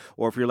while,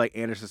 or if you're like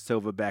Anderson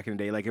Silva back in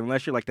the day, like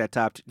unless you're like that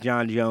top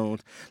John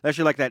Jones, unless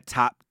you're like that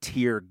top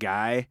tier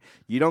guy,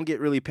 you don't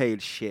get really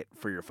paid shit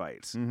for your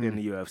fights in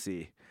the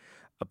UFC.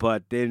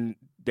 But then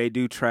they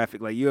do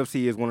traffic. Like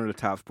UFC is one of the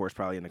top sports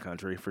probably in the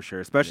country for sure,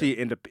 especially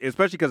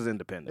because it's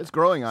independent. It's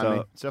growing on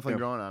me. It's definitely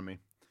growing on me.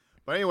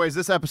 But anyways,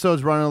 this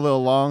episode's running a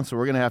little long, so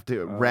we're going to have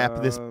to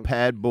wrap this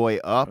bad boy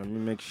up. Let me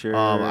make sure.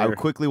 I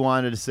quickly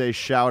wanted to say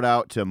shout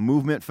out to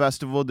Movement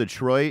Festival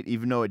Detroit.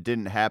 Even though it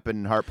didn't happen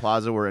in Hart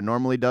Plaza where it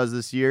normally does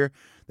this year,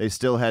 they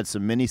still had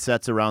some mini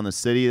sets around the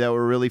city that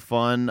were really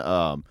fun.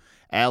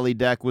 Alley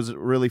Deck was a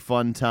really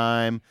fun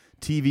time.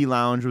 TV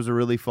Lounge was a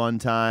really fun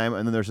time.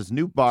 And then there's this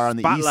new bar on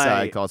the east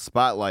side called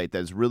Spotlight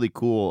that's really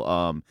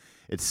cool.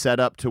 It's set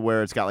up to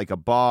where it's got like a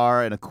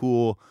bar and a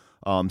cool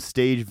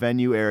stage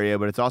venue area,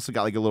 but it's also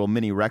got like a little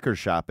mini record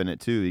shop in it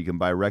too. You can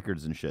buy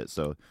records and shit,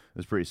 so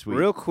it's pretty sweet.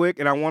 Real quick,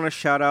 and I want to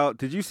shout out,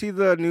 did you see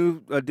the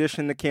new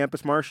addition to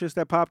Campus Martius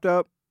that popped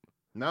up?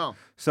 No.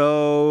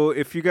 So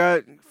if you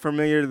got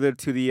familiar to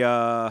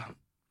the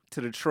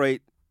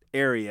Detroit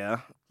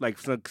area, like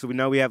so we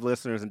know we have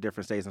listeners in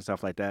different states and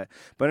stuff like that.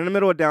 But in the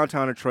middle of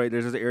downtown Detroit,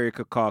 there's this area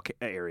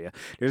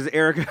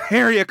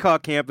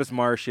called Campus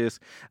Martius.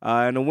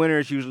 And the winter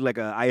is usually like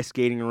an ice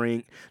skating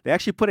rink. They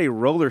actually put a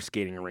roller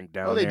skating rink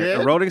down there.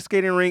 Did? A roller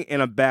skating rink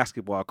and a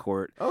basketball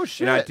court. Oh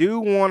shit! And I do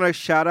want to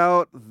shout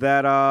out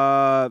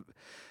that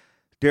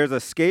there's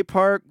a skate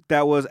park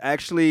that was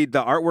actually,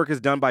 the artwork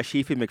is done by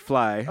Sheefy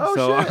McFly. Oh,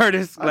 so shit.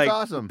 artists, That's like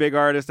awesome. big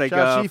artists like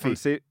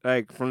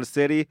from the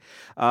city.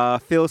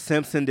 Phil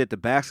Simpson did the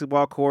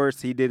basketball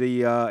courts. He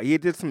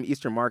did some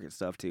Eastern Market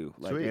stuff too.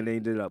 Sweet. And then he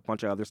did a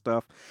bunch of other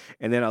stuff.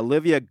 And then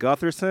Olivia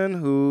Gutherson,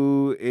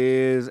 who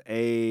is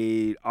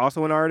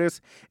also an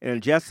artist,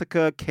 and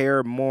Jessica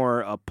Care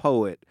Moore, a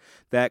poet,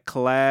 that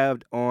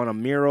collabed on a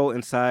mural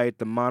inside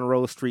the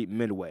Monroe Street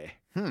Midway.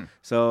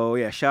 So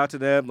yeah, shout out to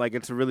them. Like,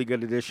 it's a really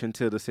good addition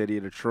to the city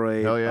of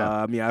Detroit. Hell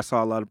yeah. I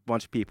saw a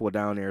bunch of people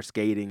down there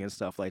skating and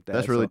stuff like that.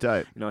 That's really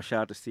tight. Shout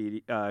out to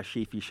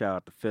Sheefy, shout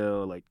out to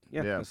Phil. Like,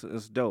 yeah.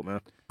 It's dope,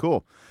 man.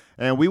 Cool.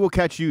 And we will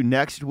catch you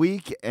next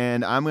week.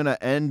 And I'm going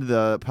to end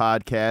the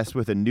podcast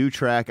with a new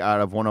track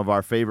out of one of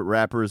our favorite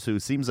rappers who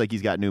seems like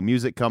he's got new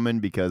music coming,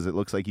 because it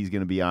looks like he's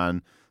going to be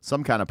on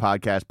some kind of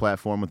podcast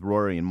platform with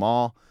Rory and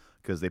Mal,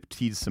 because they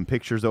teased some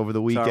pictures over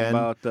the weekend. Talking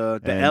about the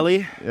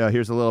Ellie.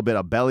 Here's a little bit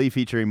of Belly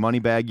featuring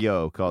Moneybagg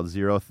Yo called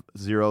Zero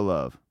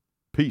Love.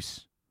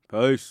 Peace.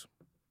 Peace.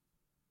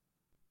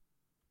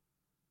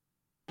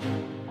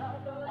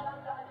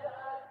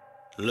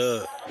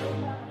 Look,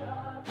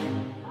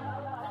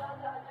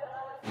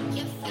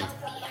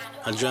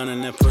 I drown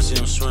in that pussy,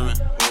 I'm swimming.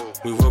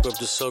 We woke up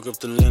to soak up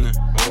the linen,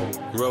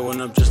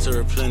 rolling up just to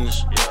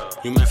replenish.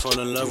 You might fall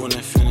in love when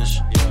they finish.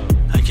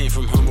 I came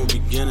from humble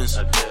beginnings.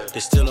 They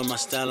still on my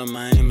style and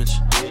my image.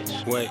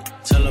 Wait,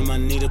 tell them I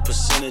need a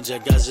percentage. I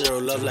got zero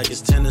love like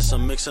it's tennis.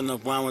 I'm mixing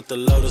up wine with the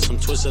lotus. I'm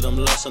twisted, I'm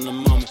lost in the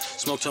moment.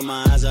 Smoke till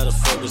my eyes out of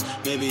focus.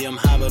 Maybe I'm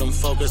high, but I'm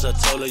focused. I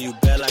told her you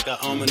bad like I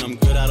own it. I'm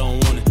good, I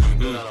don't want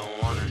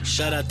it.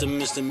 Shout out to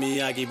Mr.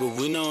 Miyagi,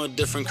 but we know a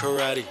different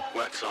karate.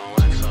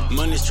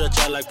 Money stretch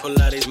out like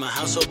Pilates. My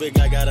house so big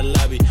I got a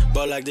lobby.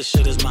 But like this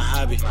shit is my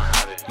hobby.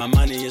 My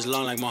money is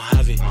long like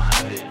Mojave.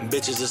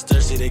 Bitches is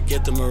thirsty, they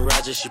get the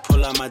mirage. She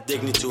pull out my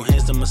dick, need 2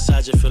 hands to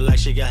massage it. Feel like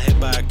she got hit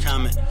by a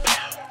comet.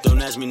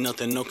 Don't ask me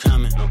nothing, no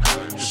comment.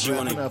 She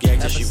wanna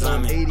gag till she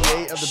vomit.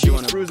 She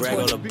wanna brag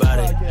all about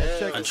it.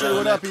 I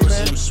drown that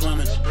pussy, I'm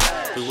swimming.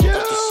 We woke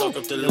up to soak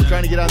up the lemon. We're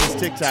trying to get on this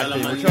TikTok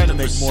thing. We're trying to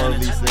make more of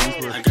these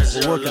things.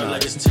 We're working on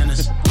like it. it's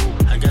tennis.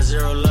 I got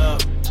zero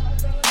love.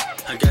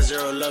 I got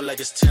zero love like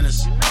it's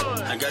tennis.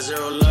 I got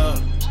zero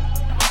love.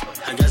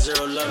 I got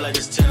zero love like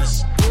it's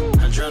tennis.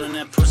 I drown in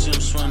that pussy,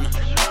 I'm swimming.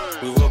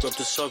 We woke up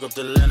to soak up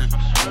the linen.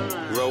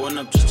 Rolling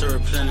up just to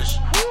replenish.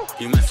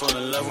 You might fall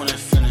in love when I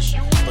finish.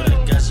 But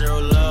I got zero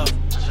love.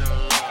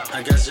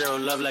 I got zero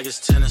love like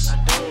it's tennis.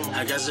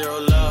 I got zero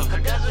love.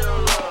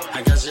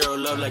 I got zero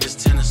love like it's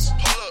tennis.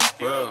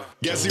 Bro.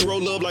 Got zero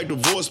love like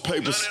divorce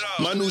papers.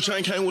 My new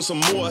chain came with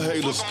some more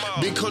haters.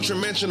 Big country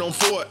mansion on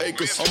 4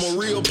 acres. I'm a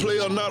real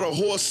player, not a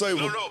horse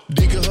saver.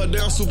 Digging her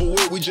down super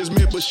wet, we just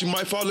met, but she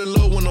might fall in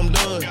love when I'm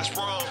done.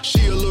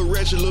 She a little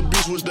ratchet, little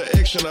bitch with the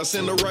action. I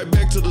send her right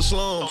back to the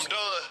slums.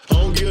 I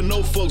don't give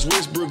no fucks,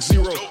 Westbrook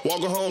 0.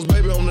 Walker Holmes,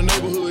 baby, I'm the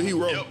neighborhood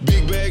hero.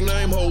 Big bag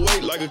name, whole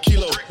weight like a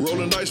kilo.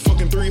 Rolling dice,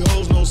 fucking 3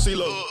 hoes, no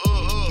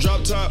CeeLo.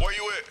 Drop top, where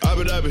you at?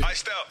 Abu Dhabi.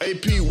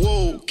 AP,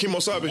 whoa,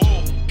 Kimosabi.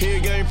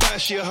 Head game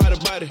 5, she a hotter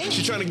body.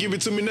 She tryna give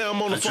it to me now,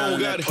 I'm on the phone,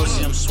 got it.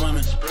 Pussy, I'm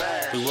swimming.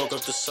 We woke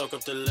up to soak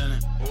up the linen.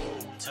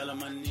 Tell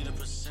him I need a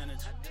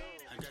percentage.